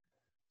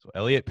So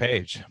Elliot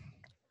Page.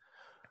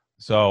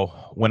 So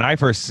when I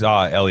first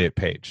saw Elliot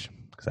Page,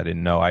 because I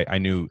didn't know, I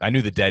knew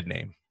the dead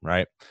name,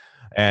 right?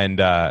 And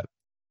I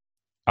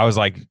was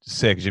like,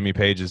 sick. Jimmy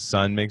Page's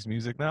son makes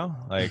music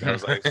now. Like I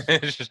was like,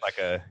 it's just like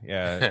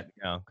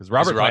because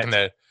Robert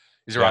Plant,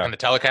 he's rocking the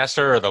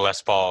Telecaster or the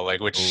Les Paul,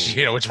 like which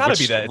it's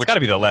gotta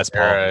be the Les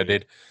Paul. Era,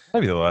 dude.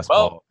 Gotta be the Les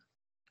Paul.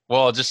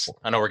 Well, just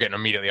I know we're getting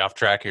immediately off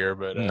track here,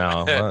 but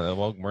no,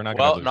 well, we're not.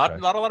 Well,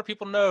 not a lot of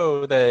people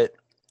know that.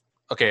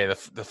 Okay,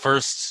 the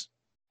first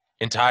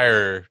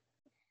entire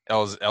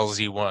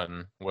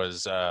LZ1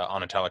 was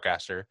on a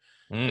Telecaster.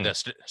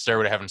 The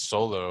Stairway to Heaven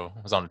solo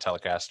was on a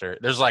Telecaster.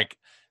 There's like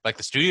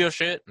the studio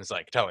shit is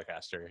like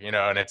Telecaster,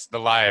 and it's the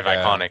live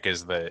iconic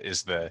is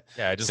the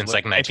just since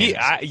like 19.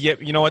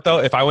 You know what though?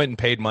 If I went and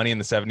paid money in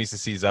the 70s to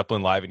see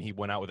Zeppelin live and he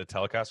went out with a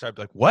Telecaster, I'd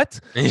be like, what?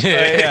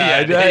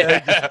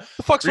 The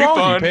fuck's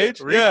wrong with you,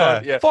 Page?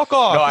 Yeah, fuck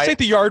off. No, this ain't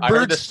the Yardbirds. I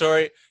heard the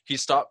story. He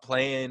stopped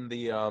playing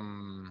the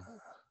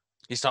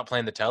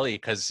telly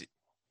because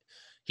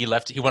he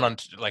left. He went on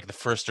like the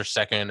first or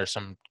second or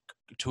some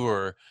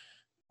tour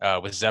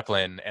with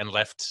Zeppelin and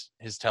left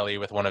his telly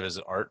with one of his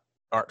art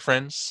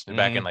friends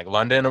back in like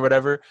London or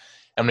whatever.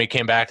 And when he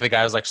came back, the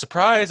guy was like,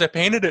 "Surprise! I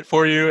painted it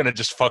for you," and it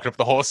just fucked up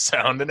the whole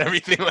sound and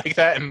everything like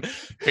that. And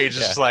Page is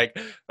just like,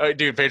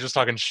 dude, Page was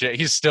talking shit.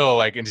 He's still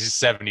like in his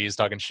 70s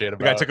talking shit about.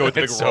 The guy took it with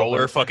the big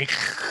roller, fucking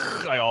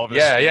like all of his.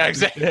 Yeah,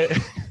 exactly.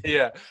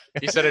 Yeah,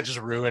 he said it just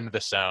ruined the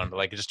sound.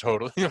 Like it just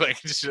totally like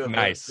just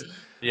nice.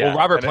 Yeah. Well,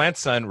 Robert Plant's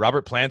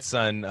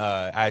son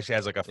actually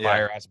has like a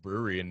fire ass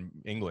brewery in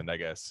England, I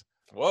guess.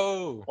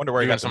 Whoa! Wonder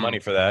where he got some money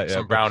for that.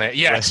 Some brown ale.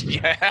 Yes,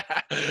 yeah.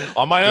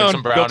 On my own,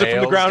 some brown built it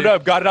from the ground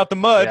up, got it out the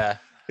mud. Yeah.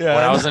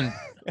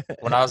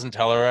 When I was in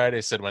Telluride, they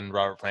said when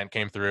Robert Plant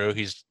came through,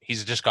 he's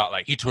just got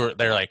like he toured.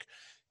 They're like,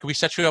 "Can we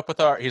set you up with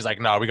our?" He's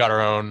like, "No, we got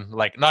our own.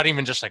 Like, not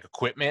even just like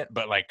equipment,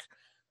 but like,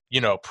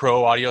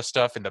 pro audio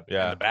stuff in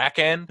the back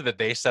end that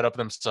they set up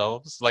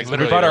themselves. Like,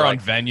 literally, we bought our own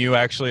venue.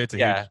 Actually, it's a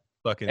huge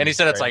fucking. And he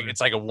said it's like a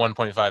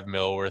 1.5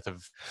 mil worth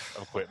of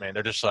equipment.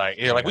 They're just like,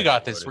 we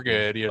got this, we're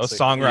good. Those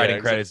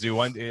songwriting credits do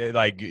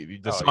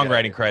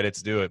songwriting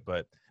credits do it,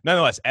 but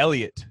nonetheless,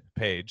 Elliot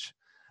Page.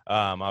 We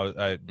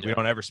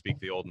don't ever speak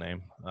the old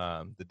name,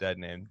 the dead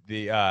name.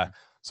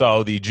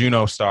 So the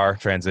Juno star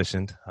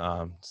transitioned.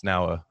 It's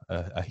now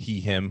a he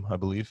him, I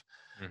believe.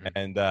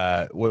 And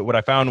what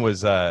I found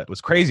was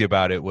crazy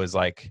about it was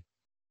like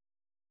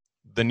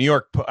the New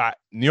York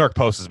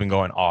Post has been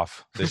going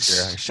off this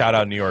year. Shout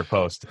out New York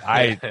Post.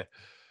 Dude,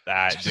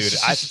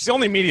 it's the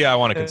only media I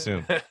want to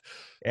consume.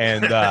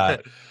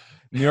 And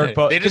New York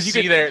Post, they just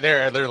see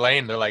their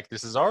lane. They're like,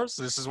 this is ours.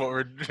 This is what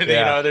we're.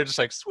 They're just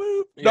like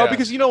swoop. No,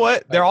 because you know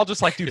what? They're all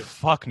just like, dude,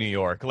 fuck New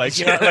York. Like,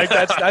 like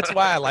that's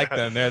why I like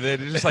them. They're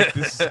just like,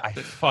 I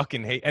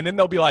fucking hate. And then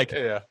they'll be like,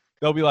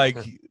 they'll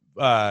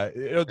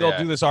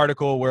do this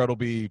article where it'll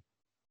be,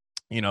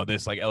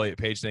 this like Elliot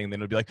Page thing. And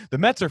then it'll be like, the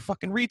Mets are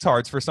fucking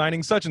retards for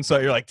signing such and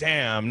such. You're like,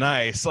 damn,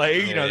 nice.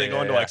 Like, they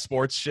go into like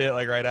sports shit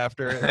like right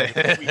after,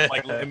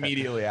 like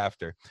immediately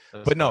after.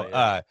 But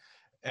no,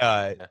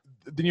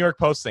 the New York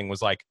Post thing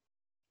was like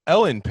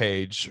Ellen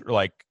Page,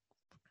 like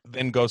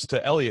then goes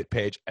to Elliot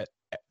Page.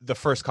 The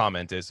first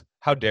comment is,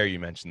 "How dare you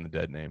mention the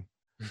dead name?"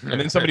 And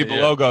then somebody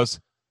below goes,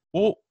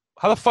 "Well,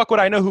 how the fuck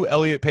would I know who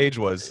Elliot Page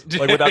was?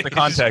 Like without the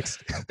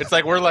context." It's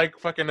like we're like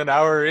fucking an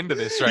hour into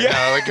this right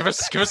now. Like give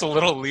us a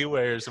little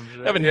leeway or some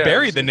shit. I haven't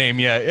buried the name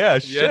yet. Yeah,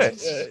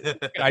 shit.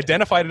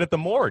 Identified it at the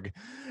morgue.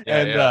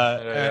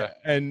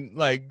 And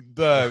like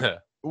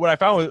the. What I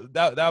found was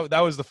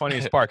that was the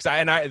funniest part.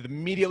 I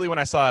immediately when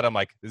I saw it, I'm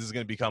like, this is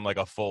gonna become like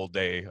a full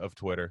day of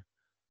Twitter.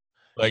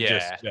 Like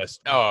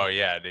just oh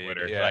yeah, dude.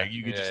 Twitter. Yeah. Like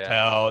you could just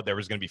tell there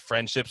was gonna be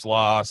friendships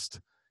lost,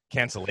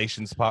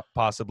 cancellations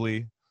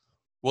possibly.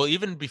 Well,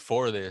 even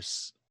before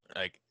this,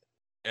 like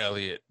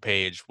Elliot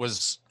Page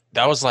was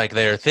like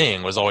their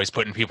thing, was always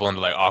putting people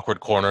into like awkward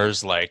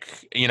corners,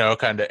 like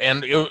kind of,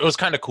 and it was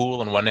kind of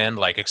cool on one end,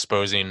 like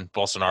exposing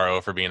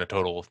Bolsonaro for being a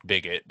total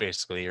bigot,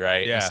 basically,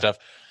 right? And stuff.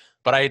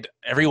 But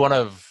every one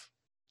of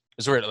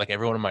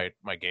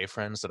my gay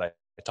friends that I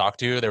talked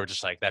to, they were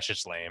just like, that's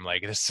just lame.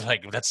 Like this,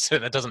 like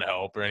that doesn't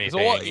help or anything.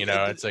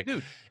 It's like,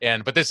 dude.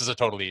 But this is a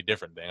totally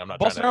different thing. I'm not.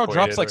 Bolsonaro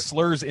drops like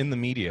slurs in the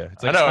media.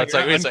 It's like, I know. It's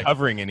like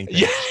uncovering anything.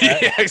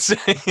 Yeah,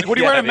 exactly. Like, what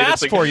are you wearing a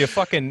mask for? You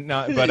fucking.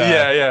 But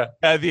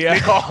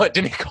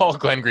Didn't he call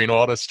Glenn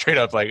Greenwald a straight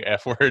up like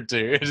F word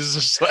too? It's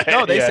just like,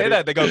 no, they say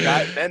that they go,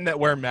 men that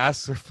wear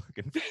masks are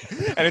fucking,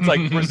 and it's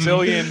like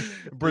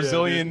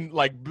Brazilian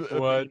like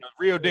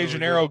Rio de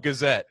Janeiro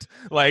Gazette.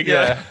 Like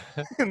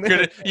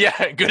good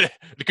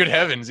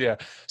heavens.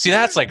 See,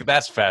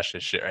 that's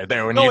fascist shit right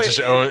there. When you just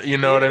own, you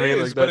know what I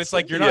mean? Like, but it's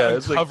like you're not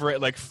uncovering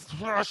like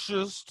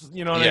fascist.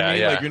 You know what I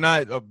mean? Like you're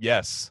not.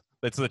 Yes.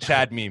 That's the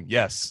Chad meme.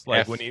 Yes.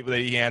 Like when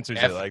he answers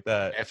it like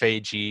that.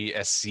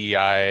 FAGSCIST.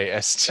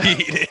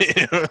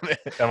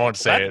 I won't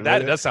say it.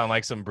 That does sound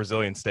like some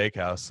Brazilian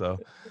steakhouse. So,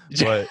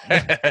 but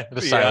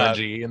the silent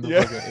G in the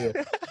book.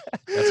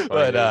 That's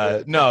funny.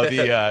 But no,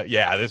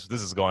 this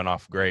is going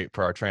off great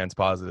for our trans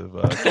positive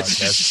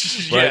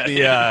podcast.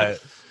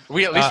 But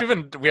We at least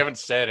we haven't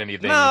said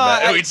anything.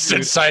 No, we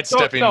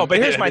sidestepping. No, but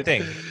here's my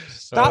thing.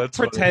 Stop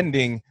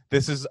pretending funny.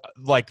 This is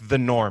like the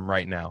norm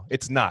right now.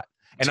 It's not.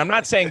 And I'm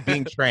not saying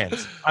being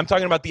trans. I'm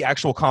talking about the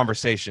actual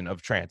conversation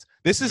of trans.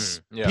 This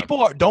is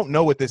people don't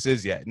know what this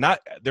is yet. Not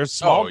there's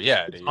small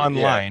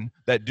online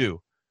that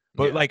do,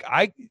 but like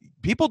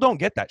people don't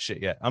get that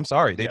shit yet. I'm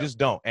sorry, they just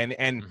don't. And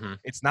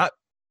it's not.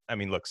 I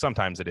mean, look,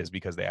 sometimes it is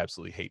because they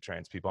absolutely hate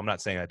trans people. I'm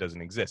not saying that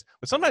doesn't exist,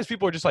 but sometimes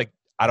people are just like,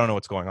 I don't know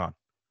what's going on.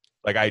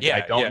 Like I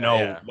don't know.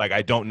 Yeah. Like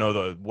I don't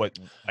know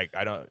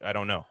I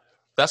don't know.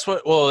 That's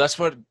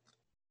what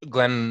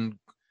Glenn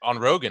on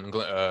Rogan.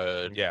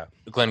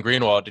 Glenn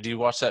Greenwald. Did you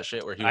watch that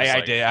shit where he was I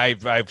did.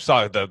 I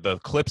saw the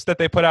clips that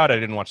they put out. I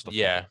didn't watch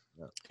the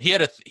He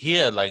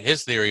had like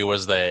his theory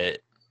was that,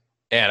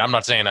 and I'm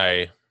not saying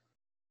I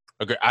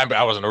agree.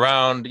 I wasn't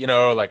around,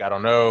 like I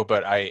don't know,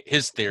 but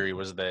his theory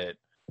was that,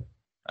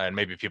 and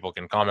maybe people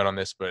can comment on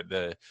this, but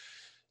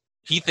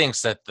he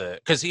thinks that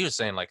because he was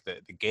saying like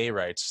the gay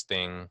rights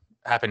thing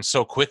happened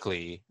so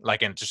quickly,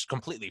 like, and just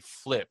completely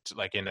flipped,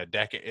 like in a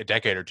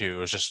decade or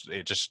two.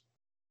 It just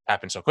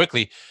happened so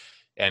quickly.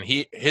 And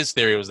his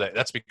theory was that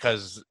that's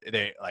because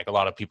they, like, a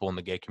lot of people in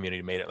the gay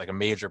community made it like a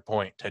major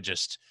point to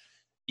just,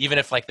 even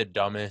if like the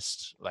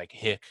dumbest, like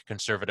hick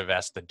conservative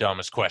asked the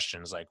dumbest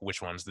questions, like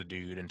which one's the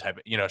dude and type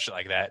of, shit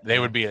like that, they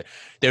would be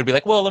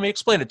like, well, let me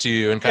explain it to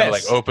you, and kind of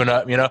like open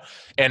up,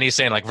 and he's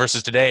saying like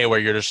versus today where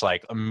you're just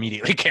like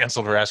immediately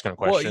canceled for asking a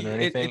question or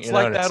anything. It's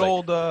like that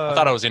old I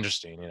thought it was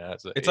interesting,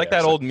 it's like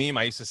that old meme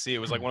I used to see. It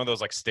was like one of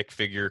those like stick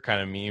figure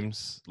kind of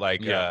memes,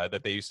 like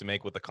that they used to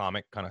make with the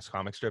comic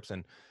strips.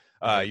 And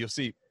you'll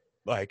see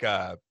like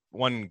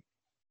one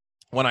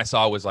I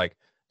saw was like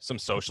some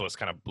socialist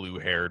kind of blue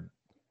haired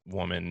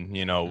woman,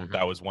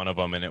 that was one of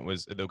them, and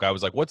the guy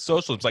was like, what's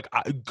socialism? It's like,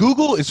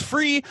 Google is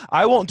free,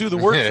 I won't do the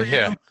work for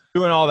you,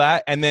 doing all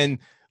that. And then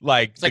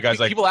like the guy's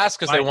like, people ask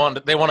because they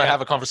want to have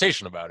a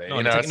conversation about it.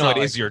 It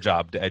is your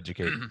job to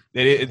educate.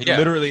 It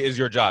literally is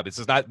your job.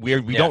 It's not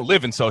we don't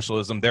live in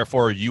socialism,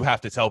 therefore you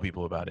have to tell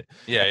people about it.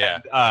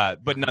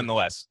 But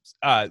nonetheless,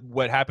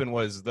 what happened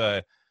was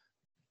the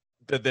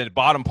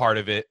bottom part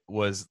of it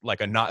was like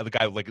the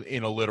guy like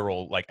in a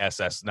literal like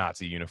SS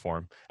Nazi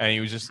uniform, and he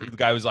was just, the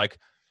guy was like,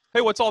 hey,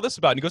 what's all this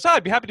about? And he goes,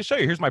 I'd be happy to show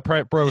you. Here's my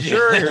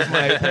brochure. Here's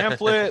my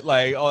pamphlet,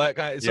 like all that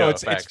kind of. So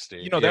it's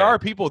there are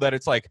people that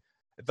it's like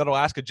that'll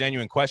ask a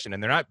genuine question,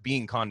 and they're not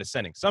being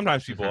condescending.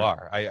 Sometimes people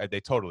are.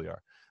 They totally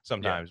are.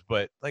 Sometimes,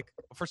 but like,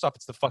 first off,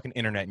 it's the fucking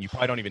internet, and you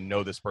probably don't even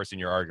know this person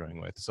you're arguing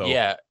with. So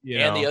and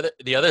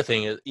the other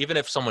thing is, even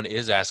if someone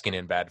is asking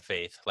in bad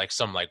faith, like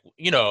some like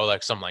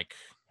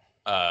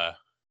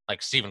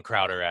Steven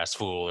Crowder ass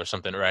fool or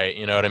something, right?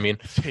 You know what I mean?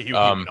 He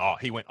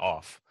went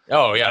off.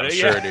 Oh yeah, I'm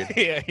sure, dude.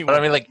 But I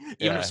mean, like,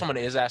 even if someone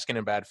is asking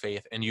in bad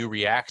faith and you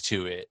react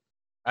to it,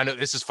 I know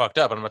this is fucked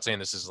up, and I'm not saying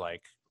this is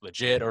like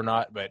legit or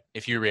not, but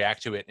if you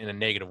react to it in a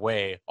negative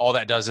way, all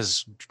that does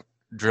is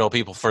drill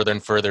people further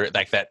and further.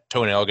 Like that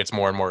toenail gets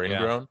more and more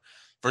ingrown.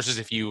 Versus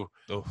if you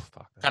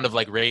kind of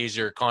like raise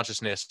your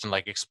consciousness and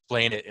like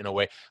explain it in a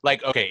way,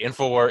 like, okay,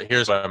 Infowars.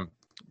 Here's what I'm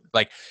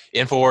like.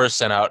 Infowars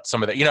sent out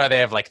some of the, they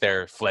have like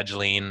their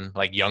fleggling,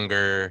 like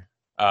younger.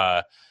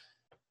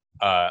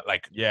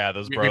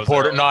 Those bros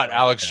reporter, not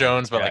Alex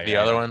Jones, but like the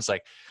other ones,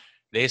 like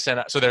they sent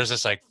out. So there's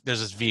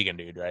this vegan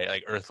dude, right?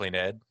 Like Earthly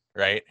Ned,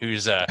 right?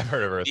 Who's I've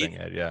heard of Earthly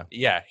Ned,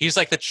 yeah. He's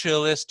like the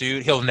chillest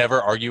dude. He'll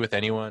never argue with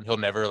anyone. He'll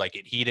never like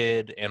get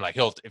heated, and like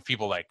if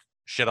people like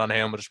shit on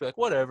him, we'll just be like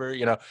whatever,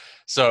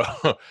 So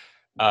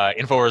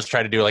Infowars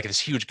tried to do like this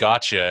huge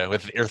gotcha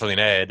with Earthly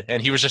Ned,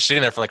 and he was just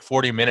sitting there for like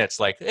 40 minutes,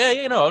 like,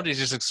 he's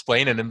just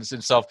explaining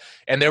himself,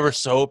 and they were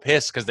so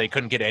pissed because they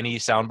couldn't get any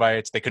sound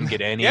bites, they couldn't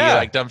get any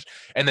like dumb,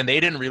 and then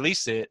they didn't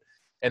release it,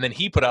 and then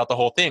he put out the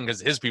whole thing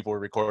because his people were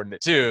recording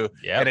it too,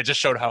 and it just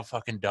showed how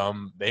fucking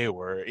dumb they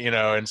were,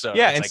 and so and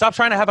like, stop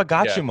trying to have a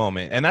gotcha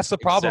moment, and that's the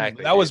problem.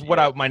 Exactly, that was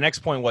what my next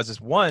point was, is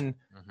one,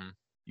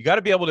 you got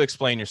to be able to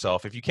explain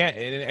yourself. If you can't,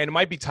 and it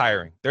might be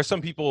tiring. There's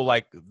some people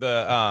like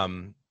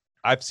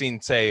I've seen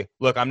say,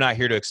 look, I'm not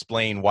here to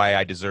explain why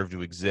I deserve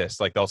to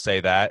exist. Like they'll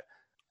say that,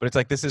 but it's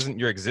like, this isn't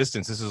your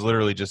existence. This is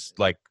literally just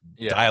like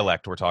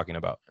dialect we're talking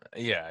about.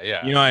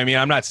 Yeah. You know what I mean?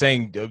 I'm not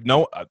saying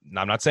I'm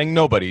not saying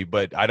nobody,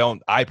 but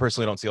I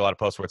personally don't see a lot of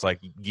posts where it's like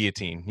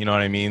guillotine. You know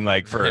what I mean?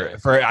 Like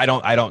I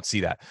don't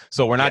see that.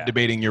 So we're not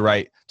debating your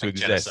right to like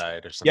exist.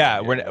 Genocide or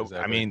something. Exactly.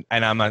 I mean,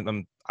 and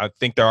I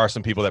think there are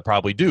some people that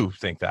probably do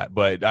think that,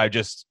 but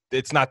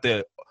it's not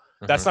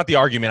that's not the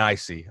argument I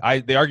see.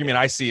 The argument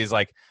I see is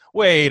like,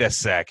 wait a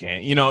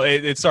second,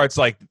 it starts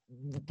like,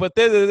 but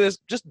there's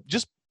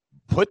just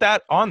put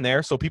that on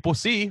there so people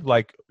see,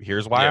 like,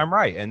 here's why I'm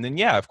right. And then,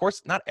 of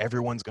course, not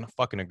everyone's going to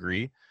fucking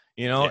agree,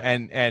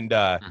 and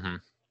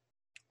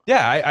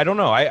I don't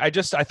know. I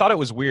thought it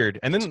was weird.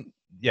 And then,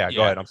 go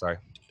ahead. I'm sorry.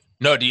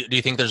 No, do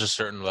you think there's a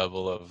certain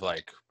level of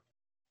like,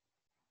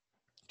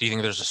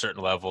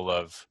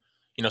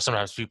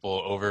 sometimes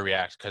people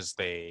overreact because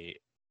they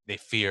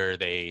fear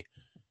they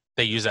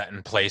use that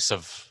in place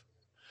of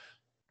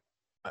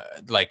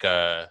like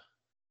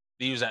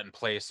they use that in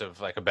place of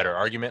like a better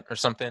argument or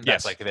something.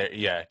 Yes. That's like, do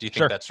you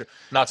think that's true?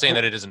 Not saying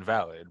that it isn't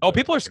valid. Oh,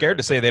 people are scared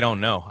to say they don't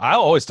know. I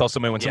always tell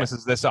somebody when someone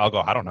says this, I'll go,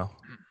 I don't know.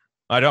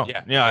 I don't.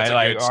 Yeah, I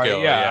like.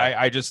 Skill,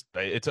 I just.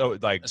 It's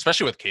like,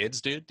 especially with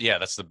kids, dude. Yeah,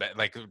 that's the best.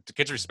 Like, the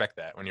kids respect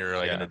that when you're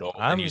like an adult.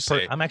 I'm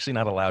actually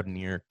not allowed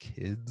near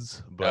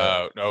kids.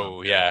 But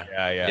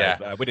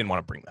yeah. We didn't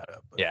want to bring that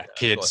up. But,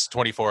 kids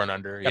 24 and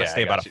under. Gotta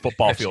stay about a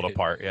football field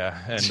apart. Yeah,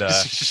 and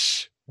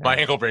my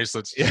ankle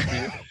bracelets.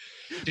 Yeah.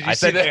 Did you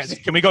see that?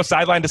 Can we go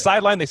sideline to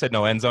sideline? They said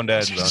no, end zone to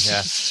end zone.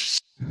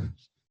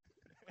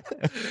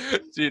 Yeah.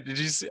 Dude, did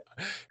you see?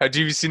 Have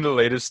you seen the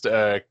latest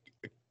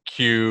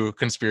Q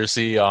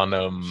conspiracy on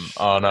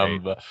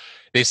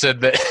they said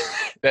that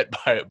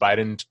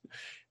Biden,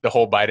 the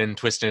whole Biden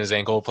twisting his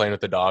ankle playing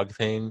with the dog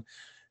thing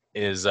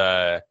is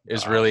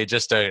really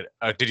just a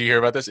did you hear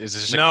about this? Is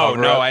this just no,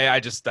 I'm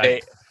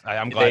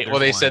glad.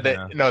 They said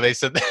that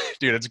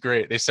dude, it's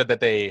great. They said that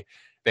they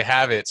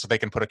have it so they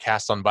can put a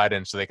cast on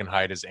Biden so they can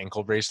hide his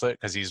ankle bracelet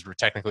because he's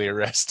technically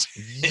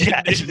arrested.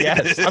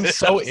 Yes. I'm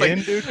so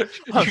in, dude.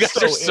 You guys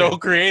are so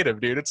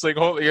creative, dude. It's like,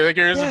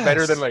 yours is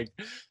better than like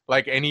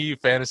any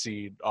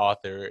fantasy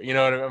author. You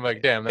know what I mean? I'm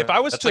like, damn. If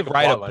I was to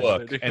write a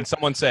book and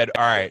someone said,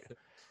 all right,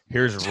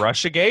 here's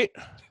Russiagate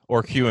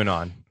or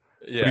QAnon.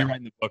 Yeah. What are you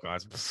writing the book on?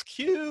 It's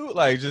Q,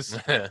 like just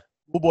oh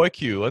boy,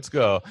 Q, let's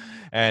go.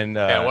 And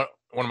one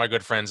of my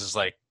good friends is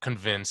like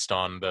convinced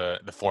on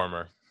the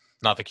former,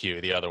 not the Q,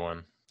 the other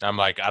one. I'm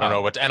like, I don't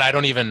know what, and I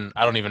don't even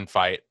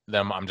fight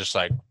them. I'm just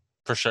like,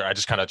 for sure. I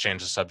just kind of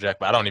changed the subject,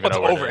 but I don't even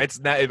know. It's over. It's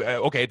not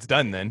okay. It's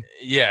done then.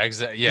 Yeah,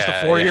 exactly. Yeah,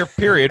 just a 4-year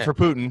period for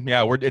Putin.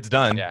 Yeah, it's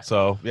done. Yeah.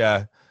 So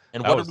yeah.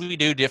 And what did we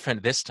do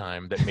different this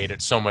time that made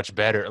it so much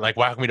better? Like,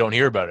 why come we don't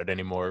hear about it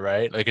anymore?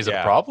 Right? Like, is it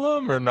a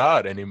problem or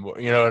not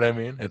anymore? You know what I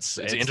mean? It's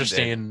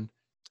interesting.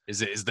 Is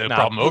the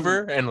problem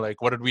over? And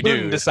like, what did we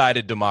do?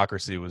 Decided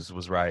democracy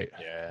was right.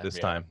 This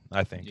time,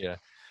 I think. Yeah.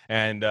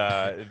 And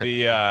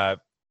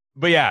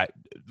but yeah,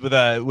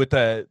 with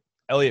the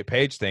Elliot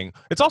Page thing,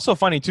 it's also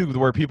funny too,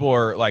 where people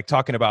are like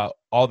talking about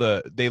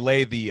they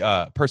lay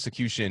the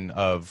persecution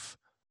of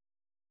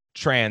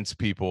trans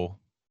people,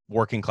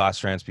 working class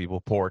trans people,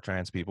 poor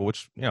trans people,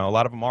 which a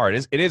lot of them are.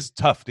 It is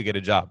tough to get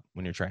a job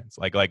when you're trans.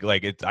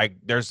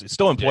 There's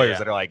still employers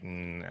that are like,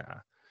 nah.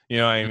 You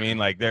know what I mean?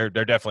 Like there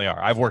definitely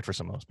are. I've worked for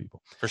some of those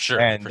people for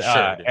sure. And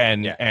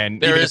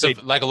there is a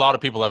lot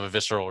of people have a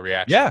visceral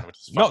reaction. Yeah,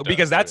 no,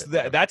 because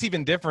that's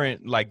even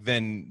different. Like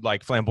than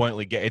like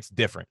flamboyantly gay. It's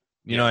different.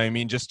 You know what I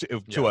mean? Just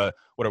to a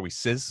what are we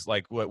cis?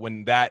 Like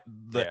when to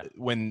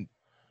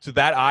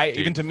that eye,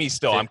 even to me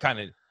still, I'm kind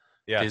of.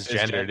 Yeah, his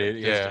gender, dude.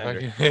 Yeah.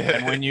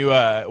 And when you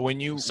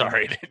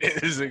sorry,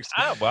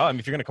 well, I mean,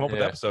 if you're gonna come up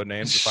with episode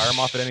names, fire them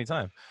off at any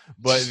time.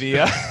 But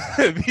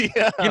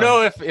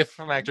if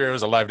Mac Dre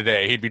was alive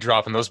today, he'd be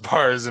dropping those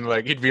bars and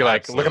like he'd be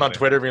like looking on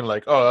Twitter, being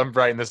like, "Oh, I'm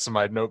writing this in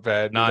my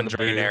notepad."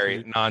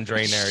 Non-drainary,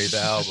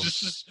 the album.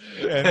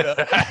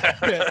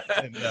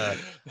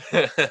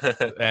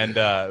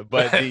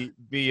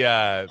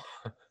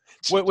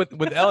 But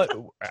with Elliot,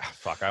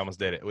 fuck, I almost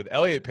did it. With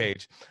Elliot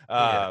Page,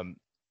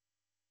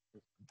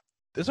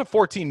 this is a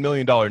 $14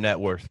 million net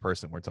worth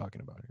person we're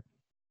talking about here.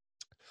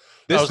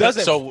 This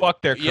doesn't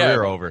fuck their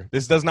career over.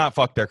 This does not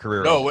fuck their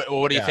career over. No,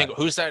 what do you think?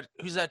 Who's that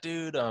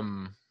dude?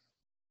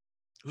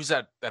 Who's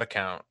that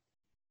account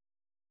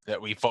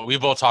that we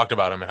both talked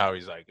about him and how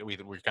he's like we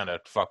kind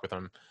of fuck with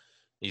him.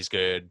 He's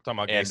good. Talking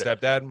about gay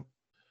stepdad?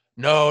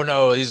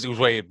 No, he was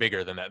way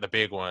bigger than that. The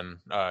big one,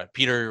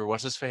 Peter,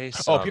 what's his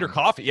face? Oh, Peter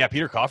Coffin. Yeah,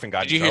 Peter Coffin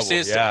got. Did you hear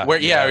this?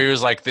 He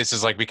was like, "This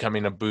is like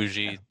becoming a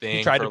bougie thing."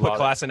 He tried to put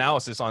class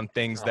analysis on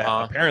things that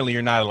apparently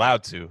you're not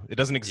allowed to. It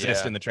doesn't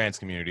exist in the trans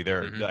community.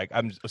 They're like,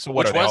 so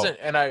what? Which wasn't,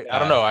 and I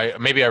don't know.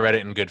 Maybe I read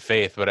it in good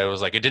faith, but I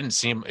was like, it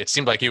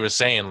seemed like he was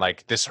saying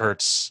like this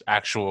hurts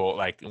actual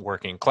like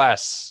working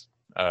class.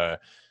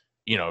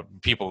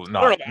 People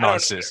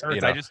not cis.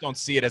 I just don't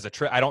see it as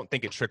I don't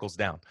think it trickles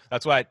down.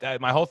 That's why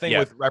my whole thing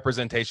with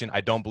representation,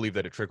 I don't believe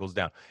that it trickles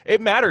down.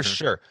 It matters,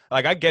 sure.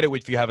 Like I get it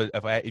if you have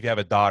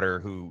a daughter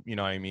who, you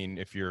know what I mean,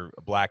 if you're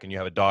black and you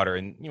have a daughter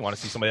and you want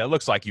to see somebody that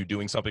looks like you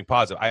doing something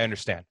positive. I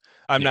understand.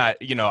 I'm not,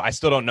 I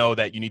still don't know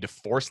that you need to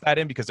force that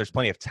in because there's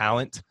plenty of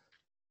talent.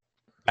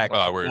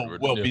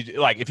 Will be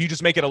like if you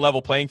just make it a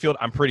level playing field,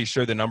 I'm pretty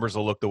sure the numbers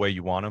will look the way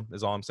you want them.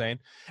 Is all I'm saying.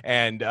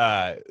 And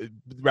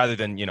rather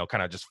than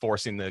kind of just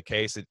forcing the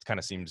case, it kind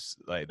of seems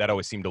like that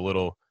always seemed a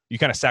little. You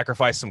kind of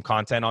sacrifice some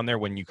content on there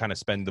when you kind of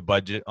spend the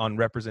budget on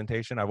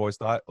representation. I've always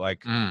thought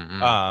like,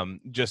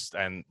 just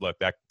and look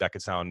that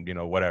could sound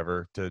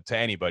whatever to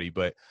anybody,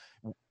 but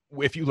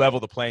if you level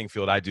the playing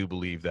field, I do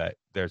believe that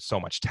there's so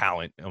much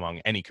talent among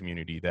any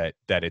community that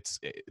it's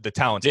the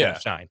talent's gonna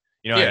shine.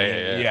 You know what I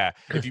mean? Yeah.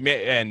 If you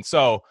and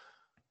so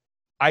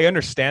I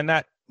understand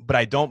that, but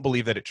I don't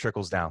believe that it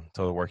trickles down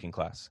to the working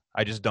class.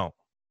 I just don't.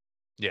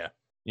 Yeah.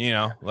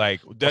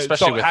 Like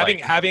especially so with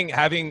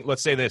having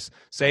let's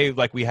say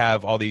like we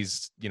have all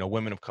these,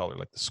 women of color,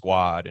 like the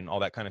squad and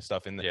all that kind of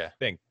stuff in the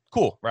thing.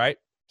 Cool, right?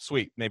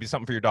 Sweet. Maybe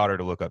something for your daughter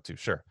to look up to.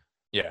 Sure.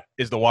 Yeah.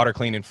 Is the water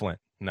clean in Flint?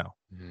 No.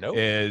 Nope.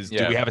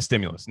 Do we have a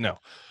stimulus? No.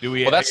 Do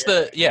we? Well, that's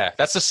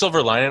the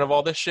silver lining of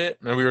all this shit.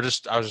 And I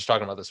was just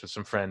talking about this with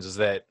some friends, is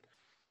that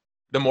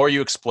the more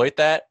you exploit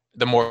that,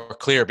 the more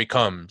clear it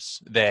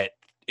becomes that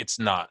it's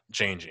not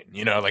changing,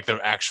 like the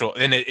actual,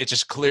 and it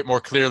just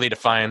more clearly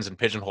defines and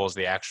pigeonholes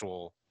the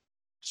actual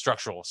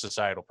structural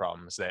societal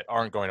problems that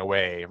aren't going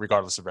away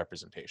regardless of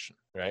representation.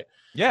 Right.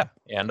 Yeah.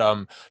 And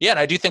and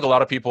I do think a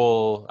lot of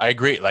people, I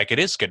agree, like it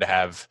is good to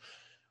have,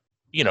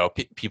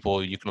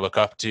 people you can look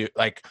up to.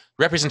 Like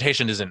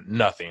representation isn't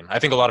nothing. I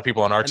think a lot of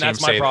people on our team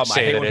that's my problem.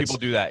 I hate when people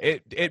do that.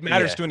 It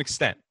matters to an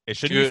extent. It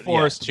shouldn't be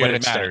forced, but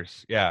it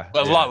matters. Yeah.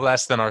 But a lot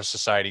less than our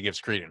society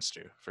gives credence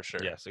to, for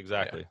sure. Yes,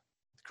 exactly.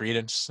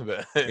 Credence.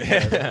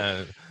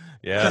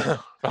 Yeah.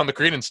 Found the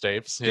Credence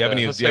tapes. Do you have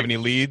any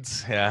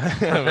leads? Yeah.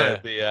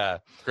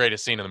 The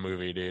greatest scene in the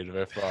movie, dude.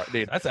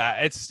 Dude,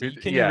 that's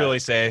can you really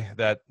say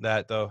that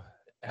though?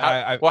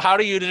 How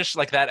do you just,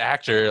 like, that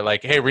actor,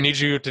 like, hey, we need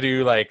you to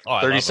do like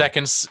 30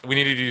 seconds. We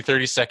need to do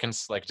 30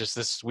 seconds, like just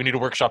this. We need to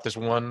workshop this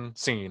one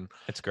scene.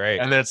 It's great.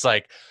 And then it's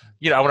like,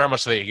 I wonder how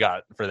much they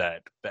got for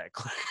that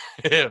clip.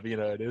 It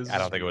is. I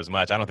don't think it was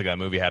much. I don't think that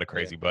movie had a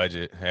crazy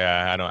budget.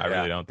 Yeah, I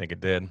really don't think it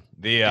did.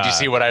 Did you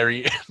see what I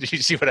Did you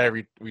see what I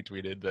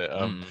retweeted?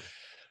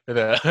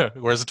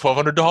 Where's the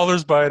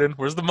 $1,200, Biden?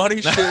 Where's the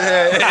money? Shit.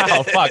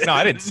 Oh fuck! No,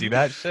 I didn't see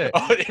that shit.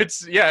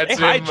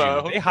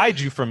 They hide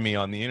you from me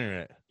on the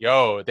internet.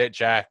 Yo, that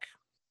Jack,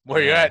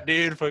 where you at,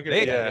 dude?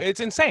 It's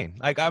insane.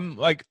 Like I'm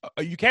like,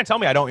 you can't tell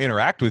me I don't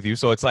interact with you.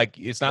 So it's like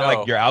it's not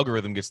like your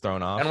algorithm gets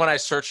thrown off. And when I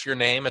search your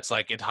name, it's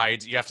like it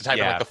hides. You have to type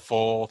in like the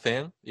full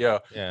thing. Yeah.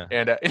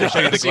 And show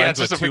you the glance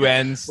with two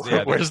ends.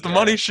 Where's the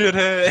money? Shit.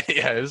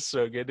 Yeah, it's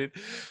so good, dude.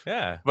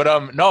 Yeah. But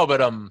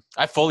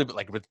I fully,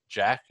 like, with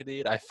Jack,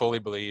 dude, I fully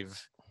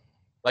believe.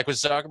 Like with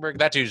Zuckerberg,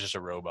 that dude's just a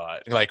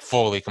robot, like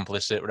fully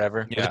complicit,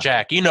 whatever. Yeah. With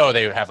Jack, they would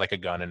have like a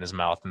gun in his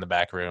mouth in the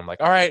back room,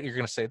 like, all right, you're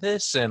gonna say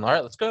this, and all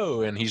right, let's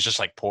go. And he's just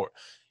like poor.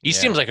 He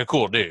seems like a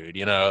cool dude,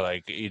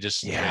 like he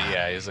just he's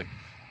like,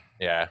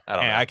 I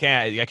don't know. I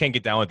can't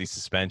get down with these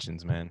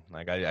suspensions, man.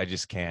 Like I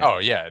just can't. Oh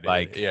yeah,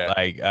 dude.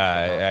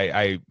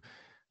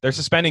 They're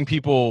suspending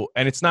people,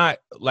 and it's not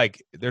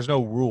like there's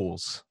no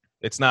rules.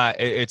 It's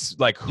not. It's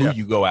like who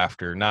you go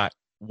after, not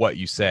what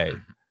you say.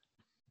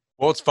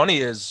 Well, what's funny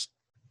is.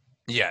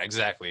 Yeah,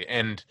 exactly.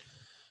 And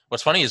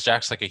what's funny is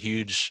Jack's like a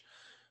huge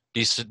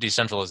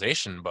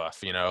decentralization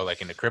buff,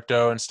 like into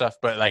crypto and stuff.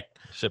 But like,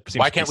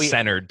 why can't we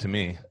centered to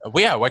me?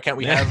 Why can't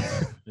we have?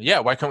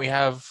 Why can't we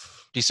have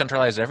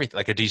decentralized everything,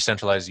 like a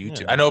decentralized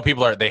YouTube? I know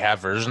people they have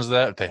versions of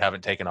that they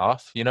haven't taken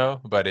off,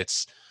 but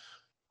it's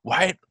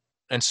why.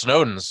 And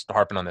Snowden's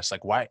harping on this,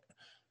 like, why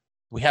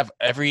we have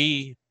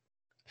every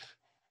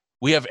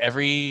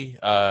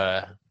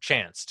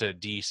chance to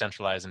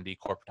decentralize and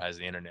decorporatize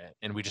the internet,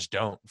 and we just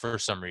don't for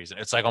some reason.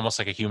 It's like almost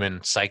like a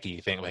human psyche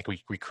thing. Like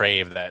we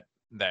crave that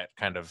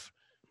kind of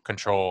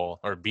control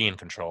or being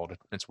controlled.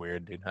 It's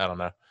weird, dude. I don't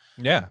know.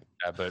 Yeah,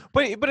 but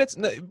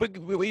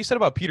what you said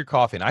about Peter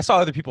Coffin, I saw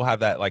other people have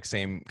that like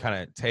same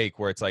kind of take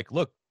where it's like,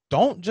 look,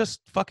 don't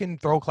just fucking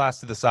throw class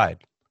to the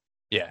side.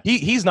 Yeah,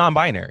 he's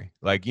non-binary.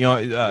 Like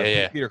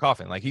Peter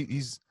Coffin, like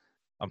he's.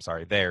 I'm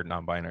sorry, they're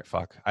non-binary.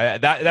 Fuck.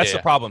 That's the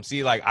problem.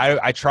 See, like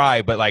I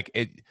try, but like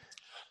it.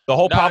 The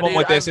whole problem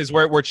with this is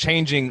we're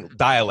changing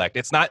dialect.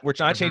 We're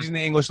not changing the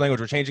English language.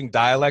 We're changing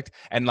dialect,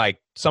 and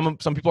like some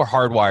people are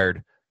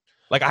hardwired.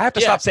 Like I have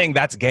to stop saying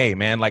that's gay,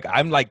 man. Like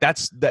I'm like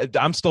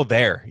I'm still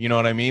there. You know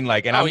what I mean?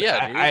 Like and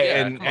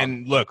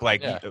and look,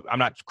 like I'm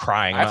not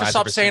crying. I have to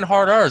stop saying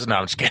hard R's. No,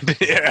 I'm just kidding.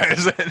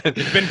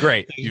 You've been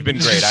great. You've been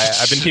great.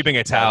 I've been keeping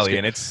a tally,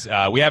 and it's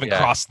we haven't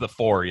crossed the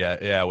 4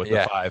 yet. Yeah, with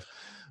the 5.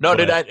 No,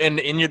 dude. And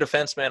in your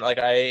defense, man, like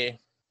I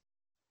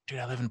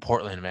live in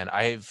Portland, man.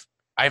 I've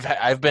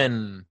had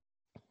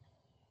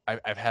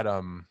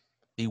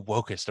the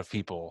wokest of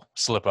people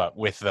slip up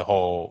with the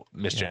whole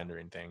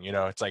misgendering thing.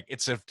 It's like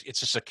it's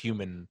just a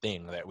human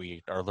thing that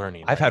we are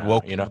learning. I've had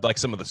woke, like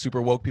some of the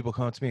super woke people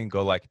come up to me and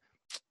go like,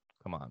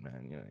 "Come on,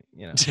 man,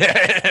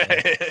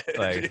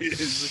 like,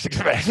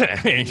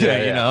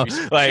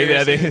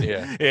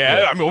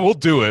 I mean, we'll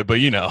do it, but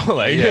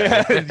like,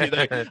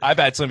 I've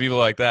had some people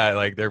like that,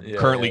 like they're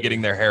currently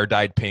getting their hair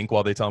dyed pink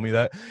while they tell me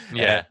that,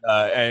 and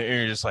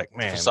you're just like,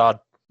 man, facade,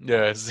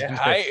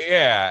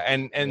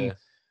 and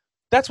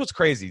that's what's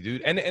crazy,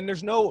 dude, and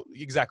there's no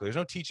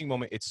teaching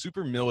moment. It's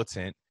super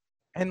militant,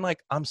 and like,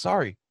 I'm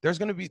sorry,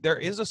 there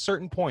is a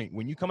certain point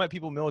when you come at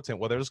people militant,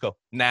 where they just go,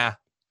 nah,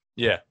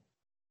 you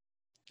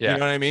know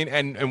what I mean?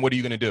 And what are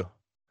you going to do?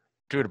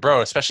 Dude,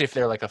 bro, especially if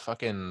they're like a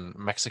fucking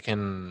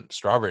Mexican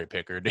strawberry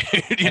picker, dude.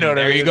 You know what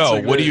I mean? There you go.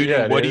 Like, what do you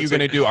do? What are you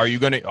going to do? Are you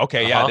going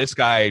to, this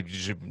guy,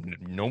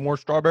 no more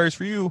strawberries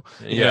for you.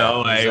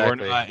 Exactly. We're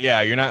not,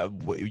 you're not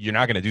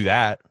going to do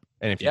that.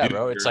 And if you do,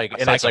 bro, it's like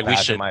we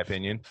should, in my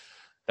opinion.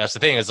 That's the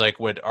thing. It's like,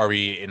 are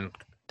we in,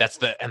 that's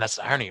the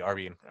irony. Are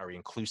we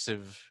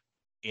inclusive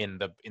in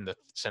the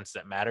sense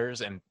that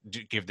matters, and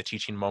give the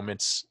teaching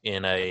moments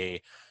in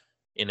a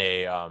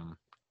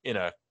in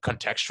a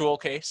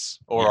contextual case,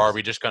 or are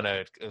we just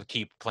gonna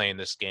keep playing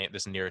this game,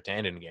 this Nier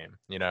Tandon game?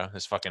 You know,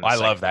 this fucking. I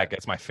love that.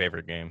 It's my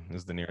favorite game.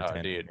 Is the Nier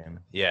Tandon game?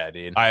 Yeah,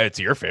 dude. It's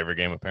your favorite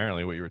game,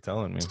 apparently. What you were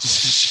telling me.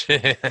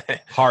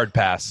 Hard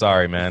pass.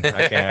 Sorry, man.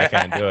 I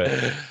can't do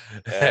it.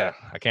 Yeah,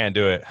 I can't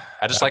do it.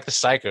 I just like the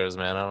psychos,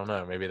 man. I don't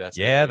know. Maybe that's.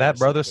 Yeah, that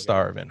brother's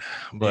starving.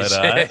 But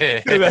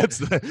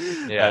that's.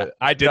 Yeah,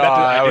 I did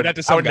that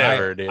to some guy.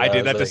 I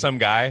did that to some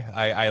guy.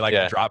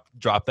 I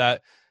dropped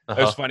that. It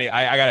was funny.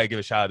 I gotta give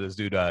a shout out to this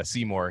dude,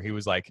 Seymour.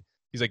 He's like,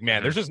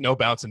 man, there's just no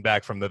bouncing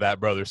back from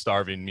that brother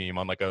starving meme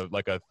on like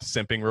a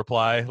simping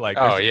reply. Like,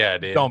 yeah,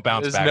 dude, don't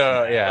bounce back.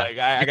 No, yeah, like,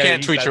 you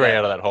can't tweet your way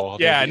out of that hole.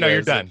 Yeah, no,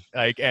 you're done.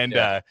 Like, and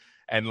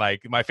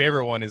like my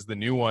favorite one is the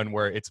new one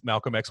where it's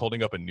Malcolm X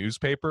holding up a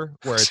newspaper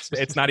where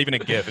it's not even a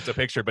GIF, it's a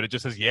picture, but it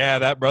just says, "Yeah,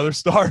 that brother's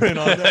starving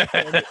on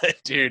that."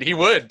 Dude, he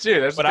would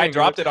too. But I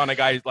dropped it on a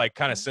guy like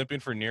kind of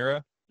simping for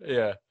Nira.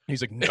 Yeah.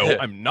 He's like, no,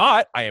 I'm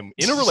not. I am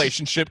in a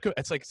relationship.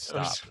 It's like,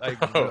 stop. Like,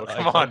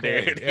 come on,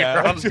 dude.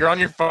 Yeah. You're on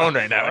your phone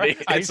right now. Dude.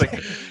 It's like,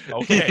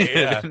 okay,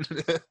 yeah.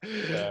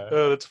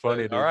 Oh, that's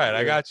funny, dude. All right,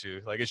 I got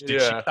you. Like, did she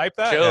type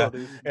that? Chill,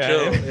 dude.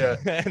 Chill, yeah.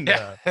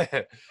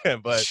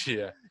 But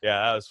yeah,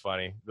 that was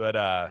funny. But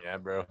yeah,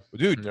 bro,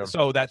 dude.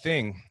 So that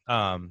thing,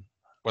 I'm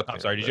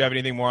sorry. Did you have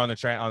anything more on the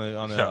train? On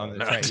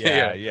the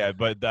train? Yeah.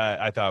 But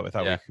I thought we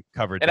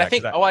covered. And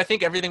that. I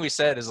think everything we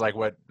said is like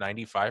what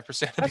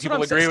 95% of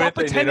people agree with. Stop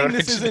pretending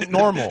this isn't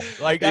normal.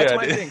 Like that's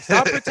my thing.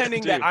 Stop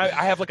pretending that I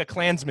have like a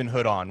Klansman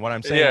hood on. What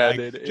I'm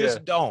saying,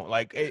 just don't.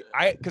 Like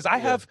because I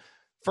have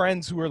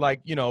friends who are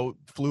like,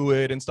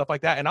 fluid and stuff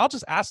like that, and I'll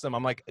just ask them.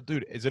 I'm like,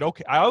 dude, is it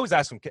okay? I always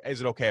ask them,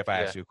 is it okay if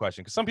I ask you a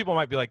question? Because some people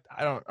might be like,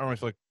 I don't really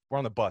feel like we're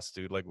on the bus,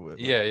 dude. Like, you know what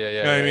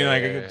I mean?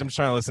 Like, I'm just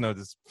trying to listen to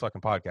this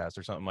fucking podcast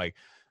or something. Like,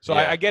 so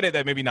I get it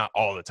that maybe not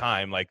all the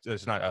time. Like,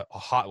 there's not a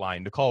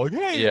hotline to call. Like,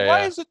 hey,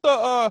 why is it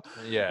the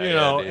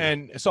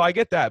and so I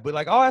get that. But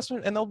like, I'll ask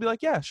them, and they'll be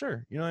like, yeah,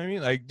 sure. You know what I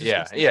mean? Like,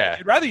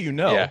 I'd rather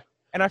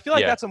And I feel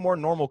like that's a more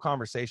normal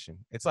conversation.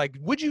 It's like,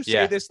 would you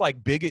say this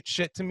like bigot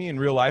shit to me in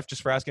real life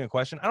just for asking a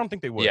question? I don't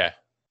think they would. Yeah,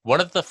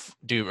 one of the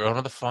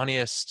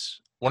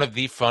funniest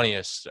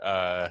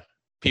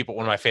people,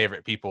 one of my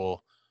favorite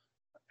people.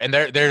 And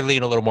they're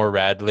leaning a little more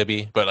rad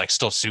libby, but like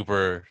still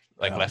super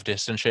like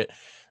leftist and shit.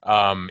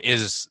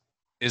 Is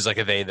like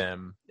a they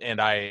them,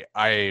 and I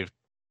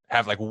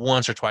have like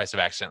once or twice have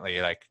accidentally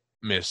like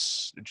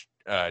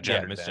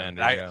misgendered them.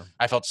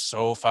 I felt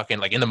so fucking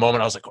like in the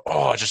moment I was like,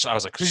 I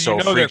was like so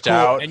freaked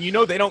out, and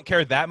they don't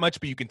care that much,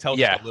 but you can tell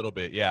just a little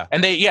bit,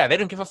 and they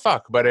didn't give a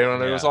fuck, but it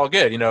was all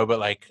good, but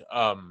like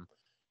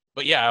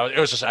But yeah, it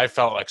was just, I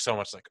felt like so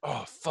much like,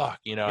 oh, fuck,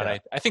 and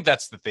I think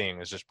that's the thing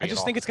is just being I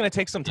just think it's going to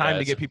take some time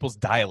to get people's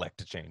dialect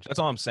to change. That's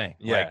all I'm saying.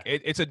 Yeah. Like,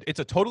 it's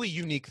a totally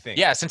unique thing.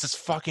 Yeah, since it's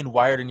fucking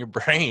wired in your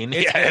brain.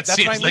 That's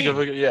what I mean.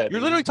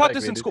 You're literally taught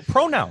this in school.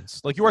 Pronouns.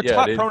 Like, you are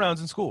taught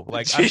pronouns in school.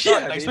 Like, I'm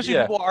sorry, especially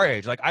people our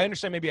age. Like, I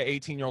understand maybe an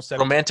 18-year-old,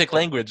 romantic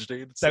language,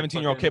 dude.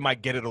 17-year-old kid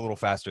might get it a little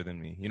faster than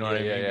me. You know what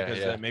I mean?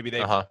 Because maybe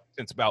they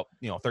since about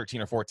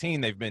 13 or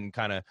 14, they've been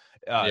kind of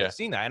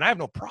seeing that. And I have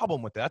no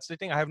problem with that. That's the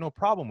thing. I have no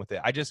problem with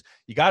it.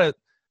 You got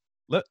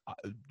to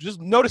just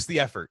notice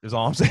the effort is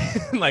all I'm saying.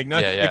 Like,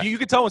 if you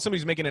can tell when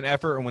somebody's making an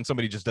effort and when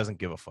somebody just doesn't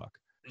give a fuck.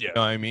 Yeah. You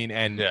know what I mean?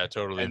 And yeah,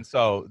 totally. And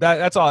so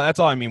that's all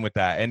I mean with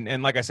that.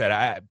 And like I said,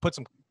 I put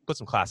some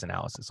class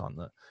analysis on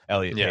the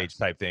Elliot Page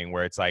type thing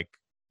where it's like,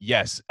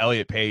 yes,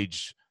 Elliot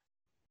Page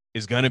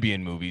is going to be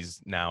in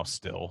movies now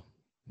still,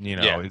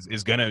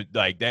 is going to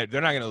like, they're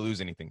not going to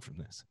lose anything from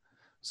this.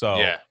 So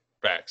yeah,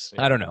 facts.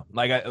 Yeah. I don't know.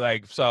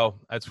 So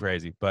that's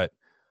crazy. But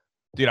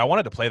dude, I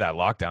wanted to play that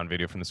lockdown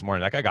video from this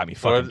morning. That guy got me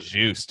fucking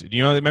juiced. Do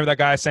you remember that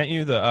guy I sent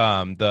you?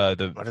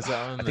 The what is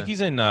that one? I think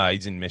he's in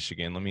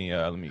Michigan. Let me.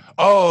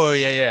 Oh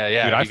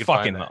yeah. Dude, I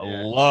fucking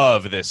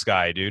love this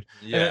guy, dude.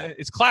 Yeah,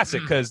 it's classic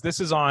because this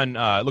is on.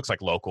 It looks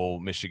like local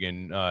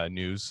Michigan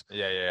news.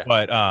 Yeah.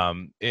 But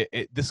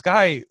this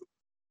guy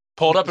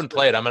pulled up and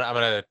played. I'm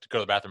gonna go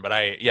to the bathroom, but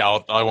I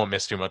won't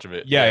miss too much of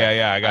it.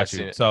 Yeah. I got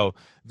you. So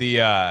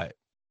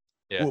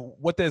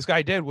what this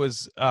guy did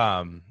was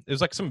it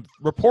was like some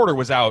reporter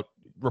was out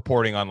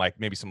reporting on like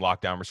maybe some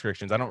lockdown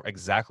restrictions. I don't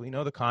exactly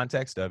know the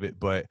context of it,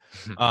 but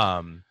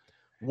go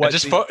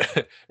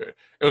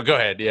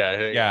ahead.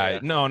 Yeah.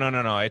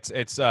 No.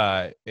 It's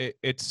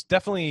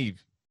definitely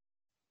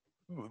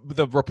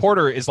the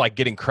reporter is like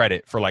getting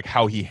credit for like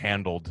how he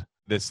handled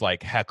this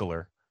like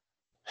heckler.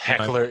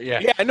 Focus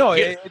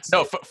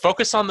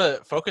on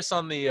the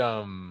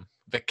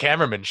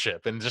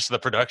cameramanship and just the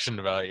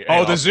production value.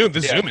 Oh, the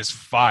zoom is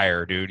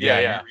fire, dude.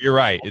 Yeah. You're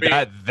right.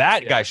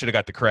 That guy should have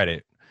got the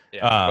credit.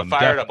 Yeah,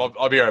 fire it up.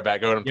 I'll be right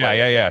back. Go ahead and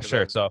play. Yeah,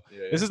 sure. So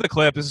this is the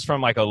clip. This is from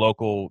like a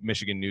local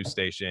Michigan news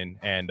station,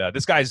 and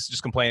this guy's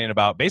just complaining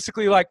about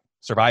basically like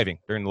surviving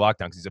during the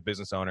lockdown because he's a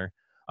business owner.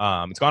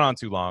 It's gone on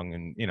too long,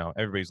 and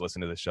everybody's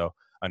listening to this show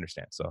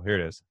understands. So here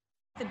it is.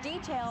 The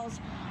details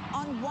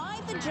on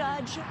why the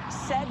judge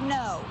said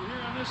no.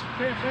 Here on this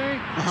cafe.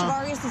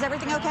 Javarius, is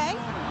everything okay?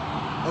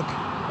 Okay.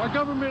 My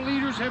government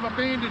leaders have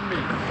abandoned me.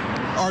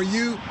 Are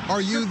you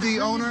the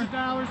owner?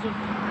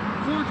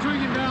 $4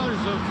 trillion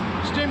of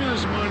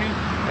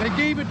They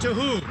gave it to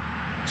who?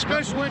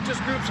 Special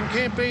interest groups and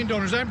campaign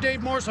donors. I'm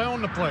Dave Morse. I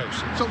own the place.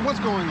 So what's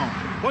going on?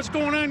 What's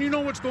going on? You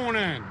know what's going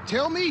on.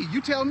 Tell me. You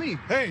tell me.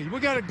 Hey, we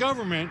got a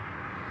government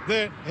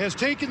that has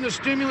taken the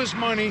stimulus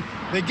money.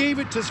 They gave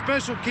it to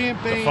special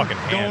campaign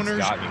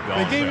donors.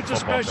 They gave it to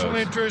special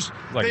interests.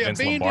 Like they Vince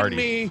abandoned Lombardi.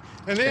 me,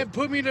 and they have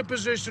put me in a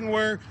position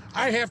where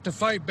I have to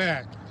fight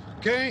back.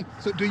 Okay?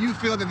 So do you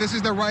feel that this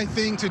is the right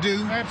thing to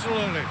do?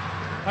 Absolutely.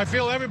 I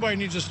feel everybody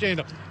needs to stand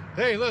up.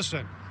 Hey,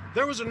 listen,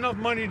 there was enough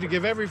money to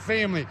give every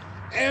family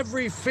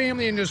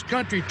in this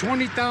country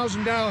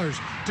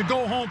 $20,000 to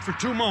go home for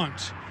 2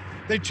 months.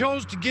 They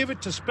chose to give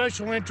it to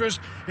special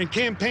interests and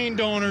campaign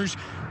donors,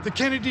 the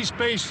Kennedy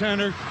Space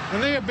Center,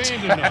 and they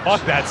abandoned us.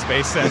 Fuck that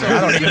Space Center. I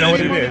don't even know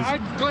what it is.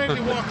 I'd gladly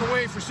walk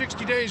away for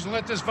 60 days and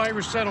let this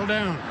virus settle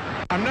down.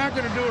 I'm not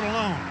going to do it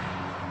alone.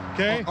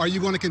 Okay? Are you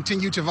going to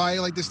continue to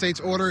violate the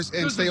state's orders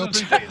and stay open?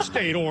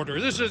 State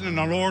order. This isn't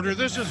an order.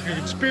 This is a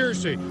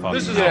conspiracy.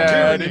 This is a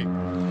Yeah, tyranny.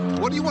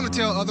 What do you want to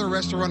tell other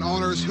restaurant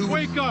owners who...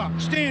 Wake up.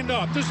 Stand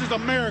up. This is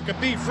America.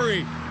 Be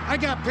free. I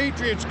got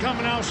patriots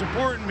coming out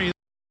supporting me.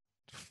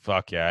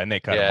 Fuck yeah, and they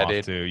cut him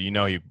off too. You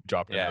know, he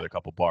dropped another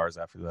couple bars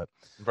after that.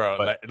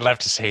 Bro,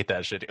 leftists hate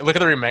that shit. Look at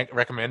the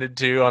recommended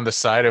too on the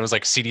side. It was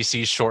like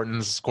CDC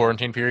shortens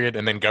quarantine period,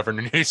 and then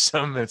Governor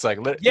Newsom. It's like,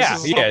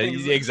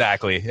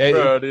 exactly.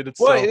 Bro, dude, it's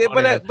so funny,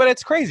 but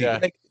it's crazy. Yeah.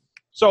 Like,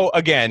 so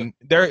again,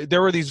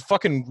 there were these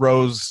fucking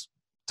rose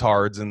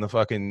tards in the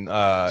fucking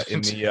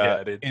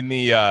in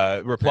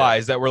the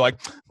replies that were like,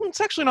 well,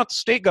 it's actually not the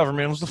state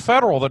government, it was the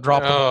federal that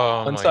dropped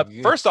and stuff.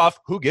 God. First off,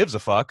 who gives a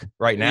fuck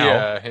right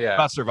now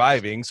about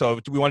surviving? So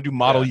if we want to do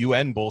model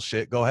UN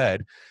bullshit, go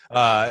ahead.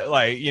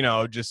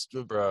 Just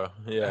bro,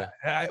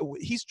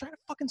 he's trying to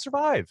fucking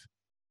survive.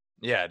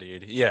 Yeah,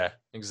 dude. Yeah,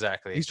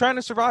 exactly. He's trying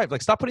to survive.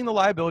 Like, stop putting the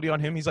liability on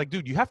him. He's like,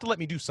 dude, you have to let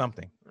me do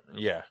something.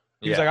 Yeah.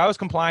 He's like, I was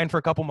complying for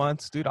a couple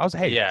months, dude. I was,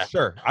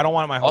 sure. I don't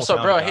want my whole also,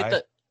 town bro,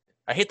 to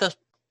I hate the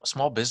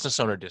small business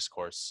owner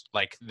discourse,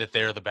 like that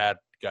they're the bad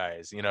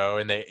guys,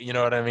 and they, you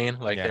know what I mean?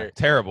 Like they're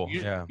terrible.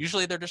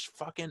 Usually they're just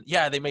fucking,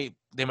 they might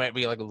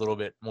be like a little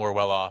bit more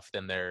well off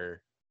than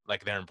their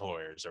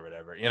employers or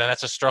whatever.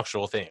 That's a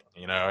structural thing,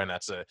 and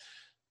that's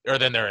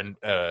then they're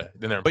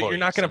employees. But you're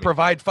not going to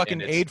provide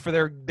fucking aid for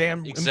their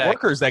damn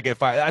workers that get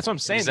fired. That's what I'm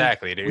saying.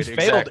 Exactly, dude. We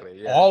failed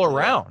all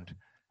around.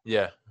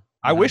 Yeah.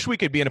 I wish we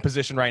could be in a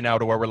position right now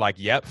to where we're like,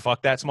 yep,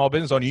 fuck that small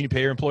business owner. You need to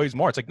pay your employees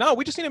more. It's like, no,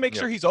 we just need to make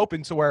sure he's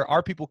open to where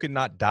our people could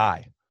not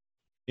die.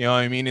 You know what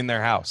I mean? In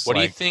their house. What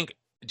do you think?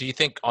 Do you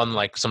think on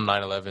like some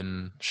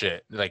 9/11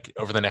 shit, like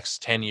over the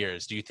next 10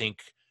 years, do you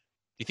think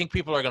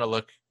people are going to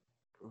look,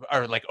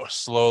 or like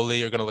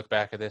slowly are going to look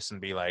back at this and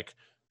be like,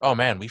 oh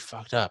man, we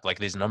fucked up. Like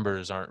these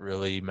numbers aren't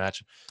really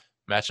matching.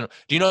 Do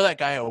you know that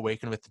guy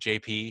Awaken with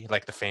JP,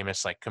 like the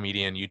famous like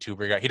comedian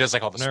YouTuber guy? He does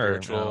like all the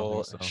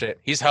spiritual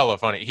shit. He's hella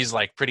funny. He's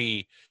like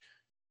pretty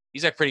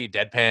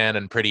deadpan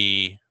and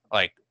pretty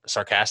like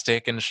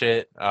sarcastic and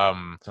shit.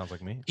 Sounds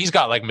like me. He's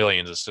got like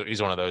millions.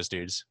 He's one of those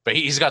dudes, but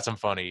he's got some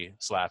funny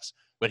slaps.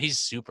 But he's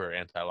super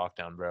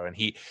anti-lockdown, bro. And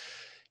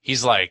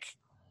he's like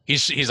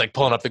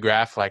pulling up the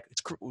graph, like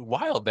it's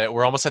wild that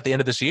we're almost at the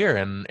end of this year,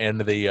 and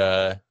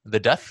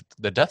the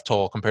death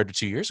toll compared to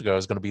 2 years ago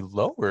is going to be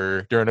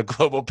lower during a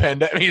global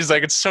pandemic. He's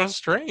like, it's so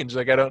strange.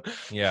 Like I don't.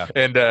 Yeah.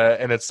 And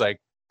it's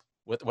like,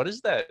 what is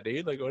that,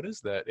 dude? Like what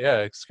is that? Yeah.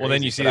 It's crazy. Well,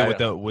 then you see it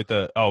with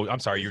the. Oh, I'm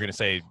sorry. You're going to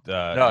say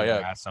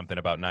ask something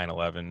about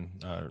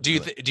 9/11.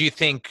 Do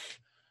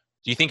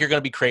you think you're going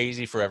to be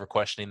crazy forever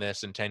questioning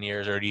this in 10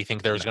 years? Or do you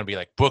think there's going to be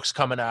like books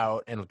coming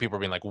out and people are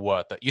being like,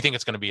 what? You think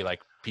it's going to be like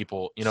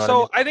people, you know what I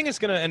mean? I think it's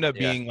going to end up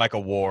being like a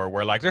war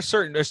where like there's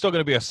still going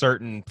to be a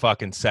certain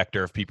fucking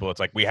sector of people. It's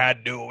like, we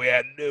had to go.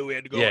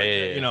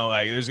 You know,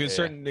 like there's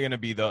certainly going to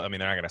be they're not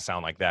going to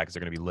sound like that because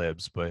they're going to be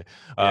libs, but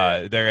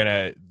they're going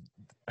to.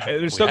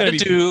 There's still going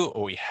to be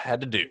what we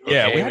had to do.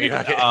 Yeah, we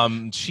had to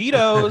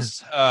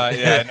Cheetos.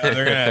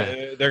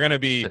 They're going to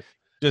be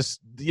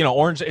just,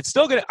 orange. It's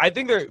still going to, I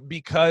think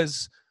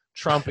because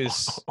Trump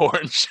is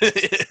orange.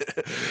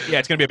 Yeah,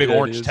 it's going to be a big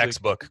orange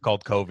textbook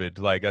called COVID.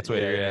 Like that's what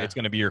it's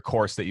going to be your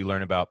course that you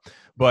learn about.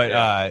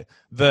 But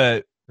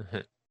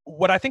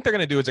what I think they're going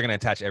to do is they're going to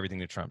attach everything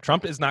to Trump.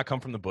 Trump does not come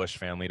from the Bush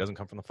family. He doesn't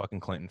come from the fucking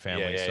Clinton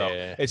family.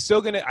 It's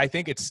still going to, I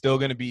think it's still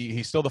going to be,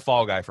 he's still the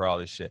fall guy for all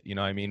this shit. You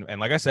know what I mean? And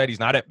like I said, he's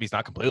not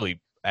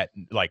completely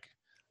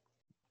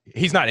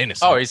he's not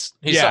innocent. Oh, he's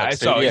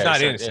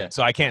not innocent. Yeah.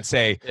 So I can't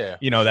say,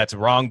 that's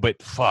wrong,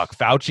 but fuck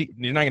Fauci.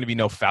 There's not going to be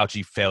no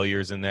Fauci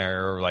failures in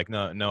there or like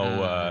no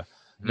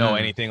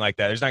anything like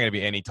that. There's not going to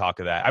be any talk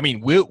of that. I mean,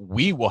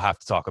 we will have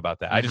to talk about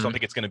that. I just don't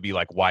think it's going to be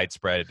like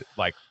widespread.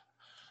 Like,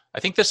 I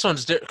think this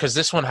one's because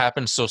this one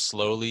happens so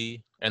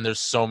slowly and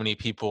there's so many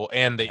people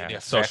and the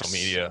effects, social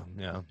media.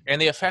 Yeah.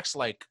 And the effects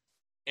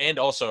and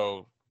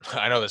also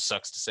I know this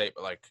sucks to say,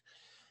 but like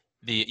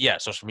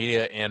social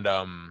media and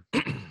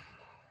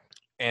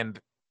and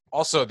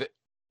also,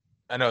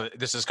 I know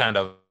this is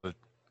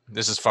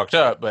fucked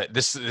up, but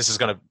this is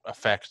going to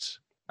affect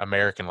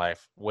American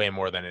life way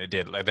more than it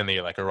did, like than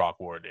the like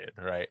Iraq War did,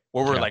 right?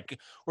 Where we're like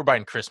we're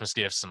buying Christmas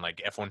gifts and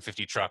like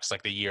F-150 trucks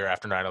like the year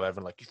after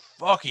 9/11, like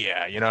fuck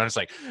yeah, you know. And it's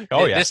like,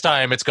 this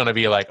time it's gonna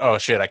be like, oh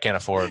shit, I can't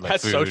afford like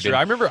that's food. so true.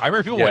 I remember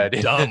people went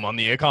dumb on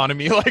the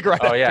economy, like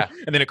right. Oh yeah,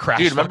 and then it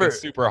crashed. Dude, remember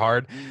super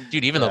hard,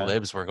 dude. Even the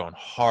libs were going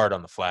hard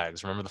on the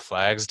flags. Remember the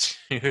flags,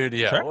 dude?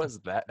 Yeah, what was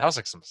that? That was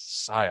like some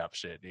psyop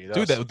shit, dude.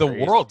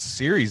 The World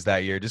Series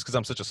that year, just because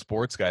I'm such a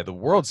sports guy, the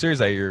World Series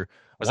that year.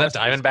 Was that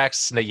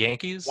Diamondbacks and the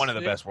Yankees? One of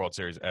the best World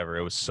Series ever.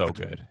 It was so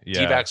good.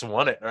 Yeah. D-backs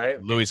won it,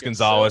 right? Luis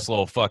Gonzalez,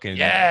 little fucking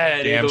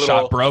damn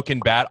shot, broken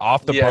bat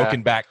off the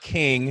broken bat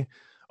king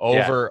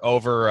over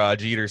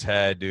Jeter's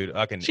head, dude.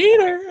 Fucking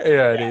Jeter.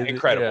 Dude.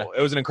 Incredible. Yeah.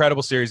 It was an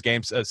incredible series,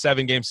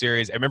 7-game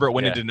series. I remember it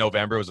went into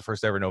November. It was the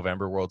first ever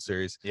November World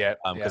Series. Yeah.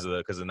 Because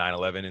of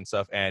 9/11 and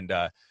stuff. And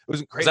it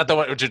was crazy. Was that the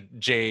one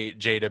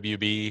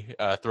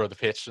JWB throw the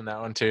pitch in that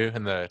one too?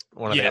 In the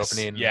one of the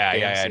opening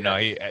games? No,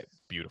 he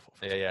beautiful.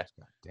 Yeah.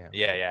 Damn.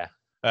 Yeah.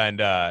 And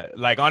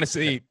like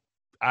honestly,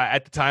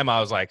 at the time I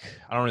was like,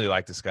 I don't really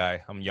like this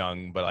guy. I'm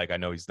young, but like I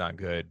know he's not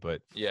good.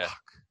 But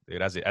fuck,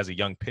 dude, as a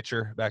young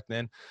pitcher back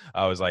then,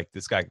 I was like,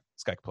 this guy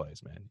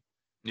plays, man.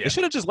 Yeah. They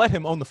should have just let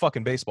him own the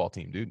fucking baseball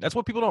team, dude. That's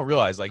what people don't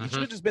realize. Like, he should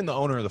have just been the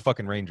owner of the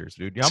fucking Rangers,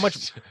 dude. You know how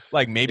much,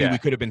 like, maybe we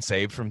could have been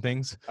saved from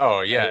things?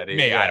 Oh, yeah.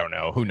 Maybe, I don't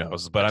know. Who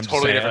knows? But I'm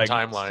totally just saying, different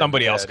like, timeline.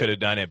 Somebody else could have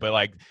done it. But,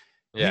 like,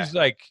 he's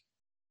like,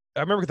 I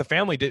remember the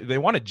family they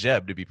wanted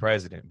Jeb to be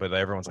president, but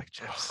everyone's like,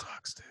 Jeb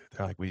sucks, dude.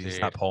 They're like, he's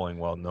not polling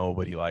well.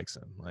 Nobody likes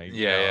him. Like,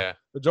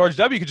 But George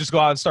W. could just go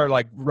out and start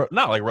like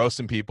not like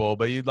roasting people,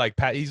 but he's like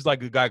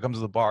the guy who comes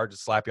to the bar,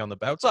 just slap you on the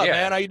back. What's up,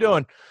 man? How you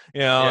doing? You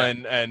know,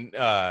 and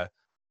I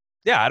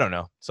don't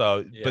know.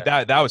 So, but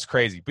that was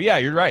crazy. But yeah,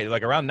 you're right.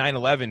 Like around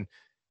 9/11,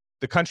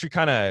 the country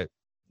kind of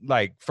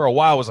like for a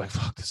while was like,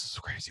 fuck, this is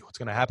crazy. What's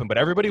gonna happen? But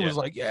everybody was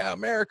like, yeah,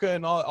 America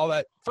and all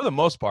that for the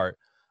most part.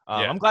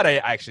 I'm glad I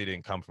actually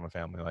didn't come from a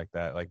family like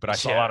that. Like, but I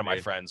saw a lot of my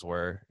friends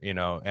were, you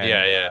know.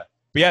 And,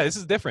 but yeah, this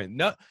is different.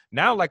 No,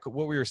 now, like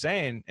what we were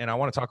saying, and I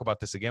want to talk about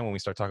this again when we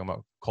start talking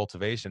about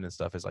cultivation and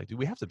stuff. Is like, dude,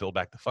 we have to build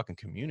back the fucking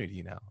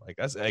community now. Like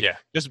that's like,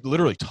 just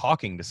literally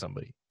talking to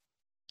somebody.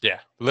 Yeah,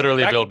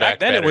 literally build back.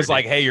 Then it was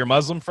like, hey, your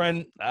Muslim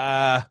friend,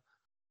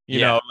 you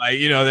know, like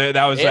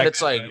that was. And like,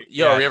 it's like,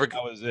 yo,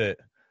 that was it.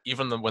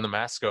 Even when the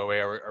masks go away,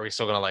 are we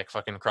still gonna like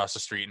fucking cross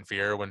the street in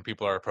fear when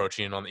people are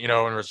approaching on, you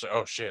know, and we're just,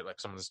 oh shit, like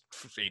someone's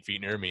 8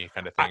 feet near me,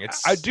 kind of thing.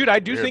 It's I do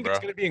weird, think it's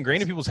gonna be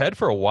ingrained in people's head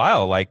for a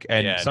while, like,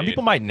 and some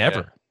people might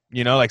never.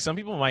 You know, like some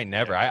people might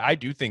never. I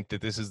do think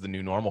that this is the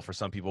new normal for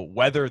some people,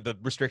 whether the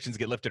restrictions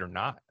get lifted or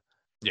not.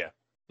 Yeah.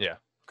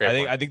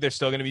 I think there's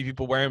still gonna be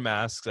people wearing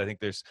masks. I think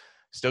there's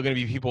still going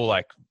to be people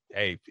like,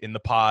 hey, in the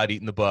pod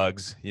eating the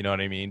bugs, you know what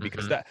I mean?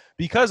 Because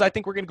I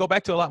think we're going to go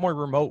back to a lot more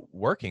remote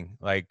working.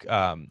 Like,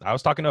 I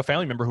was talking to a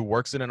family member who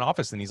works in an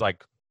office, and he's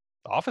like,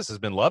 the office has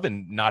been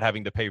loving not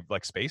having to pay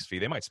like space fee.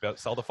 They might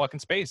sell the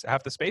fucking space,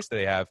 half the space that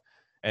they have.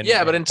 And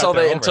but until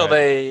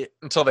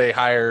they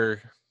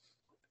hire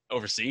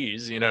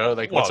overseas, you know,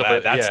 like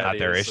that's not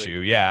their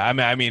issue. Like, I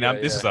mean,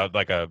 this is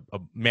a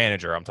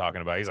manager I'm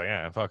talking about. He's like,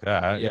 yeah, fuck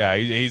that. Yeah,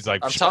 he's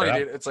like, I'm telling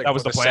you, dude, it's like that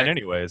was the plan,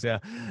 anyways. Yeah.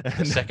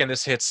 The second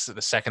this hits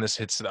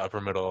the upper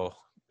middle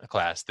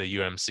class, the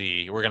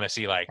UMC, we're gonna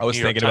see like I was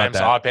New York thinking Times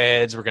about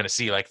op-eds. We're gonna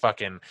see like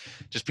fucking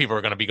just people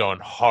are gonna be going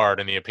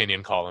hard in the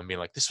opinion column, being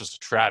like, this was a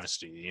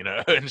travesty, you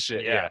know, and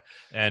shit.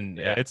 And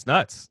it's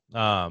nuts.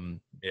 I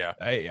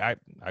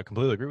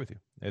completely agree with you.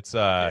 It's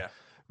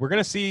we're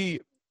gonna see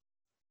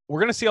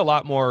a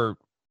lot more,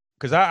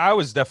 because I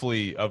was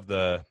definitely of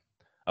the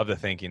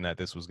thinking that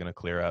this was going to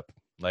clear up.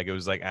 Like it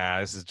was like,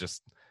 this is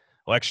just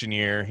election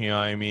year, you know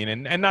what I mean?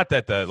 And not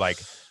that the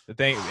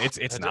thing,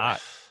 it's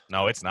not.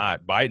 No, it's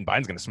not. Biden's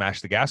going to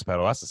smash the gas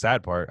pedal. That's the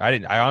sad part. I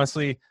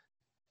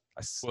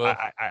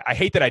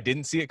hate that I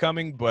didn't see it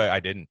coming, but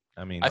I didn't.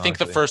 I mean, I think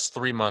the first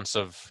 3 months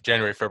of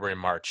January, February,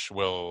 March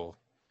will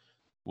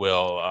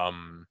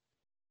reveal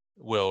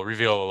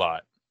a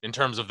lot in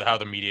terms of how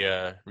the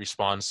media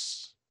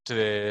responds to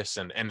this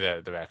and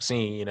the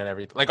vaccine and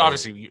everything. Like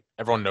obviously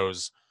everyone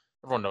knows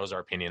our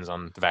opinions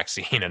on the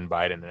vaccine and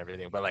Biden and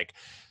everything, but like,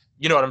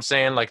 you know what I'm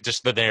saying? Like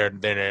just the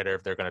narrative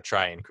they're going to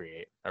try and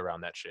create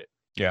around that shit.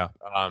 Yeah.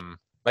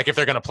 Like if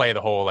they're going to play the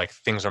whole, like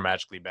things are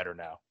magically better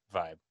now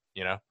vibe,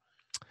 you know?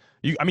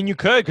 You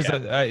could, because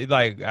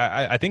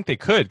I think they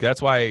could.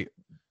 That's why.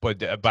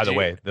 But by the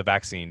way, the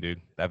vaccine,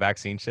 dude, that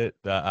vaccine shit,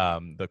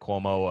 the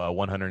Cuomo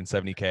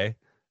 170K.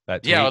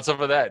 What's up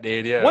with that,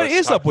 dude? Yeah, what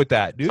is up with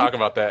that, dude? Talk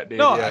about that, dude.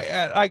 No,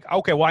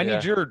 okay. Well, I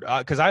need your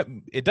because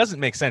it doesn't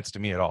make sense to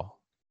me at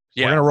all.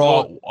 Yeah, we're gonna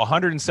roll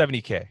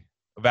 170K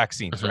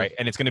vaccines, right?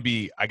 And it's gonna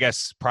be, I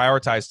guess,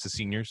 prioritized to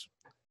seniors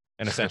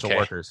and essential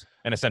workers.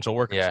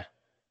 Yeah.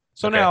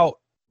 So now,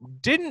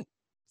 didn't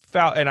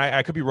Fauci, and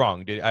I could be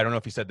wrong. I don't know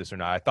if he said this or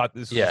not. I thought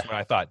this was what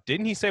I thought.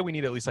 Didn't he say we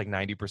need at least like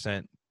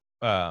 90%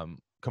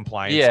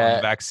 compliance on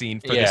the vaccine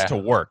for this to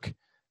work?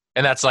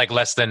 And that's like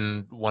less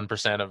than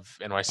 1% of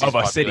NYC's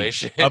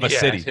population. Of a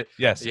city.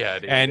 Yes. Yeah.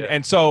 Dude,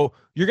 and so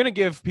you're going to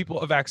give people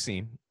a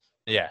vaccine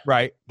Yeah.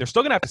 Right. They're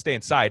still going to have to stay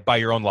inside by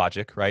your own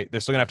logic, right?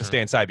 They're still going to have to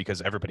stay inside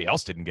because everybody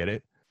else didn't get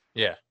it.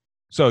 Yeah.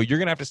 So you're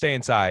going to have to stay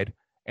inside,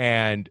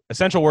 and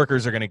essential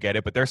workers are going to get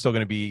it, but they're still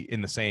going to be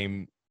in the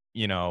same,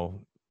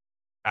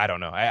 I don't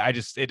know. I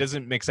just, it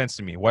doesn't make sense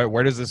to me.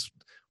 Where does this,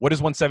 what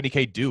does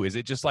 170K do? Is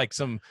it just like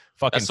some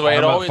fucking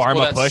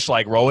pharma push,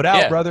 like roll it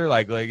out, brother?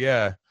 Like,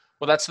 yeah.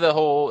 Well, that's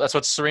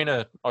what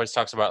Serena always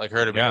talks about, like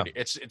herd immunity.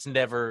 Yeah. It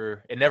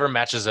never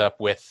matches up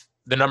with,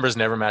 the numbers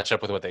never match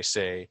up with what they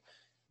say.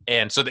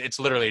 And so it's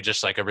literally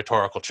just like a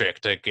rhetorical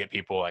trick to get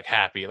people like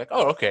happy, like,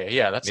 oh, okay,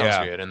 yeah, that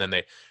sounds good. And then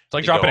it's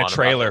like dropping a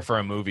trailer for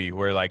a movie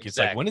where like it's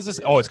like, when is this?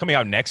 Oh, it's coming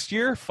out next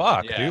year.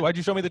 Fuck, dude, why'd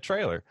you show me the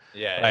trailer?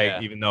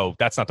 Even though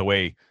that's not the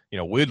way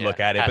we'd look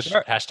at it.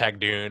 But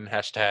hashtag Dune,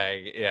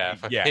 hashtag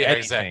anything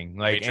exactly.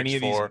 Like Matrix any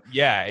of 4. these,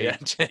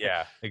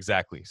 yeah,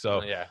 exactly.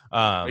 So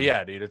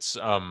yeah, dude, it's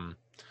oh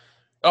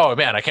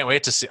man, I can't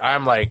wait to see.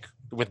 I'm like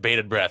with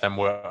bated breath.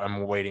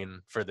 I'm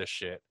waiting for this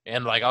shit,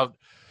 and like I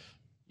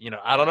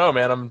don't know,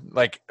 man. I'm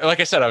like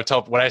I said,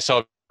 what I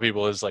tell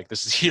people is like,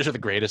 this is either the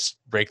greatest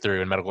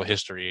breakthrough in medical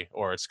history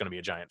or it's going to be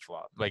a giant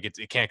flop. Like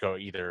it can't go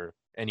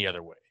any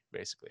other way,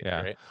 basically.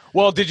 Yeah. Right?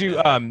 Well, did you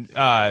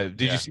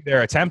you see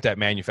their attempt at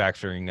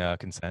manufacturing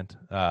consent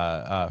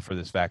for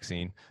this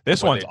vaccine?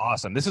 This one's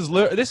awesome. This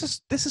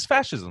is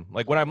fascism.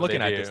 Like when I'm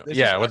looking at this.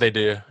 What they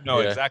do. No,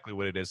 exactly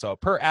what it is. So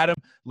per Adam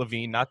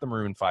Levine, not the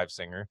Maroon 5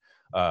 singer,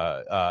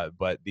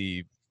 but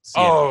the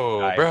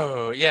CNN guy.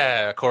 Bro,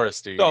 yeah, of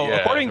course, dude. So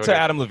according to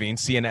Adam Levine,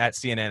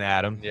 CNN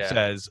Adam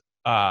says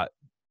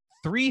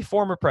 3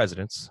 former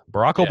presidents,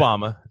 Barack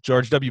Obama,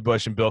 George W.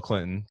 Bush, and Bill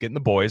Clinton, getting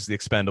the boys, the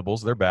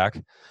Expendables, they're back,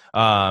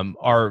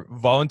 are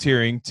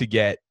volunteering to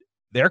get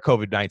their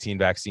COVID-19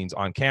 vaccines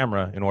on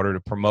camera in order to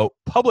promote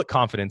public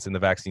confidence in the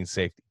vaccine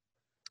safety.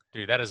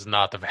 Dude, that is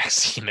not the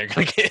vaccine they're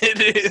gonna get.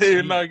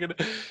 They're not gonna.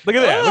 Look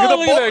at that! Look at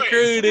the boys,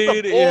 crew,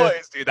 dude.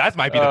 Dude, that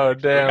might be. We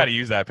gotta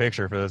use that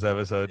picture for this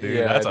episode, dude.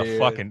 Yeah, that's a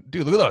fucking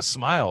dude. Look at those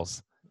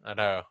smiles. I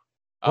know.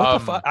 What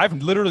the fuck?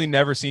 I've literally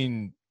never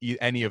seen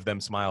any of them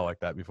smile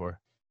like that before.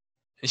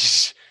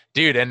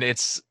 Dude, and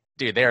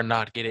they are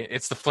not getting.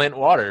 It's the Flint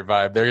water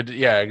vibe.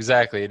 They're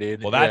exactly,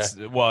 dude.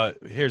 Well,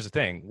 here's the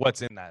thing.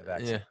 What's in that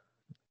vaccine?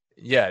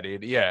 Yeah,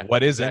 dude. Yeah.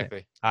 What is it? You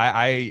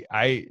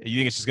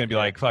think it's just gonna be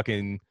like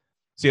fucking?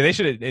 See, they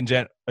should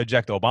eject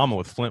Obama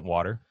with Flint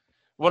water.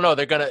 Well, no,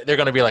 they're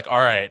gonna be like, all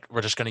right,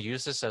 we're just gonna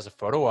use this as a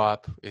photo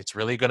op. It's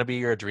really gonna be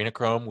your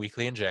adrenochrome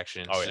weekly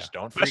injections. Oh, yeah. Just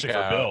don't freak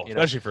out.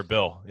 Especially for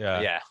Bill. Yeah.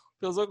 Yeah.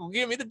 Bill's like, well,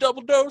 give me the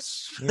double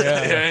dose.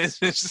 Yeah.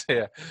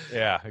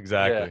 Yeah,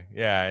 exactly.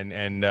 Yeah,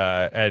 and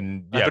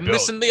I've been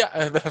missing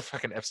the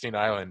fucking Epstein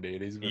Island,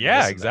 dude. He's been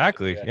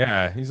exactly.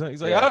 Yeah. He's like,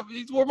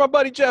 he's where my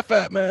buddy Jeff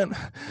at, man.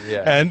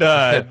 Yeah. And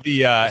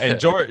and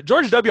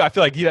George W. I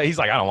feel like he's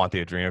like, I don't want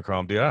the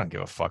adrenochrome, dude. I don't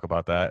give a fuck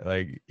about that.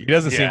 Like he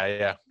doesn't seem.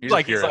 Yeah. He's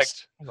like,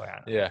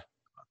 yeah.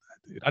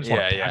 Dude, I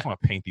just want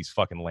to paint these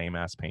fucking lame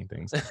ass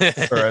paintings for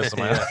the rest of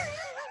my life.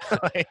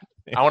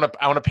 I want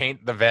to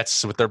paint the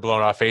vets with their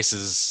blown off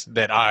faces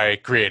that I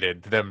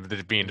created, them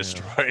being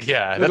destroyed.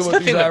 Yeah, that's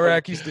what these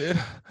Iraqis did.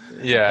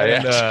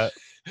 Yeah.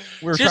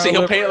 Seriously,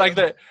 he'll paint like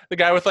the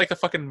guy with like the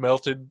fucking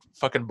melted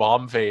fucking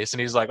bomb face,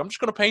 and he's like, "I'm just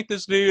gonna paint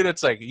this dude."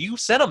 It's like, you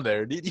sent him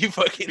there, dude. You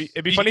fucking.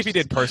 It'd be funny if he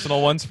did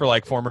personal ones for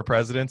like former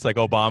presidents, like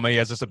Obama. He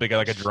has just a big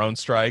like a drone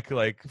strike,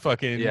 like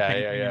fucking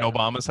in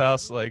Obama's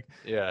house, like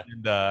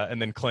and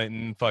then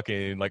Clinton,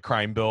 fucking like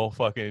crime bill,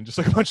 fucking just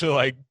like a bunch of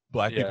like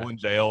black people in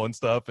jail and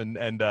stuff, and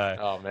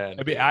oh man,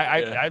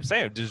 I'm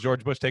saying, does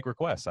George Bush take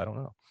requests? I don't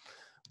know,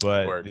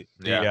 but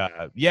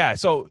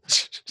so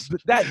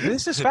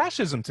this is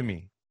fascism to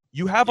me.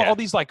 You have all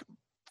these like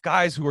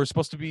guys who are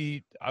supposed to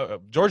be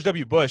George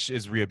W. Bush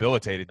is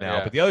rehabilitated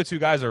now, but the other 2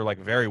 guys are like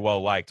very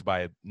well liked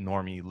by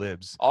normie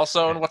libs.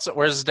 Also, and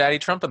where's Daddy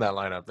Trump in that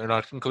lineup? They're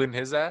not including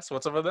his ass.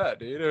 What's up with that,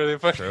 dude? Are they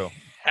fucking... True.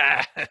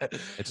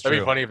 It's That'd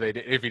be funny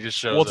if he just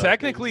shows. Well,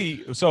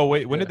 technically, so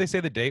wait, when did they say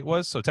the date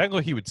was? So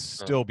technically, he would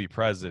still be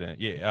president.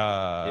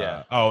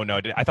 Yeah. Oh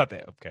no, I thought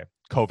that. Okay,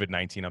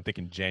 COVID-19. I'm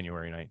thinking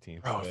January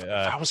 19th. Bro,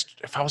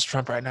 if I was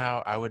Trump right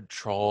now, I would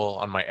troll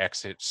on my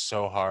exit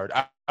so hard.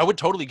 I would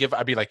totally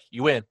I'd be like,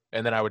 you win,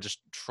 and then I would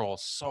just troll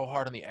so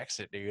hard on the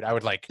exit, dude. I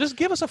would like just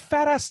give us a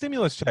fat ass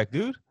stimulus check,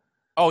 dude.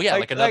 Oh yeah,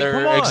 like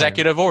another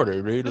executive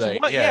order, dude.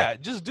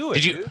 Just do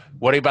it.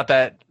 What about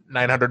that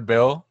 900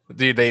 bill?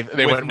 Dude, they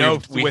went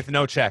with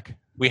no check.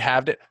 We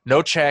halved it.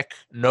 No check.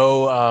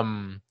 No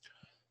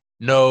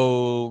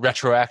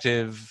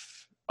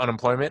retroactive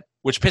unemployment,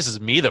 which pisses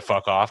me the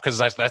fuck off because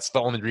that's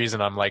the only reason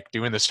I'm like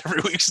doing this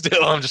every week.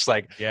 Still, I'm just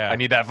like, I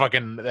need that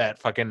fucking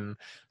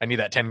I need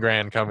that 10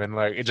 grand coming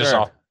like it just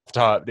off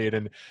top, dude.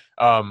 And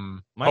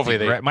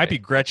hopefully might be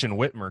Gretchen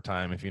Whitmer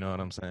time, if you know what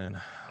I'm saying.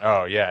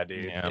 Oh yeah,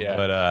 dude.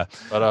 Yeah.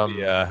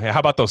 How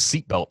about those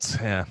seatbelts?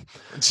 Yeah,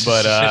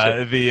 but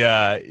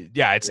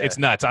it's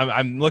nuts.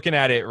 I'm looking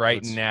at it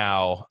right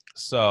now.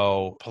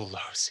 So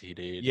Pelosi,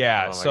 dude.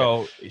 Yeah. Oh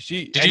so God.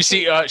 Did you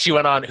see? She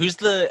went on. Who's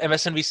the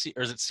MSNBC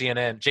or is it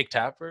CNN? Jake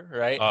Tapper,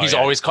 right? He's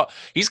always called.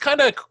 He's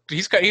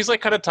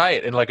like kind of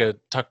tight in like a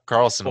Tucker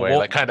Carlson way,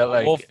 like kind of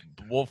like.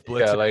 Wolf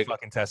Blitzer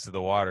fucking tested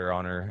the water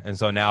on her, and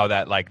so now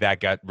that that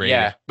got rated.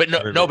 Yeah, but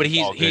but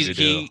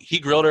he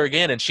grilled her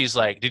again, and she's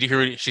like, "Did you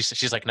hear?"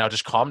 She's like, "Now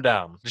just calm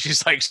down."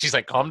 She's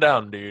like, "Calm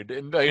down, dude."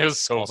 And it was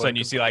so. All of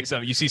a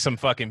sudden, you see some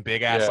fucking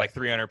big ass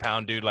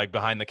 300-pound dude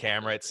behind the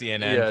camera at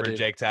CNN for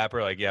Jake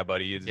Tapper. Yeah,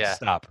 buddy, you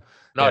stop.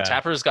 No,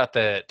 Tapper's got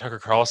the Tucker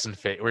Carlson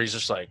face where he's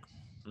just like.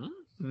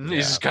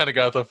 He's just kind of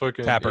got the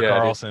fucking Tapper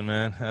Carlson,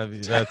 man.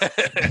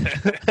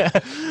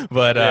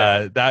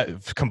 But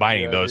that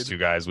combining those two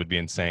guys would be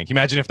insane. Can you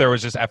imagine if there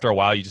was just after a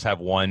while you just have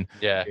one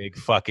big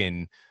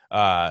fucking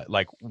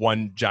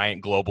one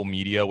giant global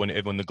media when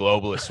the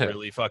globalists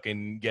really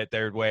fucking get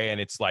their way,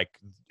 and it's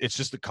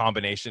just a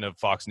combination of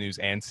Fox News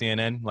and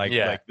CNN.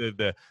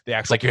 The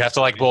actual you have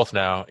to both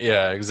now.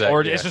 Yeah, exactly.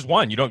 Or it's just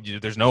one.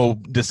 There's no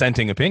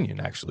dissenting opinion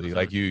actually.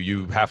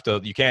 You have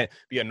to. You can't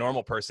be a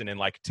normal person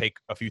and take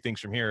a few things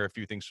from here, a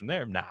few things from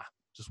there. Nah,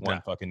 just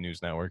one fucking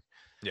news network.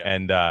 Yeah.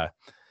 And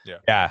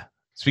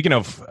speaking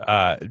of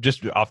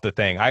just off the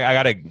thing, I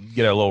gotta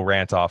get a little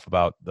rant off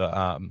about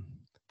the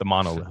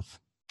monolith.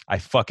 I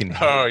fucking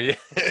hate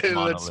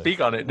let's speak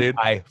on it, dude.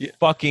 I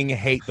fucking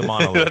hate the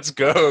monolith. Let's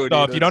go, dude.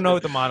 So if you don't know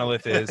what the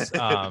monolith is,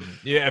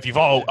 if you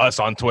follow us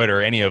on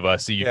Twitter, any of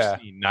us, you've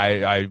seen,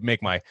 I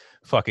make my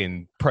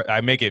fucking I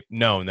make it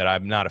known that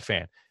I'm not a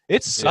fan.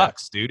 It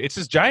sucks, dude. It's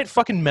this giant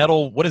fucking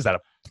metal. What is that?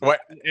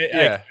 What?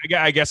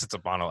 I guess it's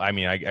a monolith. I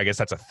mean, I guess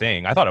that's a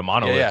thing. I thought a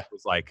monolith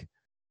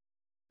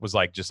was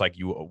just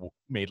you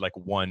made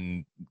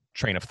one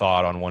train of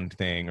thought on one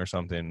thing or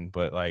something,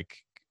 but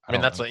I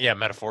mean, that's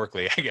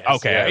metaphorically, I guess.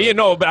 Okay.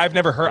 But I've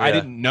never heard, I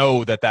didn't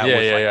know that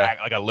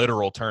was a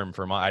literal term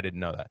for I didn't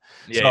know that.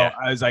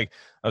 I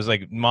was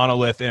like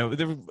monolith,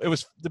 and it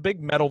was the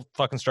big metal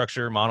fucking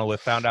structure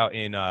monolith found out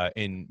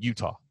in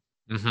Utah.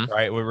 Mm-hmm.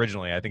 Right.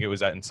 Originally, I think it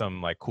was in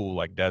some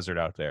cool desert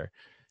out there.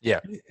 Yeah.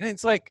 And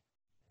it's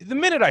the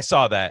minute I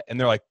saw that and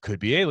they're like, could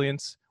be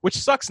aliens, which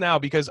sucks now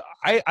because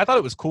I thought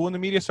it was cool when the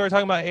media started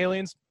talking about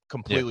aliens.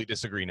 Completely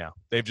disagree now.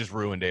 They've just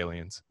ruined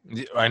aliens.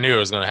 I knew it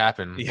was going to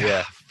happen.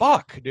 Yeah.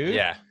 Fuck, dude.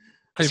 Yeah.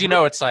 Because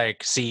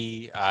it's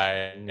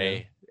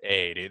CIA,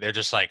 dude. They're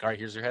just all right,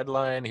 here's your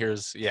headline.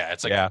 Here's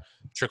it's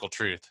trickle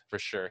truth for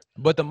sure.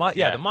 But the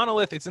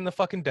monolith, it's in the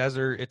fucking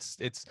desert.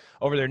 It's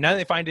over there. Now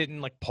they find it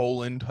in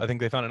Poland. I think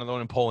they found another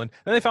one in Poland.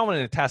 Then they found one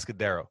in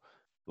Atascadero.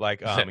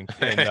 In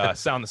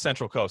the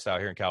Central Coast out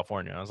here in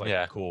California. I was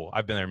like, cool.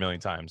 I've been there a million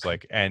times.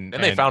 And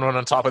they found one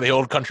on top of the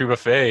old country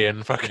buffet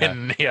and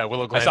fucking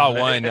Willow Glen. I saw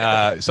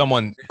one.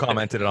 Someone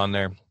commented on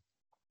there,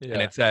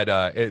 and it said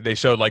they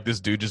showed this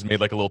dude just made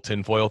a little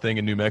tinfoil thing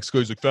in New Mexico.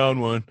 He's found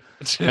one.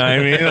 You know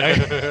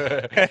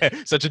what I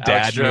mean? Such a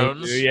dad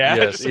move. Yeah,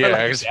 yes,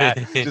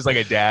 just like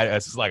a dad.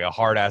 It's just like a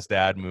hard ass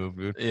dad move,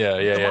 dude.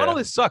 The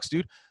monolith sucks,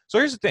 dude. So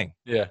here's the thing.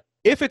 Yeah,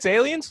 if it's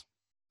aliens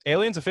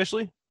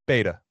officially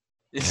beta.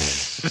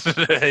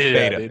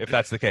 Beta, if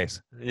that's the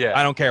case. Yeah,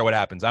 I don't care what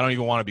happens. I don't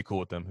even want to be cool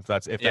with them if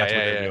that's what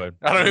they're doing.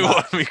 I don't even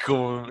want to be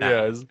cool.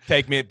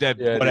 Take me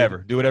whatever.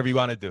 Dude. Do whatever you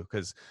want to do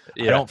because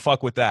I don't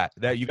fuck with that.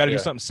 That you got to do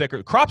something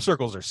sicker. Crop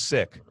circles are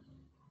sick.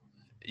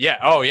 Yeah.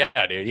 Oh yeah,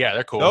 dude. Yeah,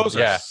 they're cool. Those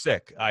are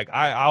sick. I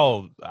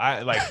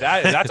like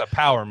that. That's a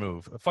power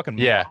move. A fucking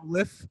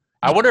monolith.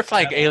 I wonder if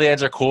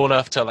aliens are cool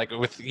enough to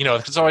with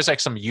it's always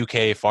some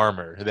UK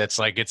farmer that's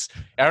I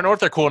don't know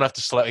if they're cool enough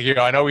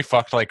to I know we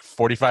fucked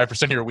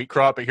 45% of your wheat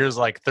crop, but here's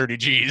 30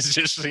 G's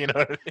just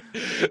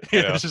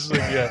it's just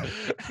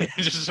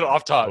just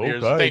off top.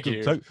 Thank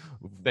you. Got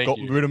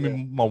rid of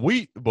my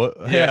wheat, but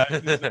but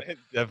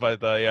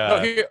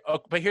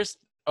here's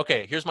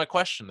my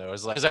question though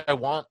is I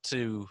want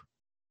to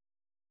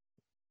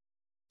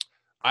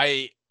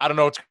I don't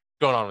know what's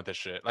going on with this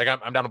shit.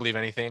 I'm down to believe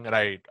anything, and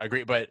I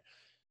agree, but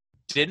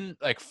didn't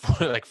how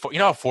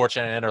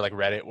 4chan or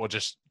Reddit will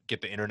just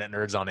get the internet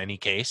nerds on any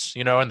case,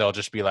 and they'll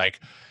just be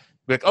like,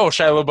 oh,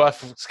 Shia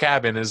LaBeouf's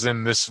cabin is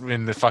in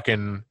the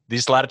fucking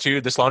this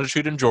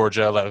longitude in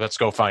Georgia. Let's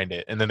go find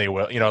it, and then they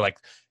will,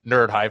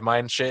 nerd hive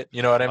mind shit.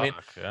 You know what I mean?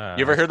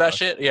 You ever heard that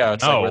shit? Yeah,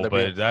 it's no,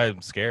 but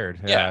I'm scared.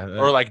 Yeah,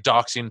 or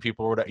doxing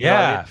people. Or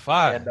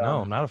fuck.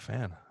 No, I'm not a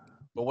fan.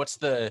 But what's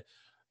the?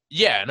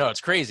 Yeah, no,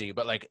 it's crazy.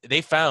 But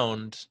they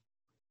found.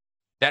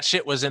 That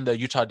shit was in the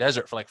Utah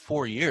desert for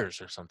 4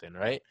 years or something,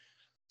 right?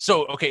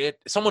 So, okay,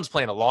 someone's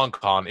playing a long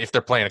con if they're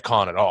playing a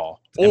con at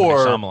all.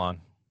 Or Shyamalan.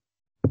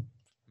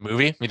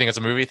 Movie? You think it's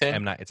a movie thing?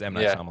 It's M.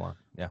 Night Shyamalan.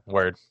 Yeah.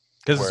 Word.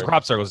 Because it's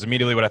crop circles is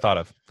immediately what I thought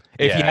of.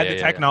 If he had the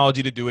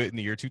technology to do it in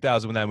the year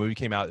 2000 when that movie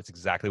came out, that's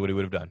exactly what he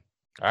would have done.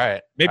 All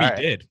right. Maybe he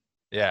did.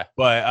 Yeah.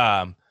 But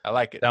I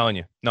like it. Telling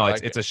you. No,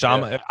 it's a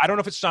Shyamalan. Yeah. I don't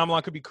know if it's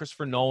Shyamalan. Could be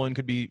Christopher Nolan.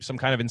 Could be some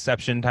kind of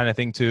Inception kind of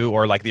thing too,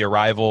 or The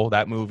Arrival,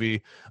 that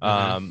movie.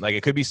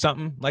 It could be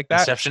something like that.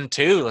 Inception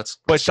 2.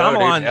 But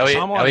Shyamalan,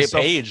 Elliot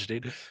Page,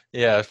 dude.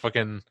 Yeah,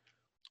 fucking.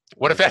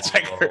 What if that's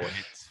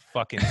it's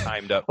fucking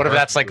timed up. What if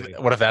that's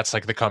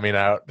the coming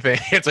out thing?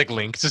 It's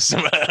linked to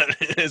some.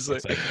 It's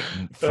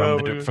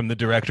from the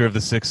director of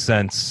The Sixth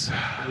Sense.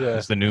 Yeah.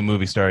 It's the new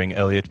movie starring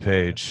Elliot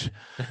Page.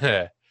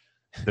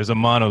 There's a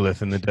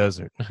monolith in the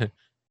desert.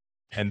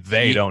 and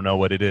they don't know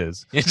what it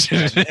is. They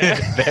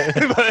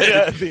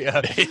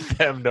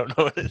them don't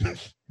know what it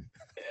is.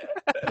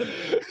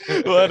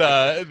 But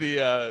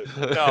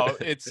no,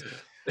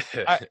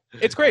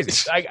 it's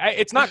crazy.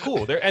 It's not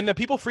cool. And the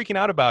people freaking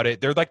out about it,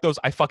 they're like those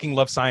I fucking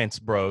love science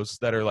bros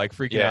that are like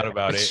freaking out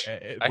about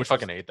it. I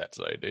fucking hate that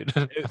site, dude.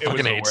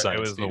 It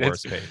was the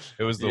worst page.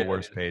 It was the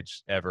worst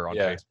page ever on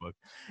Facebook.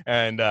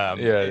 And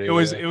it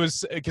was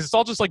because it's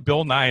all just like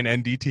Bill Nye and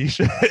NDT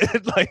shit.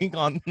 Like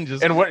on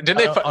just and what didn't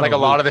they like a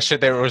lot of the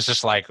shit there was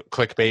just like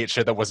clickbait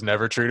shit that was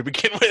never true to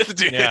begin with,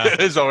 dude. Yeah.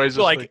 It's always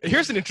just like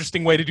here's an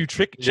interesting way to do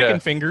chicken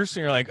fingers.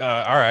 And you're like,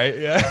 all right,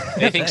 yeah.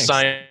 They think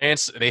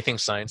science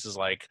is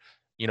like,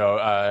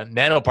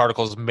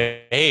 nanoparticles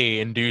may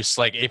induce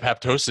like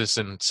apoptosis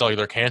and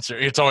cellular cancer.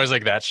 It's always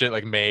like that shit,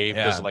 like may,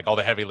 because of like all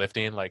the heavy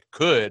lifting, like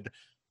could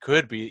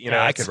be,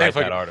 I could write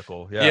that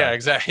article. Yeah,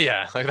 exactly.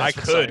 Yeah. Like I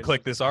could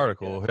click this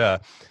article. Yeah.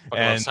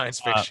 And science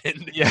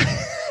fiction.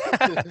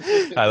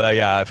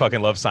 I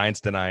fucking love science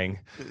denying.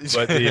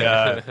 But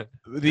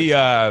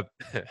the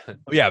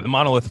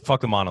monolith,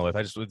 fuck the monolith.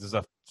 This is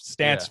a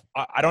stance.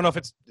 I don't know if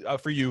it's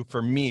for you.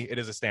 For me, it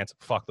is a stance.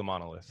 Fuck the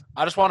monolith.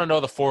 I just want to know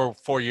the 4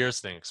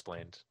 years thing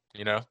explained.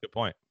 Good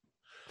point.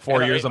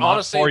 4 years,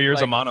 honestly, 4 years,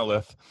 like, a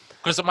monolith.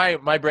 Because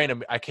my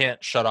brain, I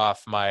can't shut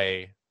off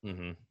my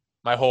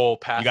my whole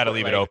path. You got to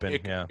leave it open.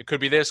 It could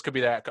be this, could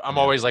be that. I'm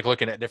always like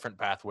looking at different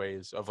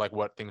pathways of like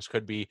what things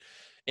could be,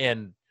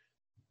 and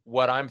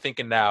what I'm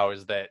thinking now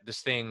is that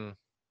this thing,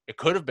 it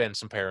could have been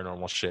some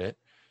paranormal shit.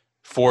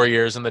 4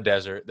 years in the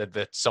desert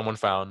that someone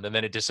found, and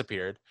then it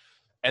disappeared.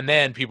 And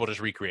then people just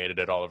recreated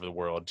it all over the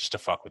world just to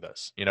fuck with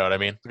us. You know what I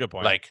mean? That's a good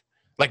point.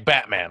 Like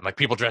Batman, like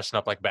people dressing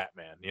up like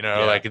Batman. We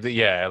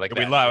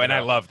love, and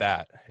I love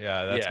that.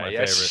 Yeah, that's my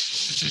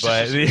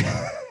favorite.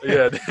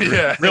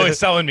 But really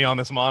selling me on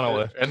this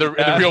monolith. And the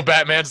real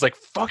Batman's like,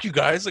 fuck you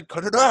guys, like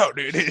cut it out,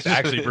 dude. It's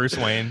actually Bruce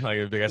Wayne, like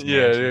a big ass.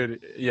 Yeah,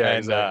 dude. Yeah, and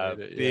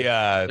exactly.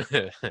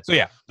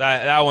 So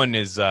that one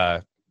is.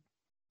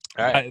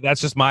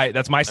 That's just my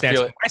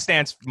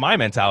stance. My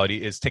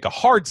mentality is take a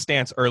hard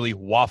stance early,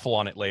 waffle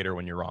on it later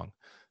when you're wrong.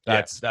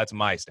 That's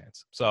my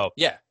stance. So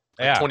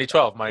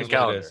 2012 Mayan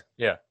calendar.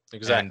 Yeah,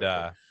 exactly.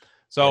 And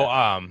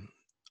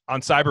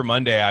on Cyber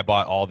Monday, I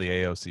bought all the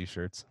AOC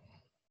shirts.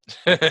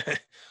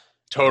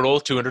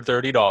 Total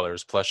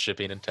 $230 plus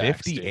shipping and tax.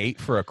 58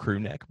 for a crew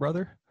neck,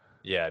 brother.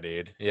 Yeah,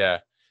 dude. Yeah,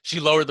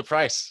 she lowered the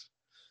price.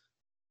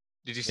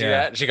 Did you see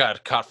that? She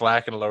got caught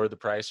flack and lowered the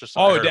price or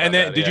something. Oh, and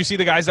then did you see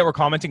the guys that were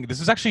commenting? This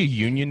is actually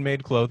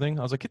union-made clothing.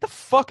 I was like, get the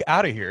fuck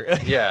out of here.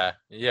 Yeah.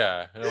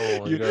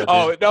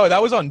 Oh, no,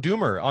 that was on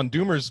Doomer. On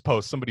Doomer's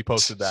post, somebody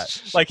posted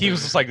that. Like, he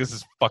was just like, this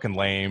is fucking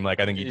lame. Like,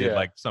 I think he did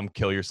like some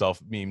kill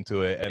yourself meme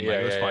to it. And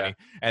it was funny.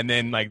 And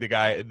then like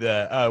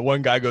the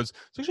one guy goes,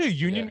 it's actually a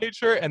union-made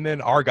shirt. And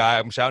then our guy,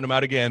 I'm shouting him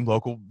out again,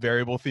 local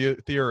variable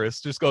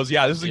theorist, just goes,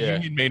 this is a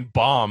union-made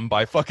bomb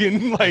by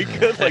fucking like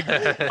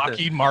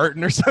Lockheed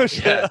Martin or some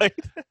shit. Like,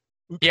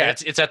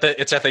 it's at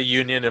the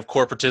union of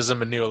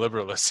corporatism and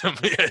neoliberalism.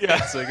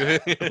 It's like,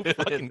 who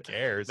fucking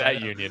cares? That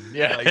union.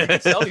 Like, you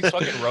can sell these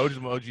fucking road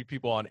emoji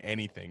people on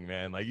anything,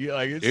 man. Like,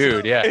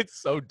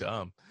 it's so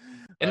dumb.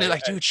 And they're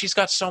like, dude, she's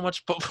got so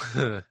much.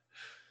 I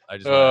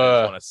just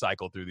want to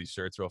cycle through these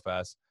shirts real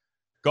fast.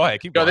 Go ahead,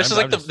 keep going. This is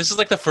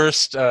like the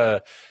first.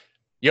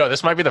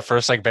 This might be the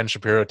first like Ben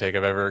Shapiro take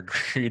I've ever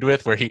agreed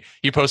with, where he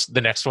posted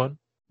the next one.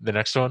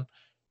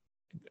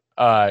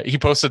 He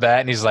posted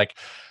that, and he's like,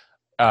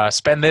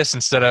 spend this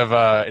instead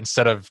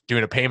of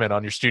doing a payment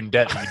on your student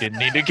debt that you didn't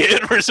need to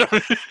get or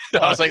something.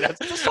 I was like, that's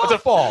a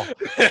fall.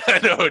 I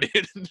know,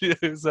 dude.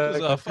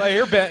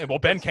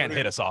 Ben can't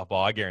hit a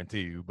softball, I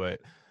guarantee you. But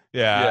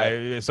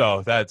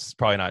so that's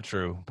probably not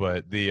true.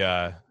 But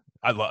I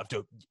love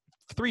to.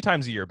 3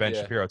 times a year, Ben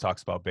Shapiro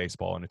talks about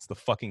baseball, and it's the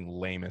fucking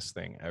lamest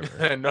thing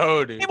ever.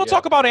 No, dude. People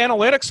talk about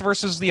analytics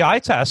versus the eye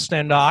test,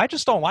 and I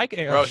just don't like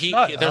it. Bro,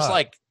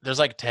 there's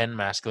like 10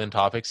 masculine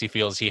topics he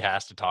feels he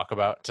has to talk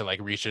about to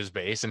like reach his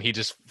base, and he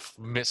just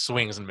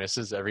swings and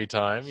misses every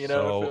time.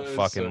 So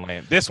fucking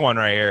lame. This one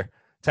right here,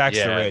 tax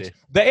the rich. Dude.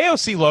 The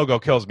AOC logo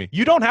kills me.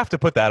 You don't have to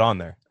put that on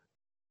there.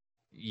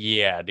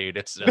 Yeah, dude,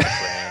 it's a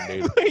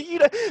brand,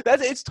 dude.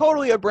 It's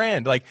totally a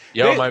brand. Like,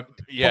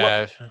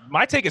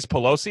 my take is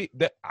Pelosi.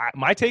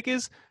 My take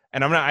is,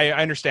 and I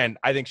understand.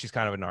 I think she's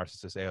kind of a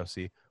narcissist,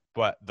 AOC.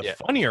 But the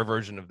funnier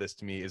version of this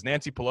to me is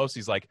Nancy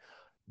Pelosi's like,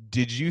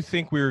 did you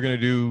think we were going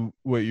to do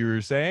what you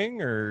were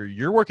saying, or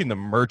you're working the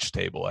merch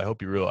table? I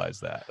hope you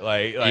realize that.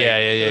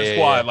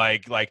 Squad,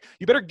 like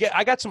you better get.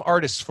 I got some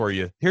artists for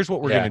you. Here's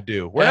what we're going to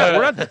do. We're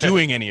not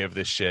doing any of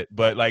this shit,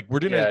 but like we're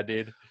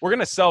going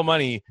to sell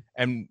money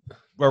and.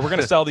 Where we're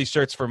going to sell these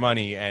shirts for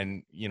money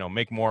and,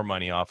 make more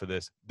money off of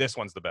this. This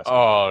one's the best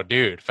one.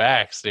 Dude.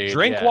 Facts, dude.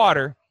 Drink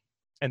water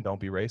and don't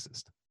be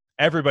racist.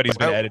 Everybody's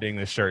been editing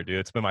this shirt, dude.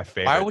 It's been my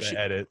favorite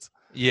edits.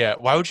 Yeah.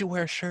 Why would you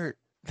wear a shirt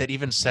that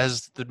even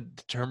says the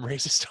term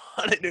racist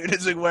on it, dude?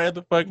 It's like, where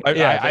the fuck?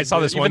 I saw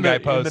this one guy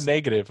post. The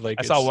negative. Like,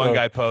 I saw one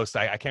guy post.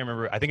 I can't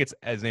remember. I think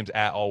his name's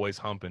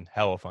 @alwayshumping.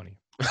 Hella funny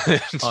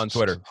on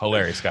Twitter.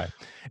 Hilarious guy.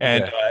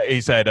 And he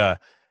said,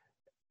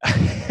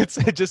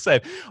 It just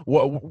said,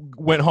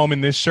 went home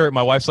in this shirt.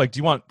 My wife's like, do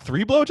you want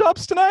 3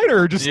 blowjobs tonight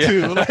or just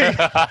 2?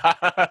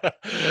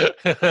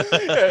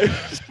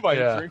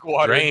 Like, drink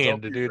water.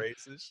 Drained, dude.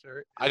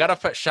 Shirt. I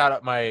gotta shout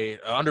out my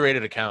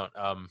underrated account.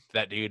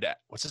 That dude,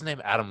 what's his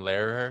name? Adam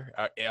Lehrer,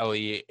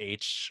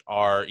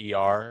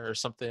 Lehrer or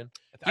something.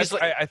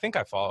 I think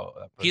I follow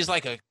that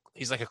person.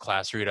 He's like a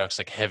class redux,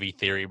 like heavy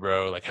theory,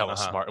 bro, like hella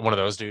smart, one of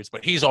those dudes.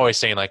 But he's always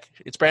saying like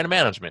it's brand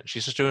management.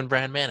 She's just doing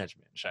brand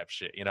management type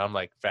shit. You know, I'm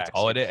like facts. That's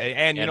all it is.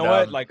 And you know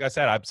what? Like I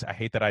said, I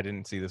hate that I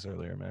didn't see this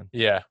earlier, man.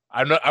 Yeah,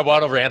 I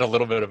want to rant a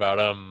little bit about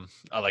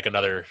like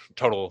another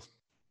total.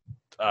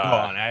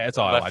 It's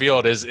all left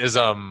field is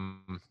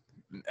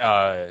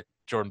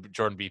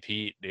Jordan B.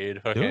 Pete,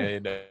 dude. Okay,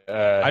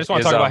 I just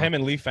want to talk about him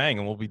and Lee Fang,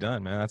 and we'll be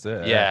done, man. That's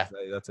it. Yeah,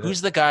 that's it.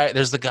 Who's the guy?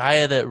 There's the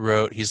guy that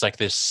wrote. He's like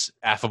this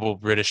affable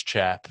British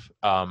chap.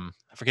 I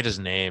forget his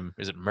name.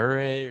 Is it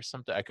Murray or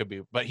something? I could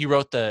be, but he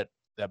wrote that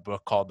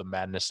book called The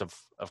Madness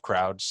of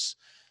Crowds,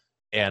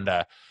 and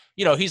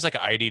he's like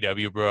an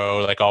IDW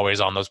bro, like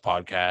always on those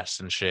podcasts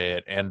and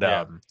shit. And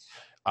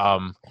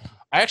I'm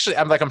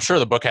sure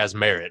the book has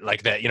merit,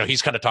 like that.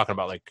 He's kind of talking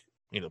about like.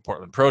 The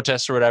Portland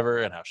protests or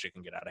whatever, and how shit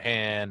can get out of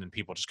hand, and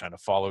people just kind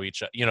of follow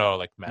each other,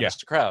 like madness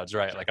to crowds,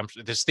 right? Like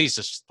this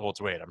thesis holds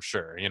weight, I'm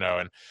sure,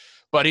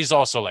 but he's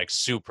also like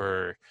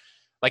super,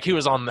 like he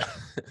was on the,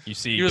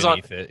 he was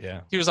on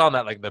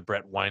that like the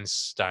Brett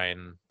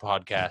Weinstein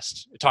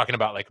podcast talking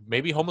about like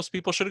maybe homeless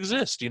people should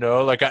exist,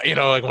 like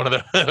one of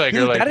the like,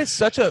 dude, like that is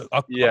such a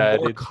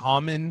more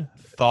common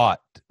thought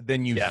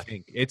than you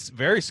think. It's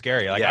very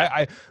scary. Like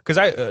I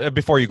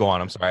before you go on,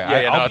 I'm sorry.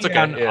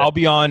 I'll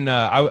be on.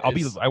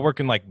 I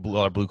work in like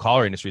blue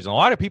collar industries, and a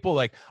lot of people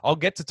like I'll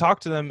get to talk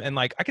to them, and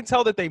like I can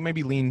tell that they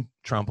maybe lean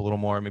Trump a little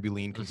more, maybe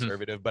lean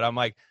conservative, but I'm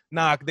like,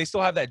 nah, they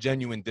still have that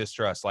genuine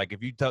distrust. Like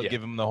if you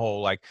give them the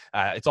whole like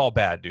it's all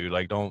bad, dude.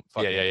 Like don't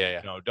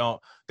don't.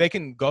 They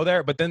can go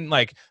there, but then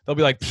like they'll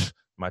be like,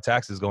 my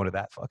taxes going to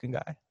that fucking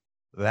guy,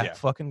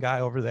 fucking guy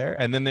over there,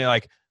 and then they're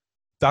like,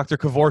 Dr.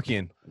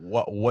 Kevorkian,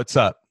 what's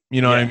up?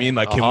 You know what I mean?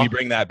 Like, can we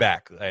bring that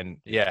back? And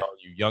all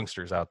you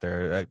youngsters out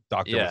there,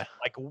 Doctor,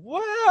 like,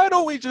 why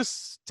don't we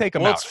just take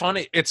them out?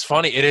 It's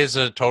funny. It is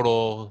a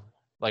total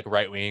like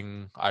right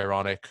wing,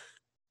 ironic,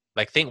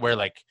 like thing where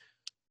like,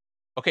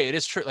 okay, it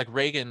is true. Like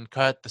Reagan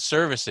cut the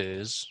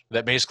services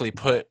that basically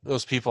put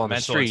those people on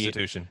the street.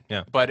 Institution.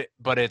 Yeah. But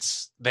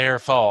it's their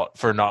fault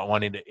for not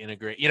wanting to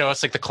integrate.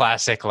 It's like the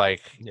classic,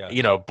 like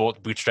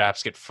both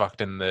bootstraps get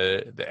fucked in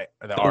the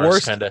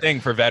worst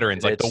thing for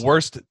veterans. Like the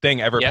worst thing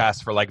ever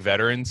passed for like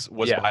veterans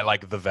was by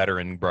like the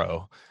veteran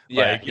bro.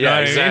 Like, you know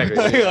exactly.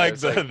 I mean? Like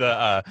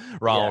the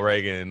Ronald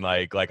Reagan.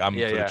 Like I'm for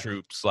the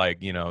troops.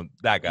 Like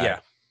that guy. Yeah.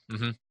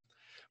 Mm-hmm.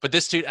 But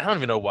this dude, I don't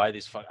even know why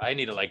I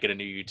need to like get a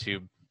new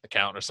YouTube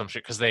account or some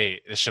shit because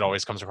this shit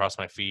always comes across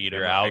my feed.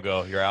 Your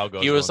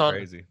algo. He was on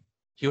crazy.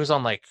 He was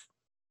on like,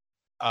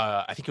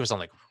 I think he was on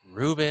like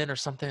Ruben or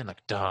something,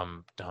 like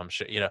dumb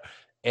shit,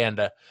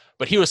 And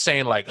but he was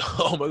saying like,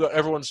 oh my god,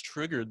 everyone's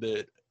triggered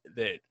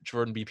that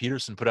Jordan B.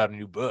 Peterson put out a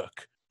new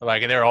book,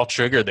 like, and they're all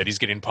triggered that he's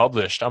getting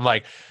published. I'm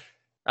like,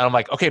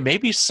 okay,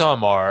 maybe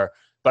some are,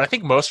 but I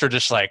think most are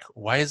just like,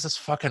 why is this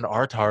fucking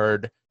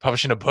artard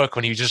publishing a book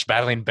when he's just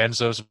battling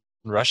benzos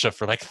in Russia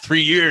for like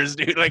 3 years,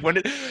 dude? Like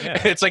when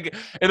it's like,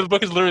 and the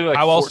book is literally like,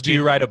 how else do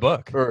you write a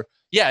book?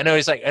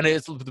 He's like, and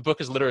the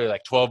book is literally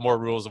like 12 more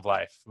rules of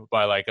life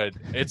by like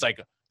it's like,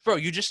 bro,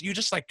 you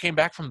just like came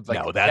back from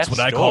like, no, that's what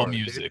I call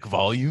music,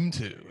 volume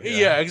 2.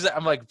 Yeah, exactly.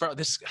 I'm like, bro,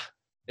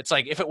 it's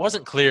like, if it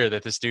wasn't clear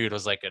that this dude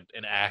was like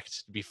an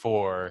act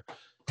before,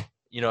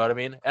 you know what I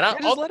mean? And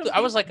I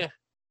was like,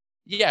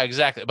 yeah,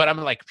 exactly. But I'm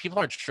like, people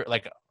aren't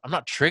I'm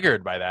not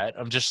triggered by that.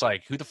 I'm just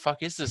like, who the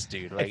fuck is this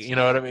dude? Like, you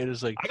know what I mean?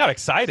 It's like, I got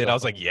excited. I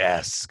was like,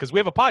 yes, because we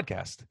have a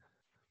podcast.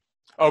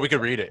 Oh, we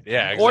could read it.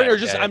 Yeah, exactly. Or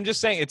just, I'm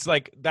just saying, it's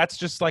like, that's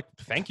just like,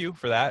 thank you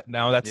for that.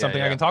 Now that's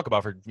something I can talk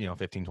about for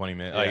 15, 20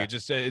 minutes.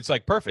 Like it's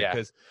like perfect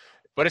because.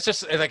 But it's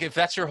just like, if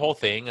that's your whole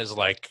thing is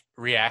like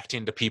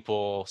reacting to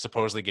people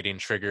supposedly getting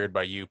triggered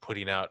by you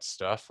putting out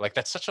stuff, like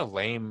that's such a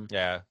lame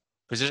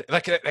position.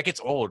 Like that gets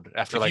old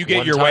after if you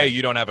get your way,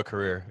 you don't have a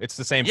career. It's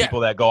the same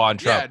people that go on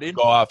Trump,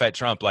 go off at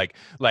Trump. Like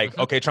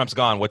okay, Trump's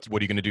gone. What are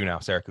you going to do now,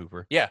 Sarah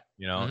Cooper? Yeah.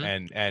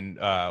 And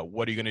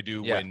what are you going to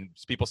do when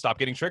people stop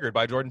getting triggered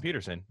by Jordan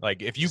Peterson?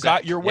 Like if you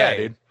got your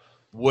way,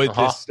 would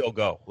this still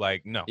go?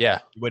 Like no. Yeah.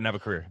 You wouldn't have a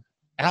career.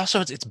 And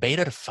also it's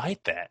beta to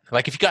fight that.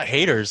 Like if you got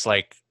haters,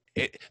 like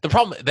the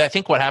problem, I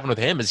think what happened with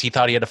him is he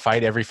thought he had to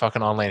fight every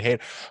fucking online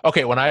hate.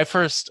 Okay, when I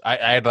first, I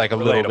had like a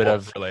little bit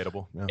of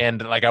relatable,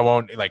 and like I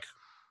won't like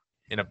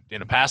in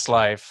a past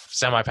life,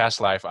 semi-past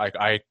life,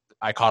 I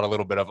caught a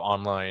little bit of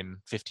online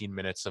 15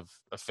 minutes of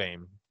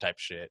fame type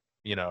shit,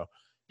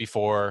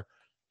 before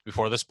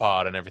this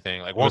pod and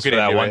everything. Like won't get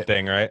into that one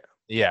thing, right?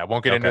 Yeah,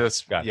 won't get into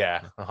this.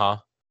 Yeah,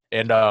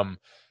 and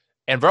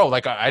bro,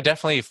 like I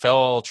definitely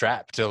fell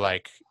trap to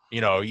like.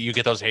 You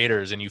get those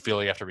haters and you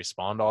feel you have to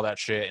respond to all that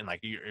shit. And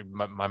like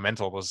my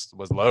mental was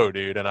low,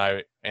 dude. So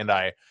I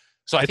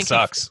think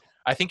sucks.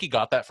 I think he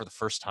got that for the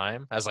first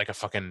time as like a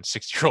fucking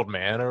 60-year-old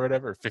man or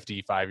whatever,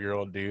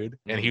 55-year-old dude,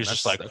 and he was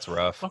just like, "That's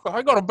rough.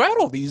 I gotta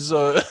battle these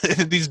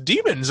these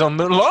demons on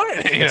the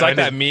line." It's like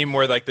that meme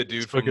where like the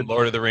dude from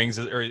Lord of the Rings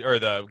or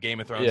the Game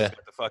of Thrones has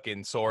got the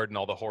fucking sword and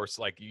all the horse,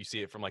 like you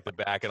see it from like the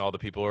back and all the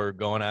people are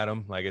going at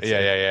him. Like it's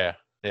yeah.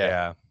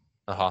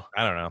 I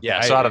don't know. Yeah,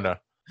 so I don't know.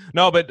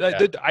 No, but I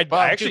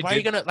actually, dude, why are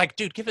you gonna like,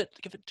 dude? Give it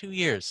 2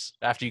 years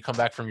after you come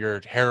back from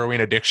your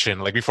heroin addiction,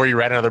 like before you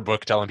write another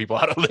book telling people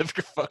how to live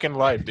your fucking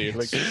life, dude.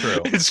 Like, it's true.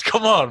 It's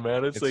come on,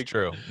 man. It's like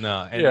true.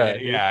 No,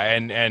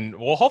 and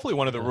well, hopefully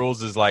one of the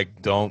rules is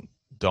like don't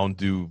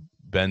do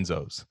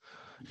benzos.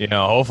 You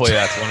know, hopefully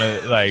that's one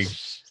of like.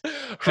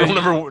 Rule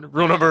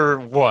number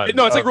 1.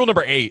 No, it's like rule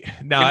number 8.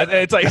 No,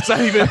 it's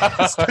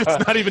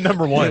not even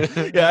number 1.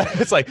 Yeah,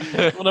 it's like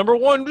rule number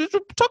 1: just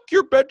tuck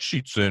your bed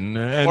sheets in,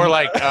 or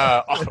like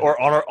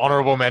or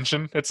honorable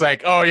mention. It's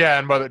like, oh yeah,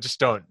 and mother, just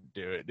don't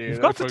do it, dude.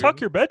 You've got to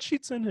tuck your bed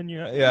sheets in, and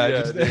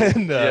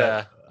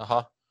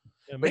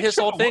But his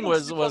whole thing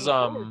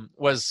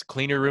was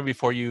clean your room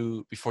before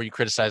you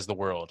criticize the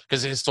world,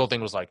 because his whole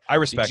thing was like, I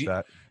respect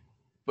that.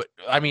 But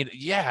I mean,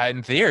 yeah,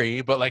 in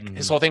theory, but like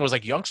his whole thing was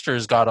like,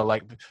 youngsters gotta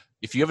like,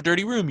 if you have a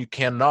dirty room, you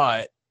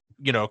cannot,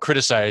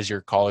 criticize your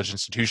college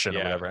institution or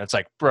whatever. And it's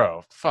like,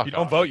 bro, fuck. You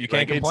don't vote, you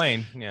can't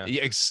complain.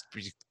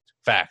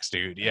 Facts,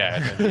 dude.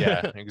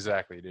 Yeah,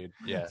 exactly, dude.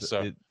 Yeah.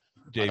 So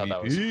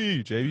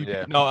JVP.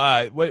 Yeah. No,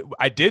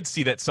 I did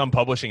see that some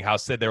publishing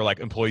house said they were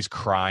like employees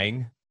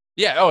crying.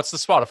 Yeah. Oh, it's the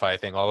Spotify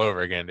thing all over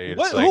again, dude.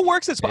 Who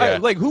works at Spotify? Yeah.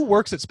 Like, who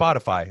works at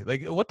Spotify?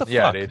 Like, what the fuck?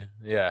 Yeah, dude.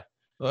 Yeah.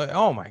 Like,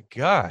 oh my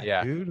god,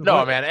 yeah, dude. No,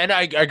 what? Man, and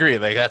I agree.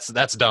 Like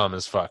that's dumb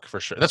as fuck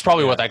for sure. That's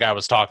probably what that guy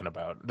was talking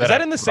about. Is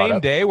that in the same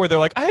day where they're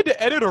like, I had to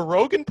edit a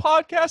Rogan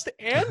podcast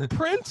and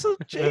Prince of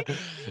J.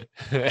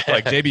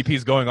 Like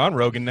JBP's going on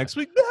Rogan next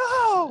week.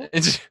 No.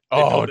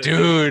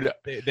 Dude.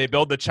 They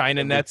build the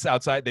China nets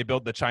outside. They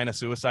build the China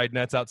suicide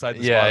nets outside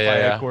the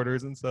Spotify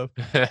headquarters and stuff.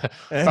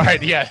 All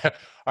right, yeah.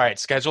 All right,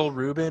 schedule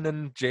Ruben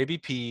and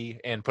JBP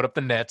and put up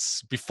the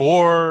nets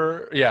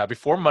before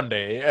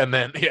Monday, and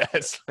then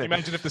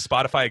imagine if the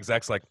Spotify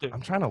execs like,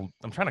 I'm trying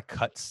to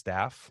cut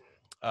staff.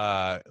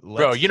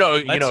 Bro, he's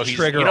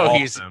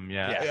them,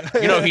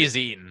 he's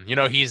eating.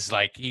 He's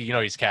like,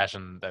 he's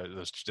cashing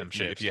those chips.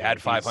 If you had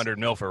 500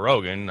 mil for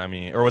Rogan, I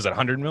mean, or was it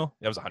 100 mil?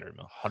 That was 100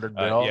 mil. 100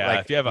 mil.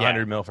 If you have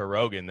 100 mil for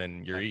Rogan,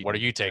 then you're eating. What are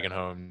you taking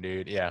home,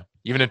 dude? Yeah,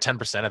 even at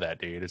 10% of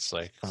that, dude, it's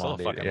like, come on,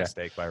 dude. Fucking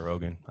mistake by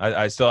Rogan.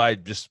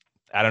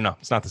 I don't know.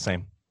 It's not the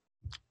same.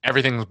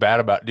 Everything's bad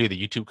about the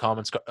YouTube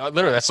comments.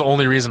 Literally, that's the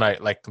only reason I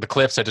like the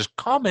clips. I just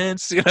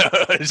comments.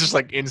 It's just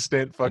like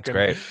instant fucking.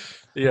 That's great.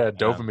 Yeah,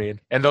 dopamine,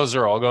 and those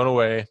are all going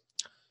away.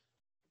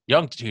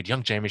 Young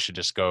Jamie should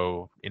just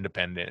go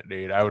independent,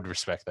 dude. I would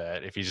respect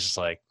that if he's just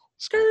like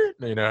skirt,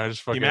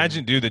 just fucking.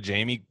 Imagine the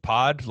Jamie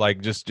pod,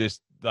 like just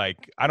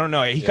like I don't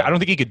know. I don't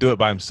think he could do it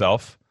by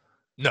himself.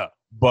 No,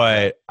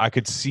 but I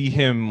could see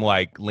him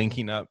like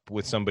linking up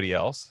with somebody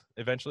else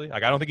eventually.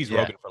 Like I don't think he's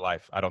Rogan for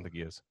life. I don't think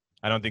he is.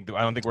 I don't think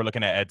we're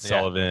looking at Ed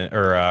Sullivan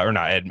or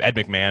not Ed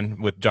McMahon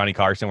with Johnny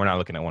Carson. We're not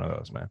looking at one of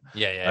those, man.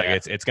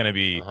 It's gonna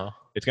be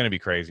it's gonna be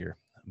crazier.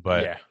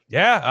 But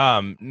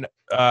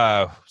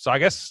so I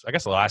guess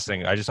the last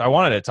thing I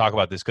wanted to talk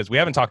about this because we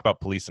haven't talked about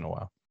police in a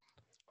while.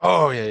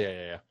 Oh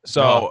yeah.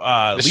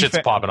 So this shit's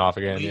popping off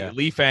again.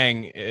 Lee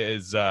Fang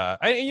is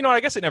I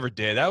guess it never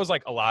did. That was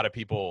like a lot of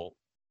people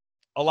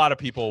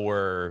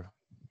were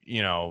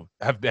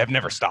have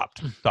never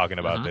stopped talking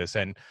about this.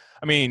 And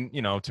I mean,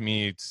 to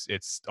me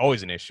it's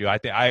always an issue. I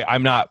think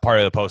I'm not part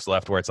of the post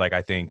left where it's like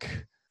I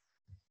think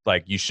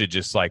like you should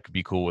just like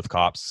be cool with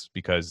cops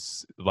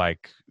because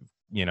like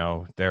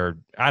they're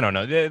I don't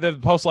know the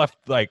post left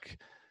like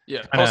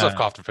post left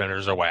cop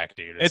defenders are whack,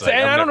 dude. It's like,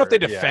 and I don't know if they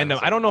defend them.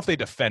 I don't know if they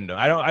defend them.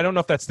 I don't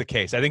know if that's the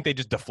case. I think they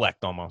just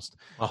deflect almost.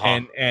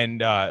 And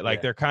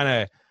they're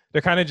kind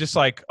of just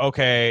like,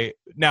 okay.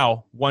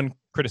 Now one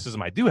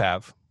criticism I do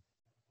have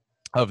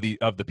of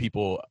the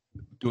people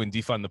doing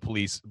defund the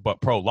police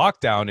but pro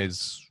lockdown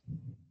is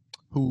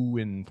who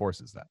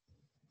enforces that.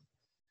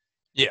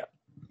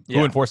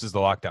 Who enforces the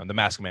lockdown, the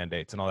mask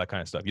mandates, and all that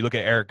kind of stuff? You look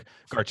at Eric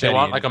Garcetti. They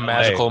want like a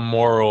magical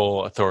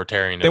moral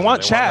authoritarianism. They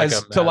want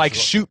Chaz to like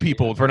shoot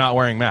people for not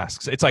wearing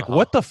masks. It's like,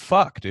 what the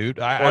fuck, dude?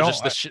 Or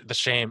just the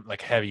shame,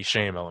 like heavy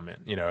shame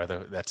element.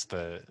 That's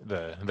the.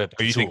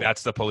 You think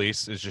that's the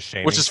police is just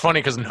shaming? Which is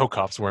funny because no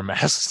cops wear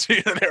masks.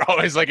 They're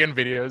always like in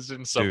videos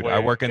and subway. Dude, I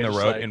work in the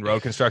road in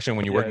road construction.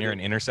 When you work near an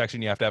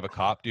intersection, you have to have a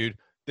cop, dude.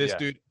 This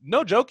dude,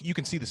 no joke, you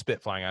can see the spit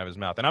flying out of his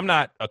mouth. And I'm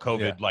not a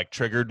COVID like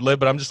triggered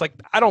lib, but I'm just like,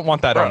 I don't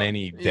want that on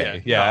any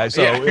day.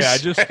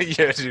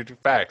 Dude,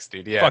 facts,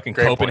 dude. Yeah, fucking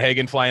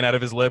Copenhagen flying out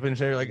of his lip and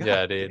shit. Like,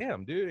 dude,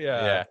 damn, dude,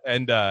 yeah.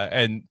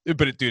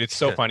 But dude, it's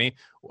so funny.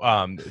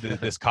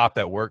 This cop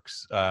that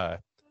works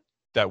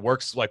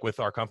like with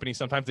our company.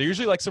 Sometimes they're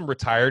usually like some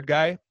retired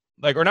guy,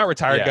 like or not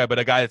retired guy, but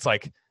a guy that's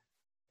like.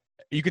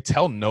 You could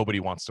tell nobody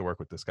wants to work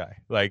with this guy.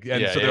 Like,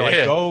 and so they're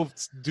like, go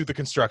do the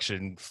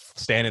construction,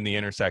 stand in the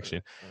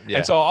intersection.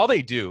 And so all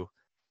they do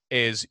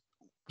is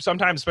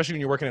sometimes, especially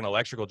when you're working an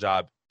electrical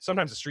job,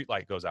 sometimes the street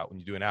light goes out when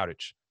you do an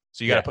outage.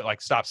 So you got to put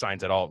like stop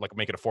signs at all, like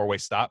make it a 4-way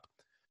stop.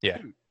 Yeah.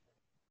 Dude,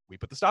 we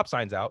put the stop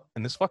signs out,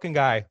 and this fucking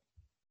guy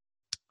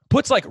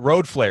puts like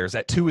road flares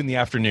at 2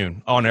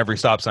 p.m. on every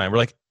stop sign. We're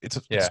like, it's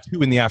 2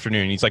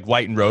 p.m. He's like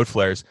lighting road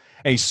flares,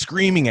 and he's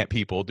screaming at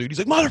people, dude. He's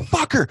like,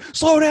 motherfucker,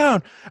 slow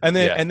down. And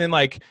then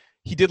like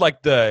he did like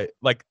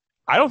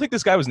I don't think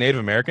this guy was Native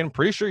American.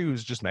 Pretty sure he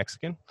was just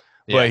Mexican.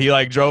 Yeah. But he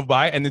like drove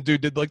by, and the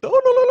dude did like no,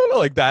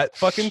 like that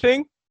fucking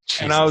thing.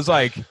 Jesus. And I was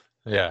like,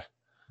 yeah,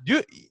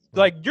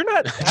 you're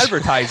not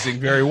advertising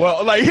very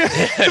well. Like,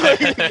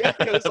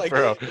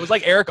 it was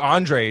like Eric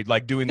Andre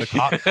like doing the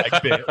cop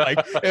like bit. Like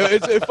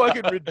it's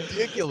fucking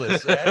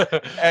ridiculous, man.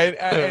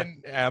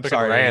 And I'm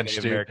sorry,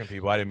 Native American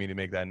people. I didn't mean to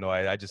make that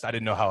noise. I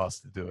didn't know how else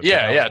to do it.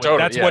 Yeah, totally.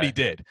 That's what he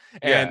did.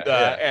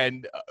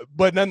 And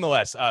but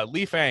nonetheless,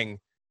 Lee Fang.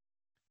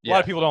 A lot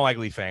of people don't like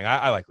Lee Fang.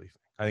 I like Lee Fang.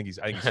 I think he's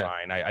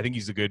fine. I think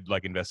he's a good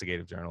like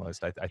investigative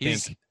journalist. I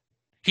think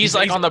he's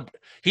like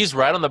he's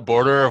right on the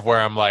border of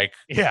where I'm like,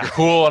 you're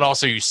cool and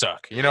also you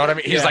suck. You know what I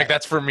mean? He's like,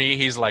 that's for me.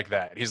 He's like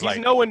that. He's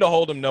like, know when to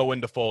hold him, know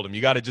when to fold him.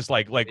 You got to just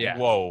like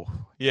whoa,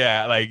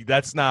 yeah, like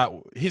that's not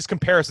his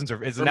comparisons are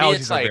his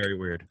analogies are very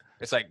weird.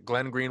 It's like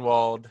Glenn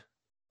Greenwald,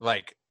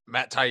 like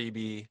Matt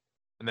Taibbi,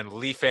 and then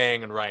Lee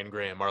Fang and Ryan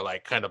Graham are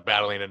like kind of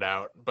battling it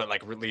out, but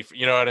like relief,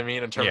 you know what I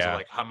mean? In terms of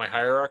like my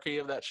hierarchy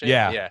of that shit.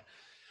 Yeah.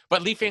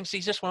 But Lee Fang,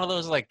 he's just one of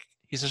those like,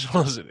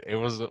 it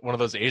was one of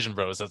those Asian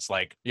bros that's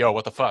like, yo,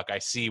 what the fuck? I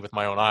see with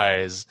my own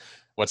eyes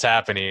what's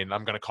happening.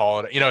 I'm going to call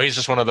it, he's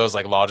just one of those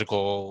like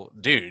logical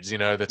dudes,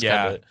 that's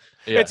kind of,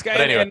 It's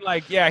anyway. And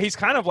like, he's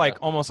kind of like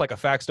almost like a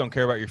facts don't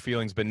care about your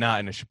feelings, but not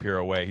in a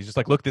Shapiro way. He's just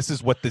like, look, this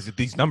is what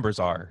these numbers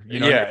are. You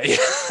know?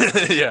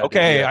 Yeah.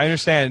 Okay. I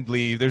understand,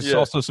 Lee. There's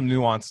also some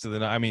nuance to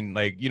the, I mean,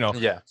 like,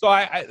 so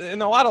I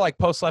and a lot of like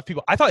post-left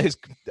people, I thought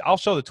I'll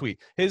show the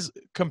tweet, his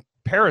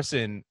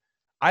comparison,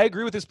 I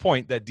agree with his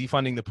point that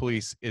defunding the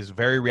police is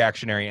very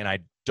reactionary, and I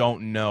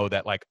don't know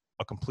that like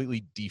a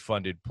completely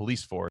defunded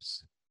police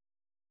force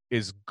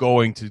is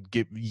going to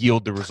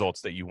yield the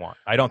results that you want.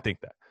 I don't think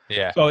that.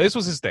 Yeah. So this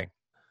was his thing.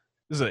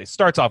 It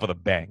starts off with a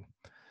bang.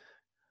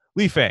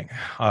 Lee Fang,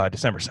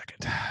 December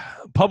 2nd.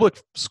 Public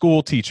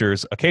school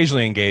teachers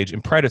occasionally engage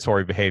in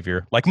predatory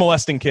behavior, like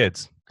molesting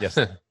kids. Yes.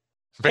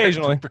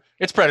 Occasionally.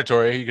 It's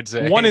predatory, you could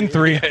say. 1 in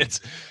 3. It's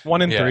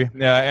 1 in 3.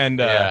 Yeah,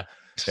 and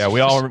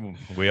we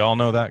all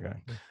know that guy.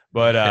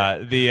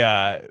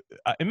 But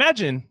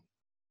imagine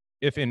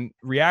if in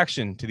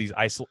reaction to these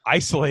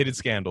isolated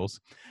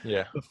scandals,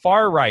 the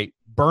far right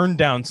burned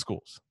down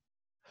schools,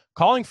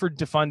 calling for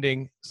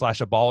defunding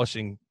 /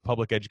 abolishing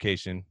public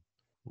education.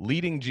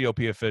 Leading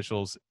GOP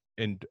officials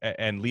and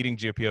leading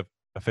GOP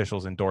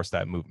officials endorsed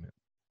that movement.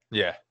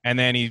 Yeah. And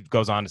then he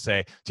goes on to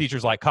say,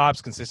 teachers like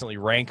cops consistently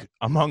rank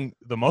among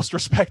the most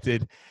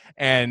respected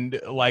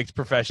and liked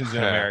professions in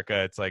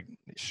America. It's like,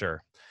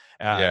 sure.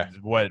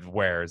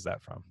 Where is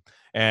that from?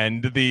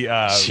 And the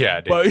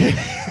but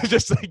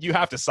just like you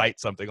have to cite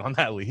something on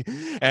that, Lee.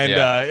 And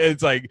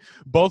it's like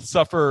both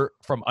suffer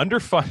from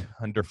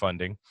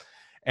underfunding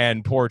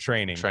and poor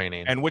training.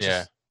 And which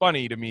is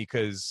funny to me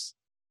because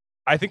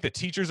I think the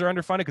teachers are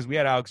underfunded because we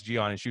had Alex G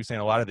on and she was saying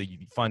a lot of the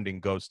funding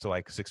goes to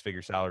like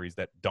 6-figure salaries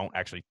that don't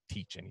actually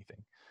teach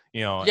anything.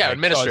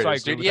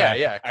 Administrators, dude.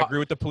 I agree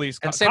with the police.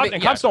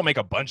 And cops don't make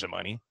a bunch of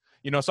money.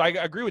 So I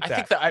agree with that. I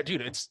think that,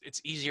 dude, it's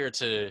easier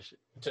to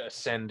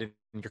ascend in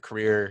your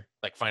career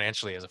like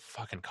financially as a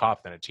fucking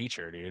cop than a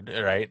teacher, dude.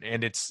 Right?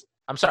 And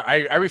I'm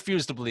sorry, I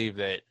refuse to believe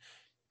that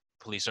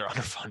police are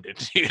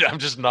underfunded, dude. I'm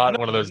just not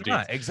one of those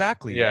dudes.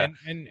 Exactly. Yeah.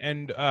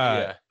 And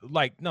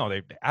like, no,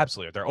 they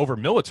absolutely are. They're over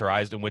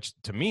militarized, in which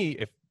to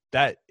me,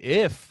 and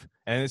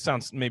it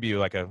sounds maybe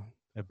like a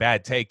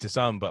bad take to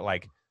some, but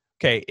like,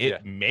 okay,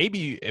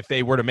 maybe if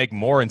they were to make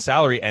more in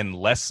salary and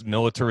less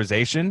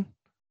militarization,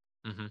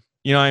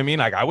 you know what I mean?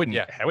 Like I wouldn't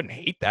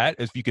hate that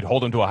if you could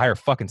hold them to a higher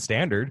fucking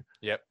standard.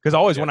 Yep. Because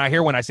always when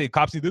I say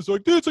cops need this,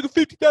 like, dude, it's like a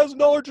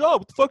 $50,000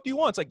 job. What the fuck do you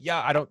want? It's like,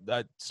 I don't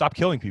stop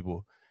killing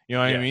people. You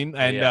know what I mean?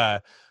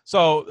 And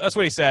so that's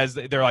what he says.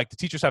 They're like, the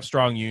teachers have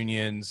strong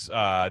unions.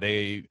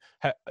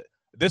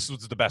 This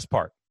was the best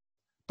part.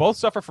 Both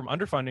suffer from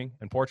underfunding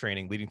and poor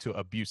training, leading to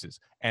abuses.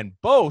 And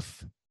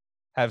both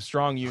have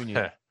strong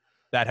unions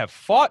that have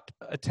fought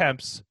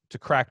attempts to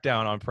crack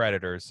down on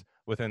predators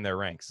within their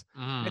ranks.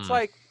 It's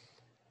like,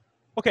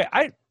 okay,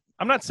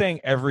 I'm not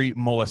saying every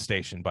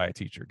molestation by a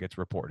teacher gets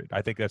reported.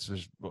 I think that's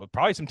just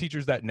probably some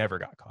teachers that never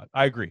got caught.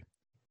 I agree.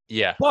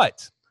 Yeah.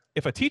 But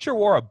if a teacher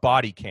wore a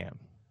body cam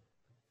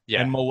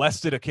and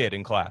molested a kid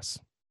in class,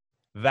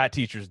 that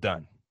teacher's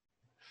done.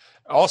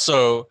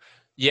 Also,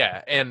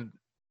 and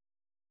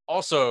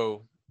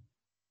also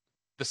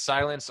the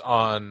silence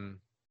on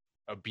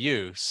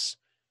abuse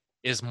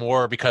is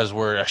more because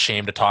we're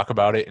ashamed to talk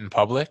about it in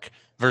public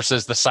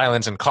versus the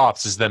silence in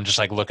cops is them just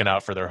like looking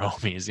out for their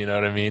homies. You know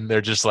what I mean?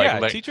 They're just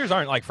like teachers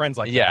aren't like friends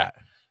like that.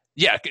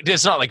 Yeah,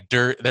 it's not like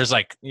dirt. There's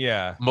like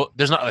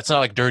it's not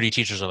like dirty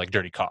teachers are like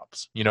dirty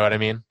cops. You know what I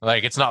mean?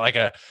 Like it's not like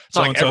it's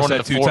not like everyone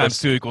said 2 times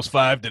 2 =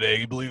 5 today.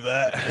 You believe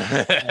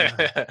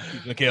that?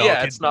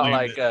 Okay, it's not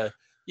like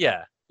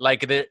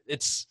Like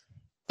it's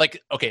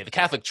like, okay, the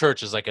Catholic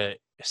Church is like a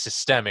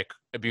systemic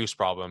abuse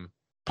problem.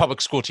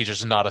 Public school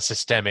teachers are not a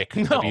systemic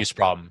abuse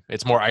problem.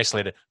 It's more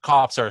isolated.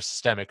 Cops are a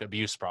systemic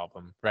abuse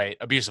problem, right?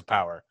 Abuse of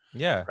power.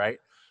 Yeah. Right.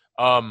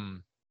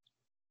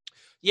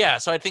 Yeah,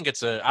 so I think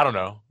it's I don't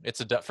know.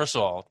 First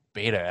of all,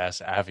 beta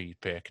ass Avi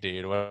pick,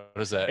 dude. What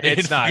is that?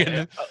 It's not.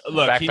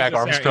 Look, backpack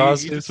arms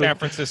crossed. He's a San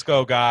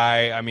Francisco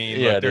guy. I mean,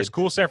 yeah, look, there's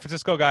cool San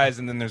Francisco guys,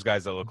 and then there's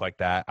guys that look like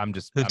that. I'm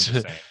just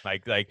saying,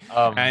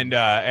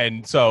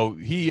 and so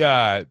he,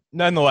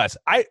 nonetheless,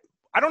 I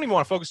don't even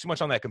want to focus too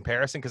much on that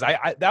comparison because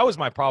I that was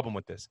my problem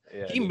with this.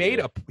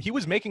 Yeah, he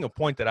was making a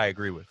point that I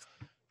agree with,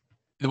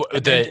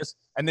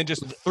 and then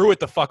just threw it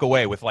the fuck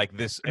away with like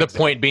this. The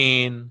point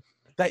being.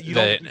 That you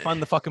don't defund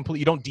the fucking police.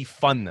 You don't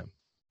defund them.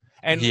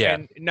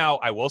 And now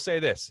I will say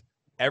this.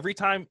 Every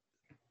time,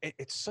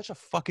 it's such a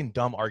fucking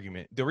dumb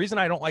argument. The reason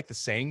I don't like the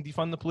saying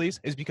defund the police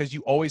is because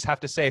you always have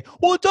to say,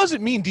 well, it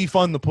doesn't mean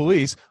defund the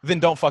police. Then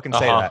don't fucking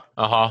say that.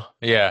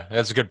 Yeah,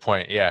 that's a good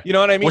point. Yeah. You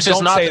know what I mean? Which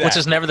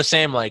is never the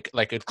same. Like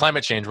with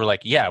climate change, we're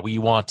like, yeah, we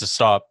want to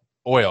stop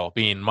oil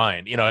being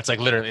mined. You know, it's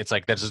like literally, it's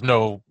like there's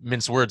no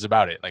mince words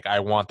about it. Like I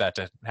want that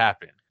to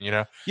happen. You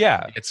know?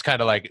 Yeah. It's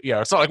kind of like,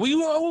 it's not like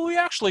we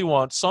actually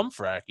want some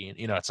fracking.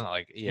 You know, it's not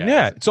like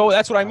So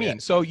that's what I mean.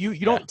 So you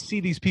don't see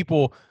these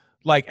people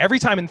like every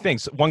time in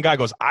things. One guy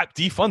goes, "I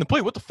defund the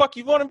police." What the fuck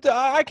you want him to?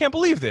 I can't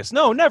believe this.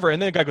 No, never.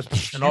 And then the guy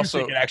goes, and also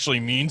think it actually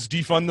means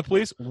defund the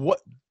police.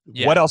 What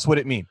else would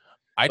it mean?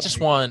 I just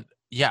want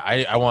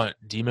I want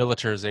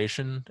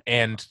demilitarization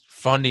and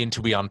funding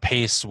to be on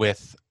pace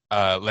with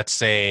let's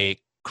say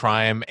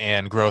crime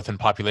and growth and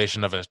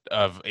population of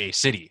a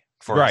city,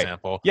 for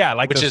example. Yeah,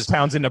 like those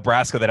towns in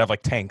Nebraska that have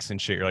like tanks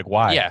and shit. You're like,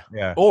 why?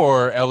 Yeah.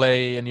 Or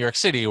LA and New York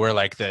City, where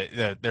like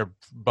their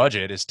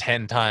budget is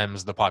 10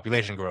 times the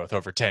population growth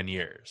over 10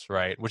 years,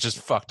 right? Which is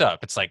fucked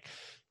up. It's like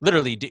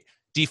literally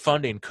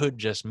defunding could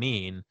just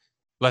mean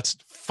let's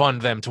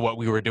fund them to what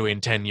we were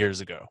doing 10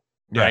 years ago.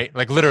 Right,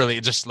 like literally,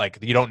 just like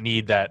you don't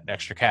need that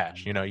extra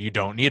cash. You know, you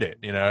don't need it.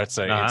 You know, it's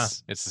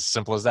it's as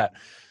simple as that.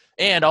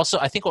 And also,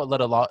 I think what led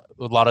a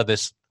lot of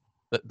this,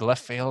 the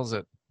left fails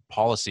at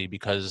policy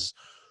because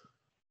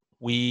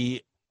I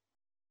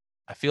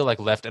feel like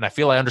left, and I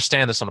feel I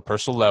understand this on a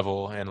personal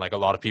level, and like a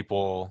lot of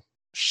people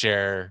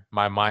share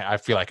my mind. I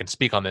feel I can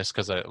speak on this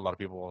because a lot of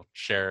people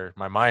share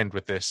my mind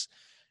with this,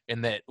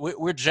 in that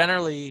we're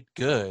generally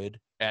good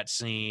at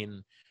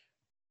seeing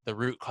the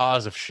root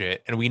cause of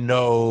shit, and we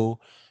know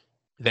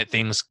that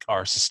things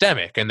are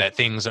systemic and that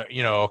things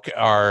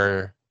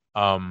are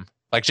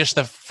like just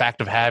the fact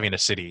of having a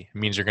city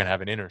means you're going to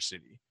have an inner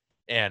city,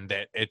 and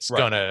that it's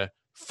going to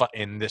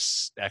in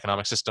this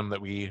economic system that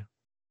we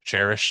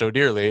cherish so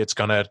dearly, it's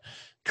going to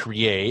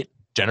create,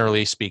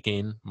 generally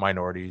speaking,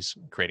 minorities,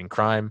 creating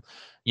crime,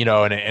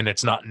 and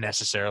it's not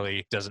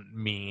necessarily doesn't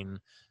mean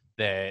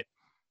that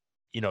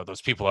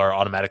those people are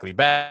automatically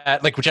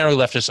bad. Like, generally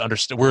leftists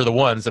understand, we're the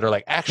ones that are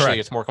like, actually,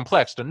 it's more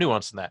complex and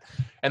nuanced than that.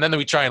 And then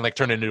we try and like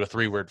turn it into a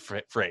 3-word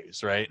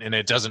phrase, right? And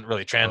it doesn't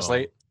really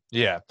translate.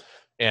 Yeah.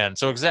 And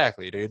so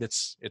exactly, dude,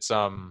 it's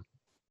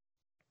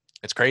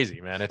crazy,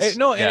 man.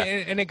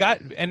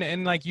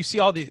 And like you see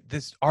all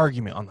this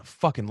argument on the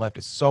fucking left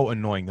is so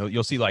annoying.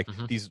 You'll see like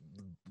these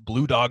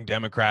blue dog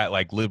Democrat,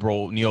 like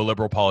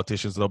neoliberal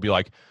politicians. They'll be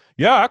like,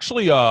 yeah,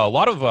 actually, a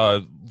lot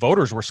of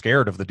voters were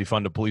scared of the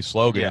defund the police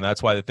slogan, and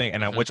that's why the thing.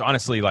 And which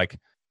honestly, like,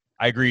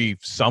 I agree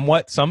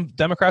somewhat. Some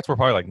Democrats were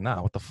probably like,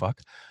 nah, what the fuck,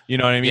 you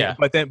know what I mean? Yeah.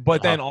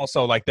 But then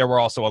also like there were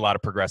also a lot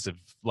of progressive,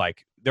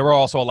 like there were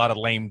also a lot of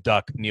lame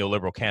duck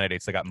neoliberal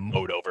candidates that got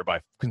mowed over by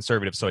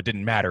conservatives, so it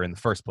didn't matter in the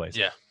first place.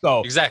 Yeah.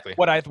 So exactly.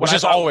 Which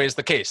is always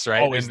the case,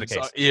 right? Always the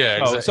case.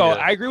 So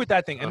I agree with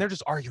that thing, and they're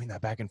just arguing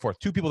that back and forth.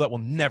 Two people that will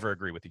never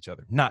agree with each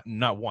other, not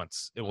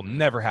once. It will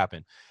never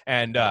happen.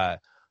 And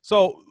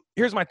so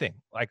here's my thing.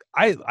 Like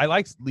I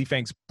like Lee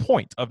Fang's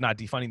point of not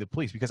defunding the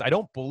police, because I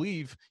don't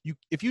believe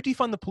if you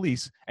defund the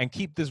police and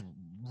keep this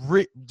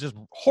just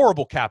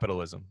horrible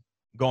capitalism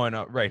going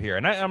up right here.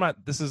 And I'm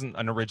not, this isn't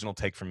an original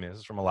take from me. This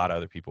is from a lot of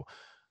other people.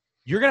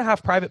 You're going to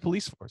have private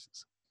police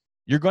forces.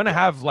 You're going to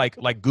have like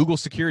Google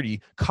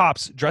security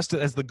cops dressed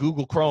as the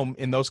Google Chrome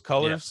in those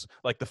colors,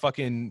 like the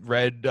fucking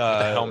red,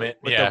 the helmet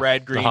with the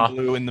red, green,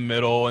 blue in the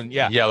middle. And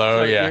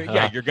yellow.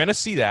 So you're going to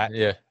see that.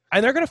 Yeah.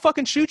 And they're going to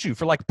fucking shoot you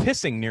for like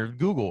pissing near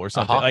Google or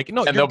something. Like,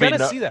 no, and you're going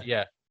to see that.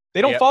 Yeah.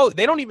 They don't follow.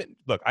 They don't even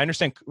look. I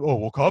understand. Oh,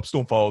 well, cops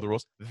don't follow the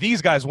rules.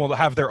 These guys will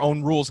have their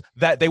own rules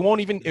that they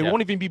won't even. It won't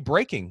even be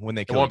breaking when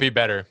they kill. It won't be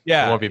better.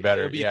 Yeah, it won't be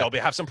better. They'll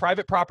have some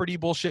private property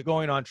bullshit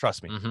going on.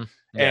 Trust me. Mm-hmm.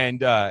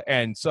 Yeah.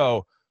 And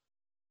so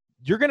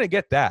you're gonna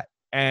get that,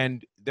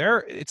 and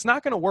it's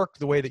not gonna work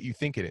the way that you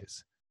think it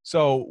is.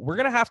 So we're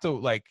gonna have to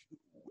like.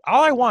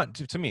 All I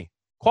want to me,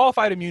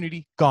 qualified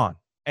immunity gone,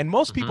 and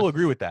most people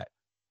agree with that.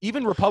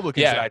 Even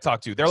Republicans that I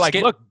talk to, they're like,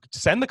 look,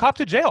 send the cop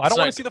to jail. I don't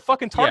want to see the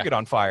fucking Target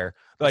on fire.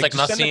 Like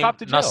send the cop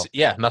to jail.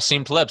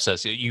 Nassim Taleb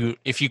says,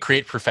 if you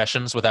create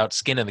professions without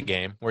skin in the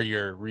game, where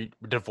you're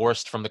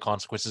divorced from the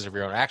consequences of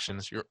your own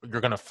actions, you're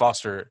going to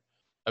foster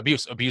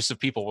abusive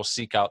people will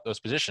seek out those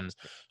positions,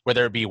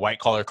 whether it be white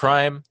collar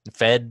crime,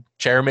 Fed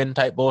chairman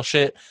type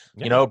bullshit,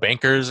 you know,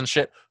 bankers and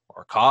shit,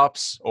 or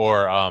cops,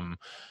 or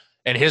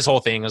and his whole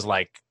thing is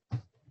like,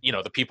 you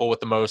know, the people with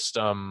the most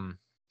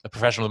the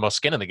profession with the most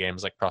skin in the game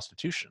is like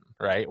prostitution,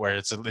 right? Where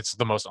it's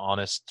the most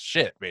honest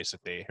shit,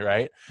 basically,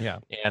 right? Yeah.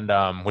 And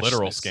which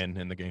literal is, skin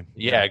in the game.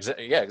 Yeah,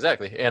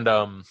 exactly. And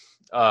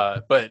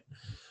but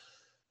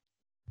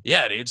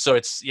yeah, dude. So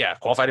it's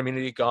qualified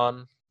immunity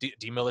gone.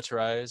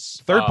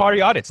 Demilitarize. Third party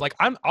audits. Like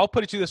I'll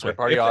put it to you this way. Third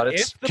party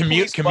audits.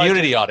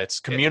 Community audits.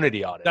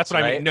 Community audits. That's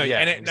what I mean. No, yeah,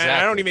 and exactly.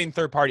 I don't even mean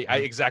third party.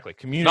 Exactly.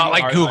 Community. Not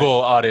like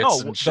Google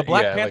audits. No, the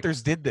Black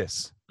Panthers did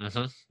this.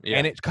 Mm-hmm.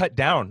 And it cut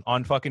down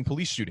on fucking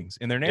police shootings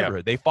in their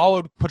neighborhood. They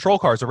followed patrol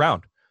cars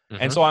around.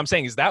 Mm-hmm. And so I'm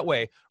saying is that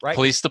way, right?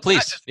 Police to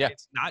police.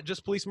 It's not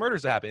just police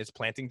murders that happen. It's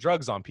planting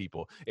drugs on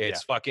people.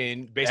 It's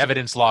fucking basically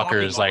evidence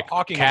lockers,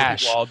 hawking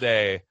cash all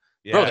day.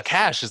 Yes. Bro, the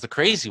cash is the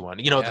crazy one.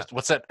 You know,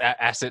 what's that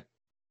asset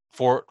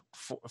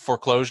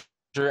foreclosure,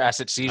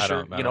 asset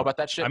seizure? You know about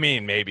that shit? I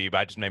mean, maybe,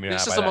 but just maybe not.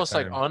 This is the most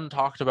like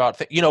untalked about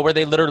thing. You know, where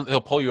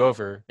they'll pull you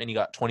over and you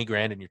got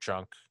 $20,000 in your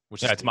trunk,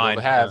 which is it's mine.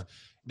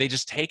 They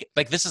just take it.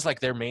 Like, this is like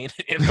their main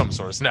income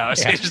source now.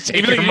 So they just take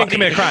even if you didn't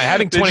commit a crime,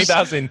 having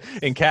 20,000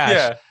 in cash.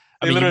 Yeah.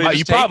 I mean,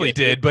 you probably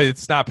did, but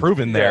it's not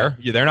proven there.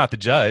 Yeah, they're not the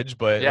judge,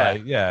 but I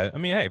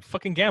mean, hey,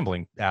 fucking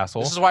gambling,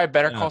 asshole. This is why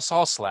Better Call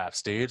Saul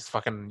slaps, dude. It's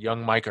fucking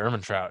young Mike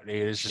Ehrmantraut, dude.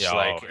 It's just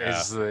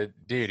is the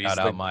dude. Shout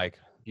out Mike.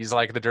 He's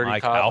like the dirty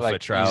Mike cop. Alpha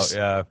like, Trout,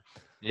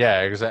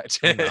 yeah,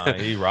 exactly.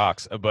 He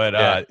rocks.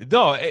 But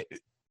no.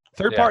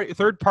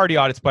 Third party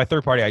audits. By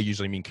third party, I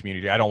usually mean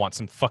community. I don't want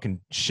some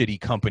fucking shitty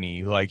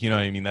company, like, you know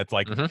what I mean, that's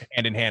like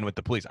hand in hand with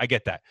the police. I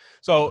get that.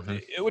 So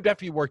it would have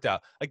to be worked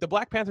out. Like the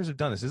Black Panthers have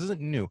done this. This isn't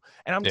new.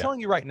 And I'm telling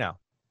you right now,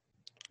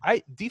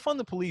 defund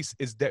the police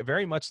is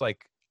very much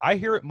like, I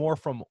hear it more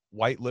from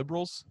white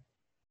liberals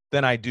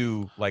than I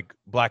do like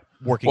black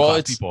working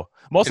class people.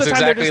 Most of the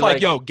time they're just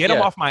like, yo, get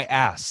them off my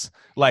ass.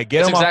 Like,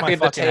 get them off my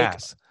fucking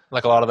ass.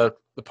 Like a lot of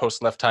the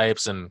post-left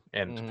types and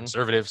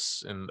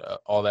conservatives and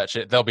all that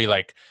shit, they'll be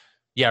like,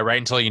 yeah, right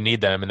until you need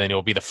them, and then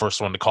you'll be the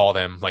first one to call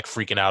them, like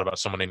freaking out about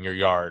someone in your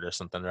yard or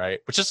something, right?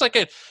 Which is like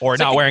or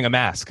not wearing a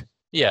mask.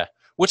 Yeah,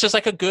 which is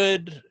like a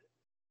good.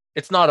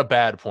 It's not a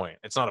bad point.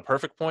 It's not a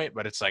perfect point,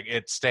 but it's like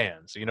it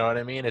stands. You know what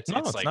I mean? It's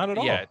like, not at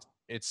all. Yeah,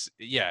 it's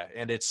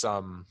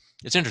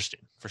interesting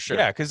for sure.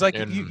 Yeah, because like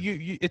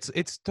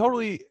it's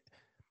totally.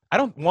 I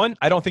don't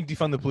think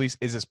defund the police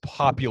is as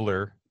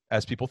popular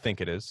as people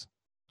think it is.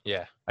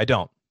 Yeah, I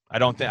don't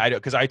think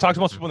because I talk to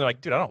most people and they're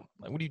like, dude,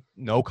 what do you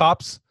know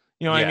cops?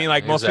 You know what I mean?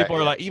 Like most people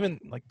are like, even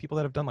like people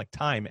that have done like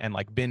time and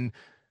like been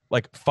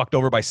like fucked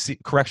over by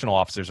correctional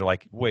officers are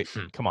like, wait,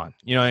 come on.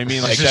 You know what I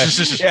mean? Like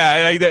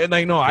that,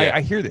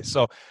 I hear this.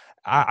 So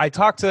I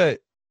talk to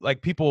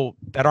like people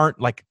that aren't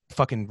like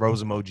fucking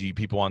rose emoji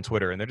people on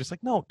Twitter and they're just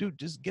like, no, dude,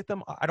 just get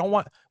them. I don't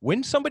want,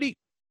 when somebody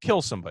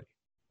kills somebody.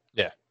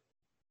 Yeah.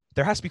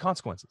 There has to be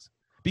consequences.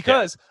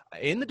 Because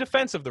in the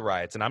defense of the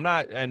riots,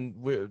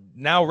 and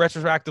now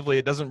retrospectively,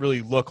 it doesn't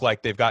really look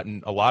like they've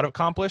gotten a lot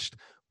accomplished,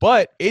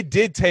 but it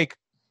did take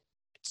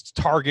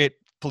Target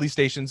police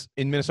stations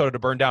in Minnesota to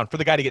burn down for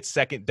the guy to get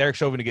Derek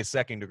Chauvin to get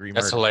second-degree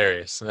murder. That's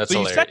hilarious. So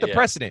you set the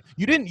precedent.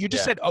 You didn't. You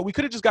just said, "Oh, we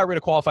could have just got rid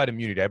of qualified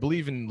immunity." I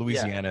believe in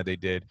Louisiana they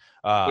did.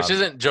 Which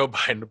isn't Joe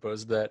Biden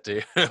opposed to that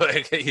too?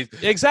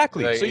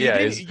 Exactly. Like, so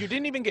you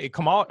didn't even get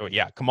Kamala.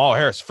 Kamala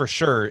Harris for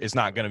sure is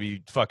not going to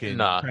be fucking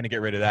trying to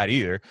get rid of that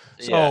either.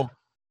 So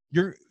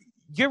you're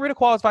get rid of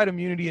qualified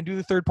immunity and do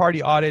the third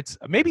party audits.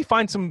 Maybe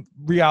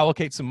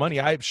reallocate some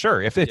money. I'm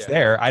sure if it's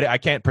there, I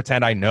can't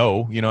pretend I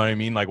know, you know what I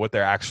mean? Like what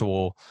their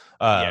actual,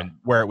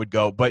 where it would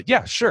go. But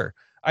yeah, sure.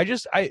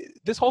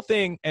 This whole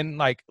thing and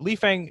like Li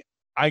Fang,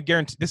 I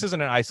guarantee this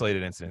isn't an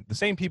isolated incident. The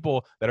same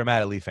people that are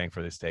mad at Li Fang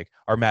for this take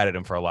are mad at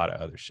him for a lot of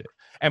other shit.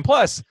 And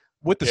plus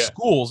with the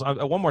schools,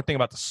 one more thing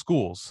about the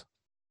schools.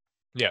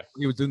 Yeah,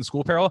 he was doing the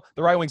school parallel.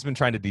 The right wing's been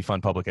trying to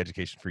defund public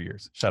education for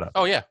years. Shut up.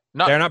 Oh yeah,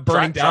 they're not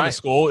burning down the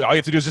school. All you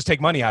have to do is just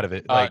take money out of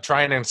it. Like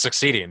trying and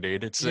succeeding,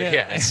 dude. It's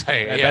Betsy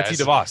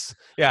DeVos.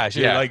 Yeah,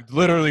 she like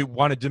literally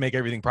wanted to make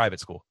everything private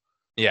school.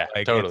 Yeah,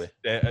 like, totally.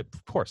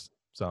 Of course.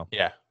 So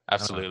yeah,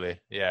 absolutely.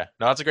 Yeah,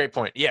 no, that's a great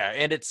point. Yeah,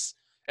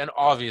 and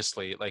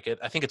obviously, like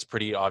I think it's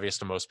pretty obvious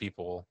to most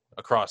people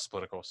across the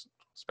political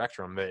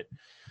spectrum that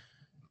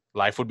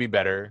life would be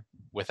better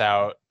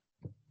without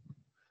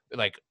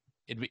like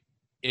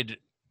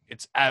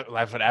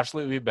life would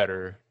absolutely be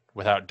better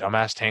without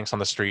dumbass tanks on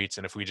the streets,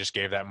 and if we just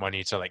gave that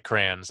money to like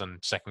crayons in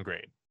second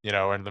grade, you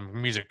know, in the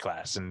music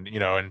class, and you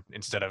know, and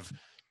instead of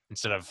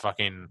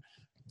fucking,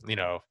 you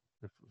know,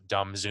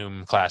 dumb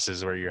Zoom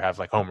classes where you have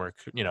like homework,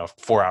 you know,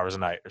 4 hours a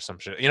night or some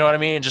shit, you know what I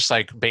mean? Just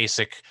like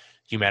basic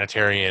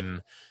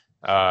humanitarian,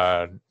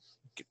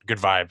 good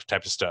vibe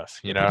type of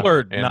stuff, you know.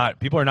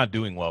 People are not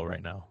doing well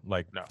right now,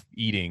 like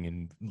eating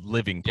and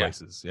living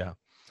places. Yeah.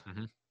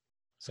 Mm-hmm.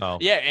 So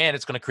yeah, and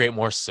it's going to create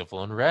more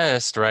civil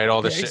unrest, right?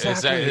 All this shit.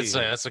 Exactly.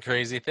 That's a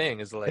crazy thing.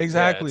 Is like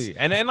exactly,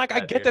 and like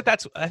I get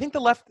that. I think the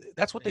left.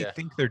 That's what they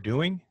think they're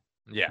doing.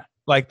 Yeah.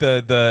 Like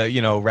the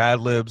you know, rad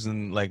libs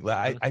and like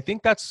I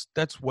think that's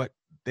what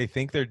they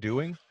think they're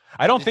doing.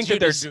 I don't think that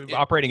they're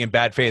operating in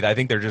bad faith. I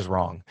think they're just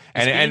wrong.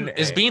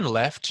 Is being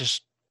left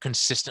just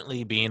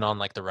consistently being on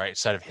like the right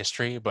side of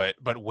history, but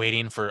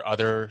waiting for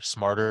other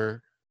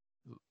smarter,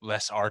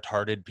 less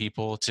art-hearted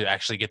people to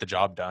actually get the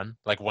job done,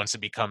 like once it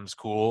becomes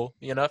cool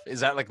enough?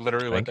 Is that like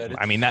literally what that is?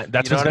 I mean, that's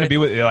what's going to be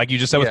with, like you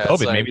just said, with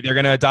COVID. Like, maybe they're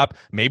going to adopt,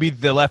 maybe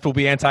the left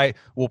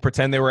will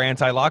pretend they were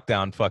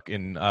anti-lockdown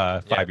fucking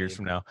 5 years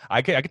from now.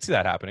 I could see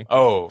that happening.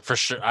 Oh, for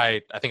sure.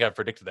 I think I've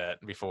predicted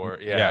that before.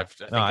 Yeah.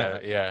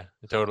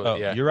 Totally. Oh,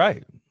 yeah. You're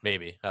right.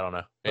 Maybe. I don't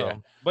know. Yeah.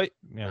 But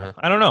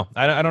I don't know.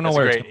 I don't know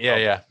where it's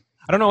yeah.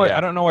 I don't know.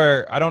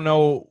 I don't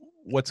know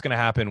what's going to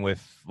happen with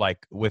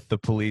the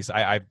police.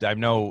 I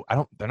know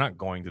they're not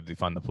going to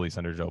defund the police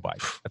under Joe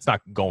Biden. That's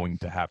not going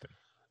to happen.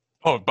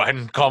 Oh,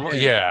 Biden,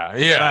 yeah.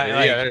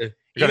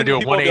 You're gonna do a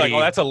 180. Like, oh,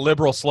 that's a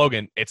liberal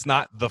slogan. It's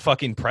not the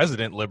fucking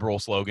president liberal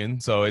slogan,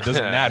 so it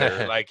doesn't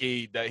matter. Like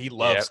he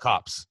loves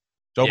cops.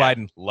 Joe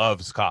Biden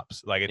loves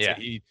cops. Like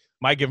he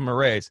might give him a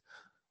raise.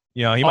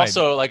 You know, he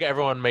also like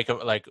everyone make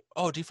it like,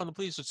 oh, defund the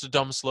police. It's a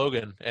dumb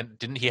slogan. And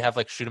didn't he have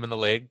like shoot him in the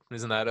leg?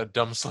 Isn't that a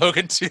dumb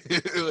slogan too?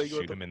 Like,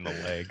 shoot him in the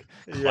leg.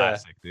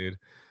 Classic, dude.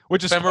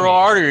 Which is femoral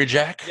artery,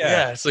 Jack.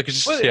 Yeah, it's like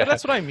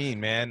that's what I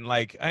mean, man.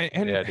 Like,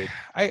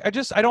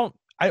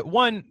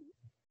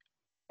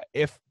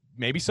 if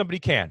maybe somebody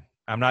can.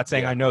 I'm not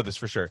saying I know this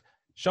for sure.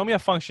 Show me a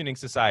functioning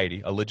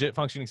society, a legit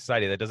functioning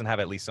society that doesn't have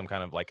at least some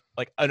kind of like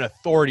an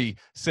authority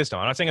system.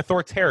 I'm not saying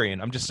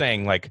authoritarian. I'm just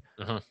saying like.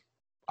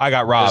 I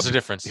got robbed. There's a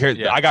difference.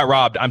 I got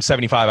robbed. I'm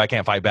 75. I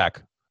can't fight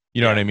back.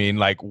 You know what I mean?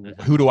 Like,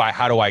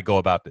 how do I go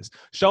about this?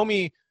 Show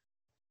me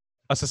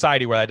a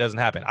society where that doesn't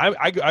happen.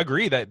 I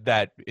agree that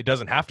it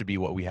doesn't have to be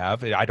what we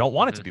have. I don't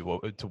want it to be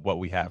what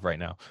we have right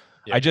now.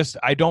 Yeah.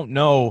 I don't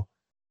know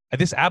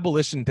this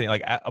abolition thing,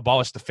 like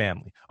abolish the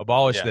family,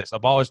 abolish this,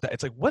 abolish that.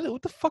 It's like, what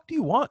the fuck do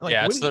you want? Like,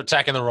 it's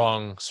attacking the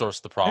wrong source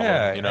of the problem.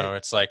 Yeah,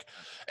 it's like,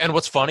 and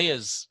what's funny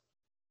is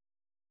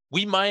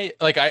we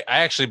might like, I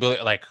actually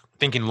believe, like,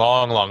 thinking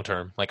long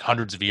term, like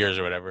hundreds of years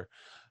or whatever,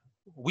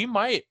 we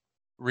might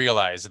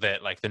realize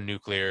that like the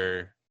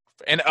nuclear,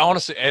 and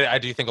honestly, I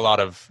do think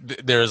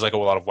there's like a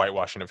lot of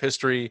whitewashing of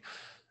history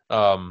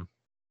when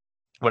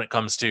it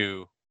comes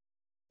to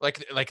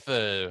like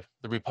the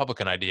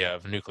Republican idea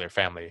of nuclear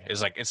family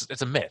is like,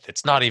 it's a myth.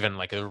 It's not even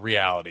like a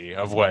reality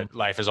of what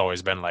life has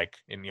always been like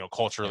in,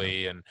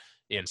 culturally and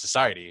in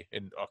society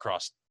and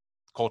across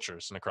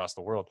cultures and across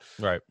the world.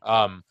 Right.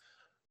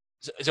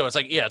 So it's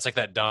like, it's like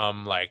that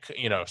dumb, like,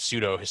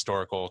 pseudo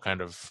historical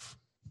kind of,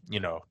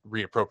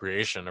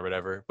 reappropriation or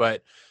whatever.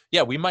 But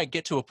yeah, we might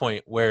get to a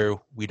point where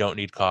we don't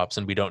need cops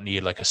and we don't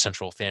need like a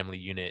central family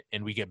unit,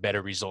 and we get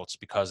better results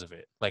because of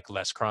it. Like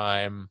less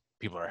crime,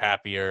 people are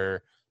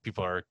happier,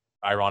 people are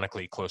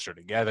ironically closer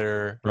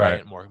together,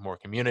 right? More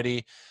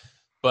community.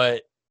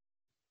 But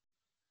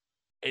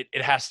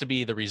it has to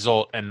be the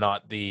result and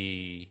not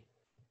the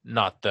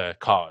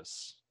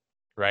cause,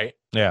 right?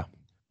 Yeah.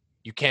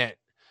 You can't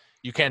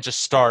just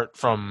start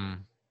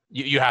from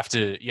you have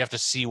to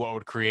see what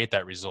would create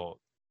that result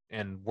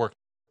and work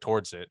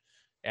towards it,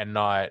 and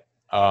not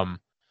not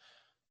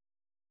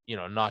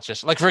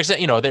just like, for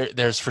example,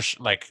 there's for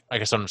like, I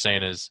guess what I'm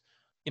saying is,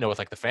 with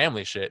like the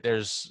family shit,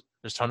 there's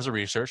tons of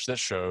research that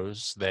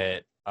shows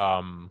that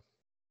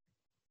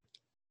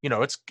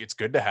it's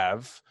good to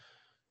have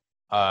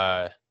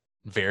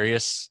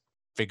various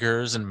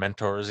figures and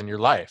mentors in your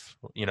life,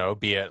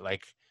 be it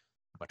like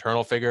a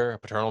paternal figure.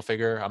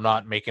 I'm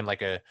not making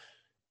like a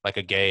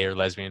gay or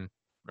lesbian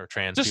or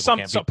trans, just some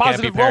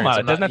positive role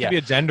model. It doesn't have to be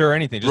a gender or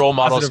anything. Just role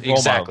models,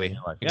 exactly.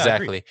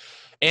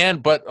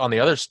 But on the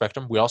other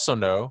spectrum, we also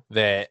know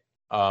that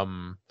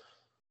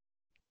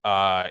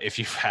if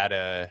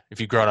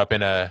you've grown up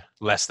in a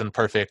less than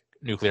perfect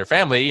nuclear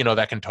family,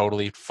 that can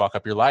totally fuck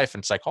up your life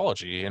and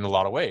psychology in a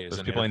lot of ways,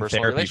 and people in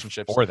personal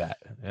relationships for that.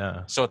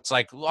 Yeah. So it's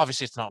like,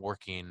 obviously it's not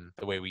working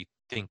the way we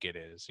think it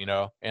is,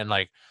 and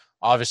like,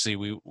 obviously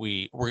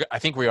I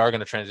think we are going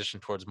to transition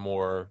towards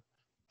more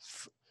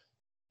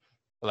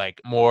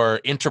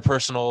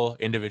interpersonal,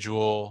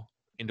 individual,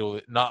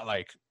 not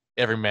like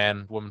every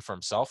man, woman for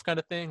himself kind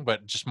of thing,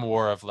 but just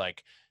more of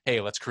like,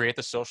 hey, let's create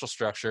the social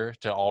structure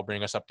to all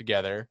bring us up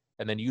together,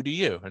 and then you do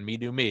you and me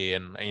do me.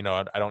 And I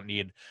don't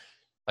need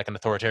like an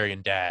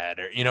authoritarian dad,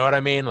 or what I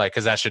mean, like,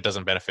 because that shit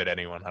doesn't benefit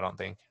anyone, I don't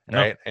think.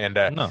 Right. And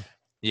no.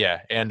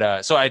 Yeah.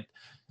 And so I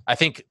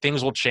think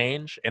things will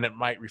change, and it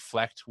might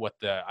reflect what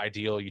the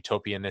ideal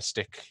utopian I don't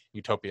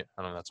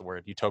know if that's a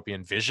word,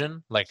 utopian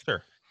vision. Like,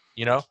 sure.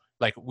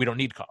 Like we don't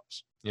need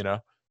cops,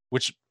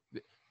 which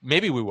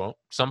maybe we won't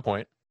some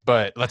point,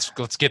 but let's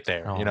get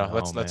there.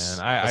 Let's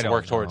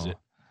work towards it.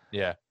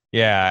 Yeah.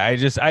 Yeah.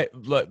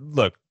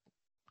 Look,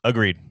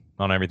 agreed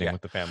on everything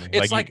with the family.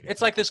 It's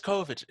like this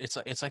COVID.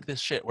 It's like this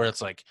shit where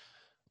it's like,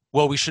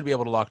 well, we should be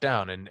able to lock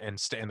down and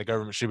the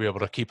government should be able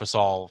to keep us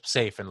all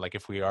safe. And like,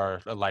 if we are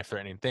a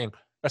life-threatening thing,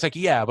 It's like,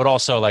 yeah, but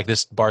also like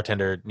this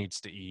bartender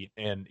needs to eat,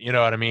 and you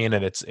know what I mean.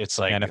 And it's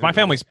like, and if my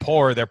family's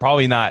poor, they're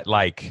probably not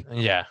like.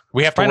 Yeah,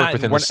 we have to work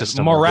within the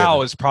system.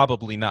 Morale is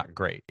probably not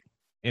great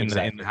in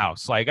the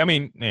house. Like, I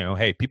mean,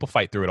 hey, people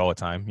fight through it all the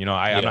time.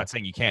 I'm not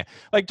saying you can't.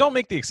 Like, don't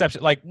make the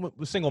exception. Like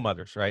with single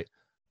mothers, right?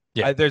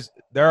 Yeah,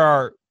 there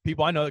are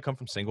people I know that come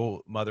from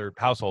single mother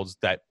households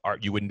that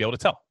you wouldn't be able to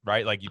tell,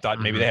 right? Like you thought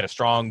maybe they had a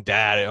strong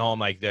dad at home,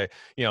 like they're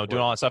doing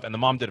all that stuff, and the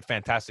mom did a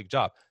fantastic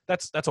job.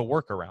 That's a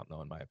workaround,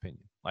 though, in my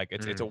opinion. Like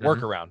it's a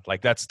workaround.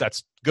 Like that's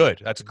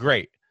good. That's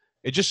great.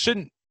 It just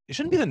shouldn't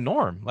be the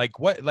norm. Like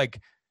what? Like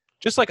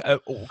just like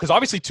because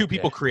obviously two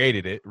people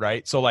created it,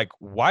 right? So like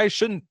why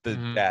shouldn't the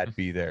dad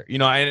be there?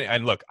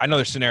 And look, I know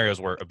there's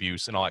scenarios where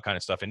abuse and all that kind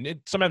of stuff,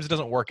 and sometimes it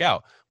doesn't work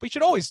out, but you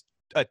should always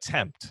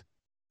attempt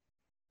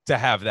to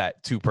have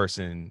that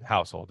 2-person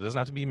household. It doesn't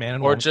have to be man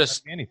and woman. Or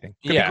just anything.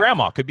 Could be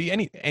grandma. Could be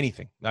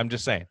anything. I'm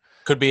just saying.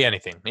 Could be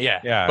anything.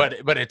 Yeah.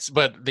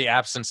 But the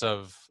absence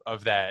of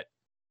that,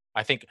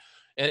 I think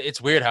it's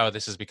weird how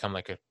this has become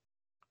like a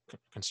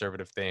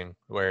conservative thing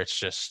where it's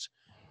just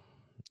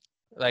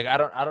like I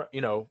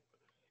don't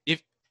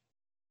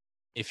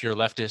if you're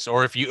leftist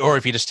or if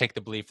you just take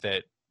the belief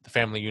that the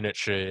family unit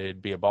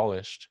should be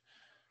abolished,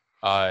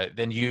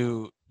 then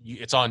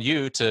it's on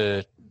you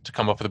to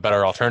come up with a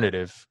better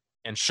alternative.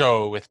 And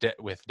show with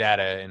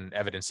data and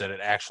evidence that it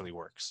actually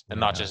works, and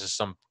not just as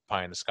some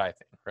pie in the sky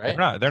thing,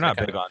 right? They're not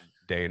big on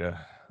data.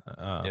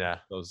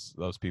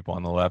 Those people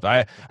on the left.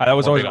 I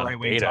was always right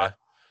wing beta.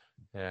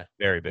 Yeah,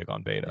 very big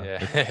on beta.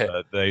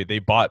 Yeah. They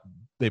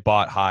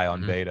bought high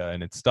on beta,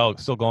 and it's still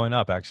going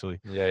up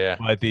actually. Yeah.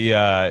 But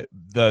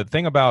the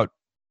thing about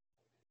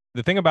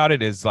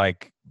it is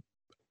like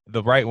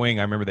the right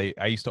wing. I remember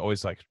I used to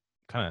always like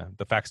kind of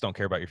the facts don't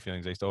care about your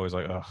feelings. They used to always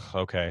like, oh,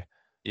 okay.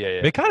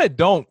 Yeah. They kind of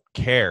don't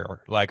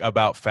care like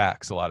about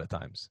facts a lot of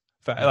times.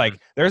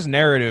 Like there's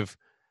narrative,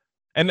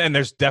 and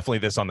there's definitely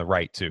this on the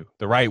right too.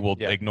 The right will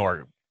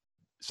ignore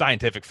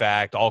scientific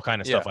fact, all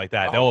kind of stuff like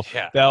that.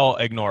 They'll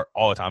ignore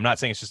all the time. I'm not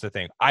saying it's just a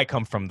thing. I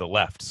come from the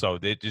left, so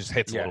it just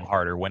hits a little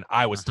harder. When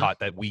I was taught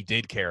that we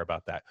did care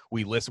about that,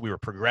 we were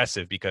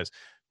progressive because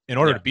in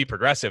order to be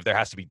progressive, there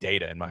has to be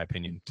data, in my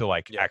opinion, to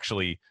like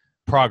actually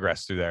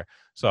progress through there.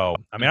 So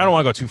I mean, I don't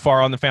want to go too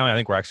far on the family. I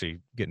think we're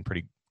actually getting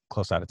pretty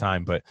close out of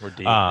time, but we're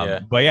deep,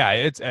 but yeah,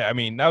 it's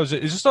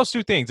just those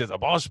two things. It's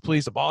abolish the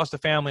police, abolish the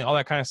family, all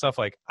that kind of stuff.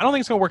 Like I don't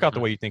think it's gonna work out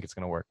the way you think it's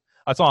gonna work.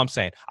 That's all I'm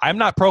saying. I'm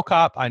not pro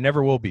cop. I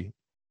never will be.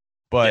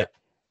 But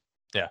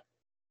there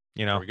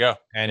we go.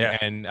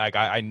 And like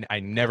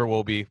I never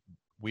will be.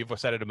 We've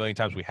said it a million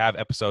times. We have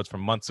episodes from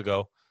months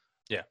ago.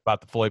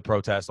 About the Floyd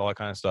protest, all that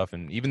kind of stuff.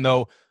 And even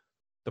though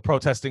the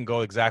protests didn't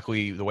go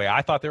exactly the way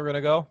I thought they were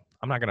gonna go,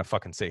 I'm not gonna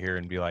fucking sit here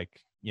and be like,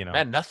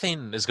 man,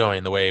 nothing is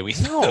going the way we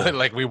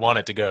like we want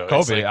it to go.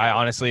 COVID, I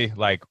honestly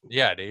like.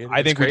 Yeah, dude.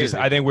 I think we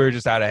were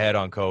just out ahead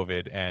on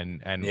COVID,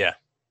 and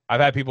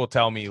I've had people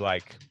tell me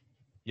like,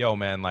 "Yo,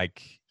 man,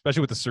 like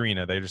especially with the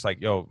Serena, they're just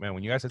like, yo, man,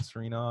 when you guys had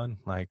Serena on,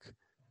 like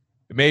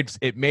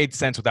it made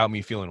sense without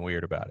me feeling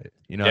weird about it.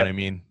 You know what I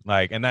mean?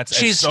 Like, and that's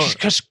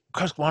because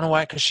wanna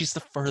why? Because she's the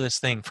furthest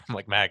thing from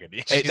like MAGA.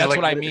 That's like,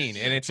 what I mean,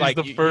 and it's like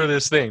the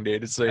furthest thing,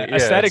 dude. It's like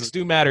aesthetics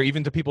do matter,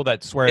 even to people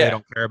that swear they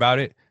don't care about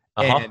it.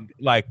 And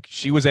like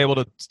she was able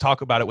to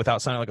talk about it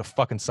without sounding like a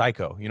fucking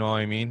psycho. You know what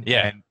I mean?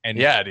 Yeah. And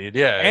yeah, dude.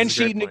 Yeah. And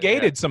she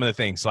negated some of the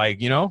things,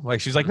 like,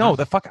 like she's like, no,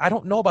 the fuck, I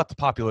don't know about the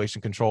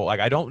population control. Like,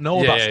 I don't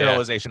know about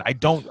sterilization. I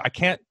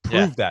can't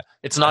prove that.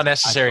 It's not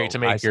necessary to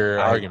make your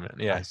argument.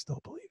 Yeah. I still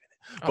believe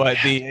in it. But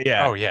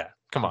Oh yeah.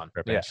 Come on.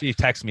 Yeah. She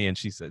texted me and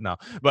she said no.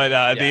 But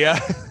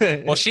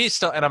well, she's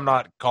still, and I'm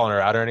not calling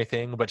her out or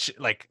anything, but she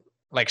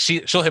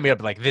she'll hit me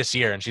up like this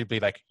year and she'd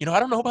be like, I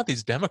don't know about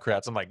these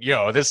Democrats. I'm like,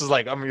 yo, this is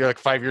like, you're like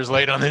 5 years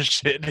late on this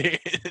shit.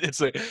 It's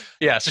like,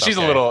 so she's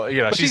a little,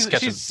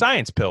 she's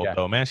science pilled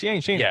though, man. She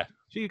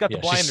got the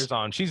blinders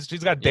on. She's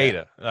got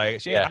data.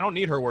 Like I don't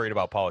need her worried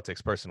about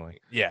politics personally.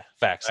 Yeah.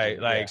 Facts.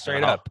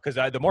 Straight up. Because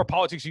the more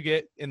politics you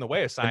get in the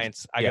way of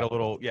science, I get a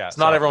little, It's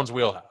not everyone's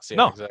wheelhouse. Yeah,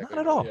 no, exactly. Not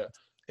at all. Yeah.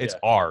 It's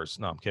ours.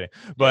 No, I'm kidding.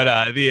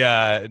 But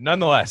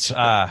nonetheless,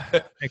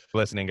 thanks for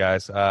listening,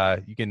 guys.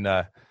 You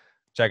can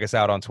check us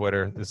out on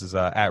Twitter. This is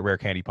at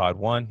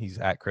RareCandyPod1. He's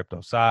at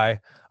CryptoSci.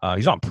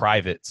 He's on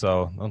private,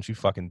 so don't you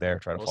fucking dare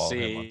try to follow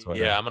him on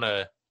Twitter. Yeah, I'm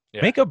gonna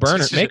make a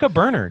burner. Make a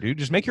burner, dude.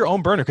 Just make your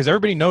own burner because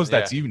everybody knows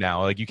that's you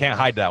now. Like you can't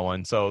hide that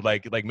one. So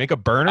like make a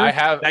burner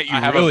that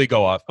you really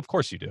go off. Of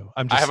course you do.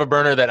 I have a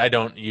burner that I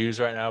don't use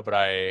right now, but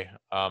that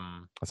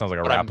sounds like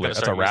a rap lyric.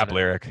 That's a rap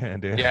lyric,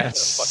 dude. Yeah,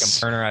 it's a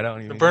fucking burner I don't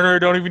even. A burner I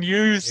don't even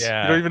use.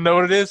 Yeah, you don't even know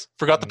what it is.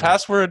 Forgot the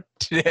password.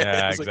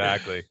 Yeah,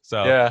 exactly.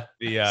 So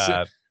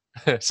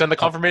send the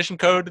confirmation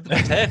code to the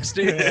text,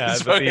 dude.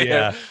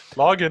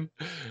 Log in.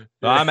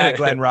 Well, I'm at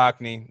Glenn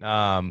Rockney.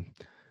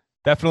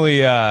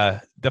 Definitely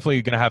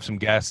gonna have some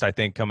guests, I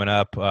think, coming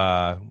up.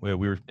 We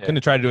were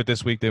gonna try to do it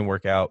this week, didn't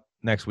work out.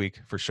 Next week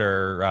for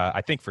sure.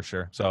 I think for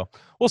sure. So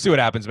we'll see what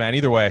happens, man.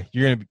 Either way,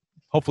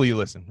 hopefully you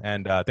listen.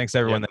 And thanks to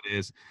everyone that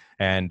is.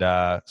 And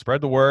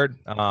spread the word.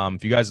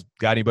 If you guys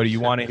got anybody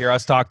you want to hear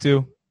us talk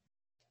to,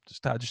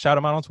 Just shout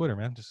them out on Twitter,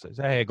 man. Just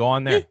say, hey, go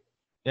on there.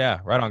 Yeah,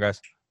 right on,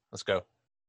 guys. Let's go.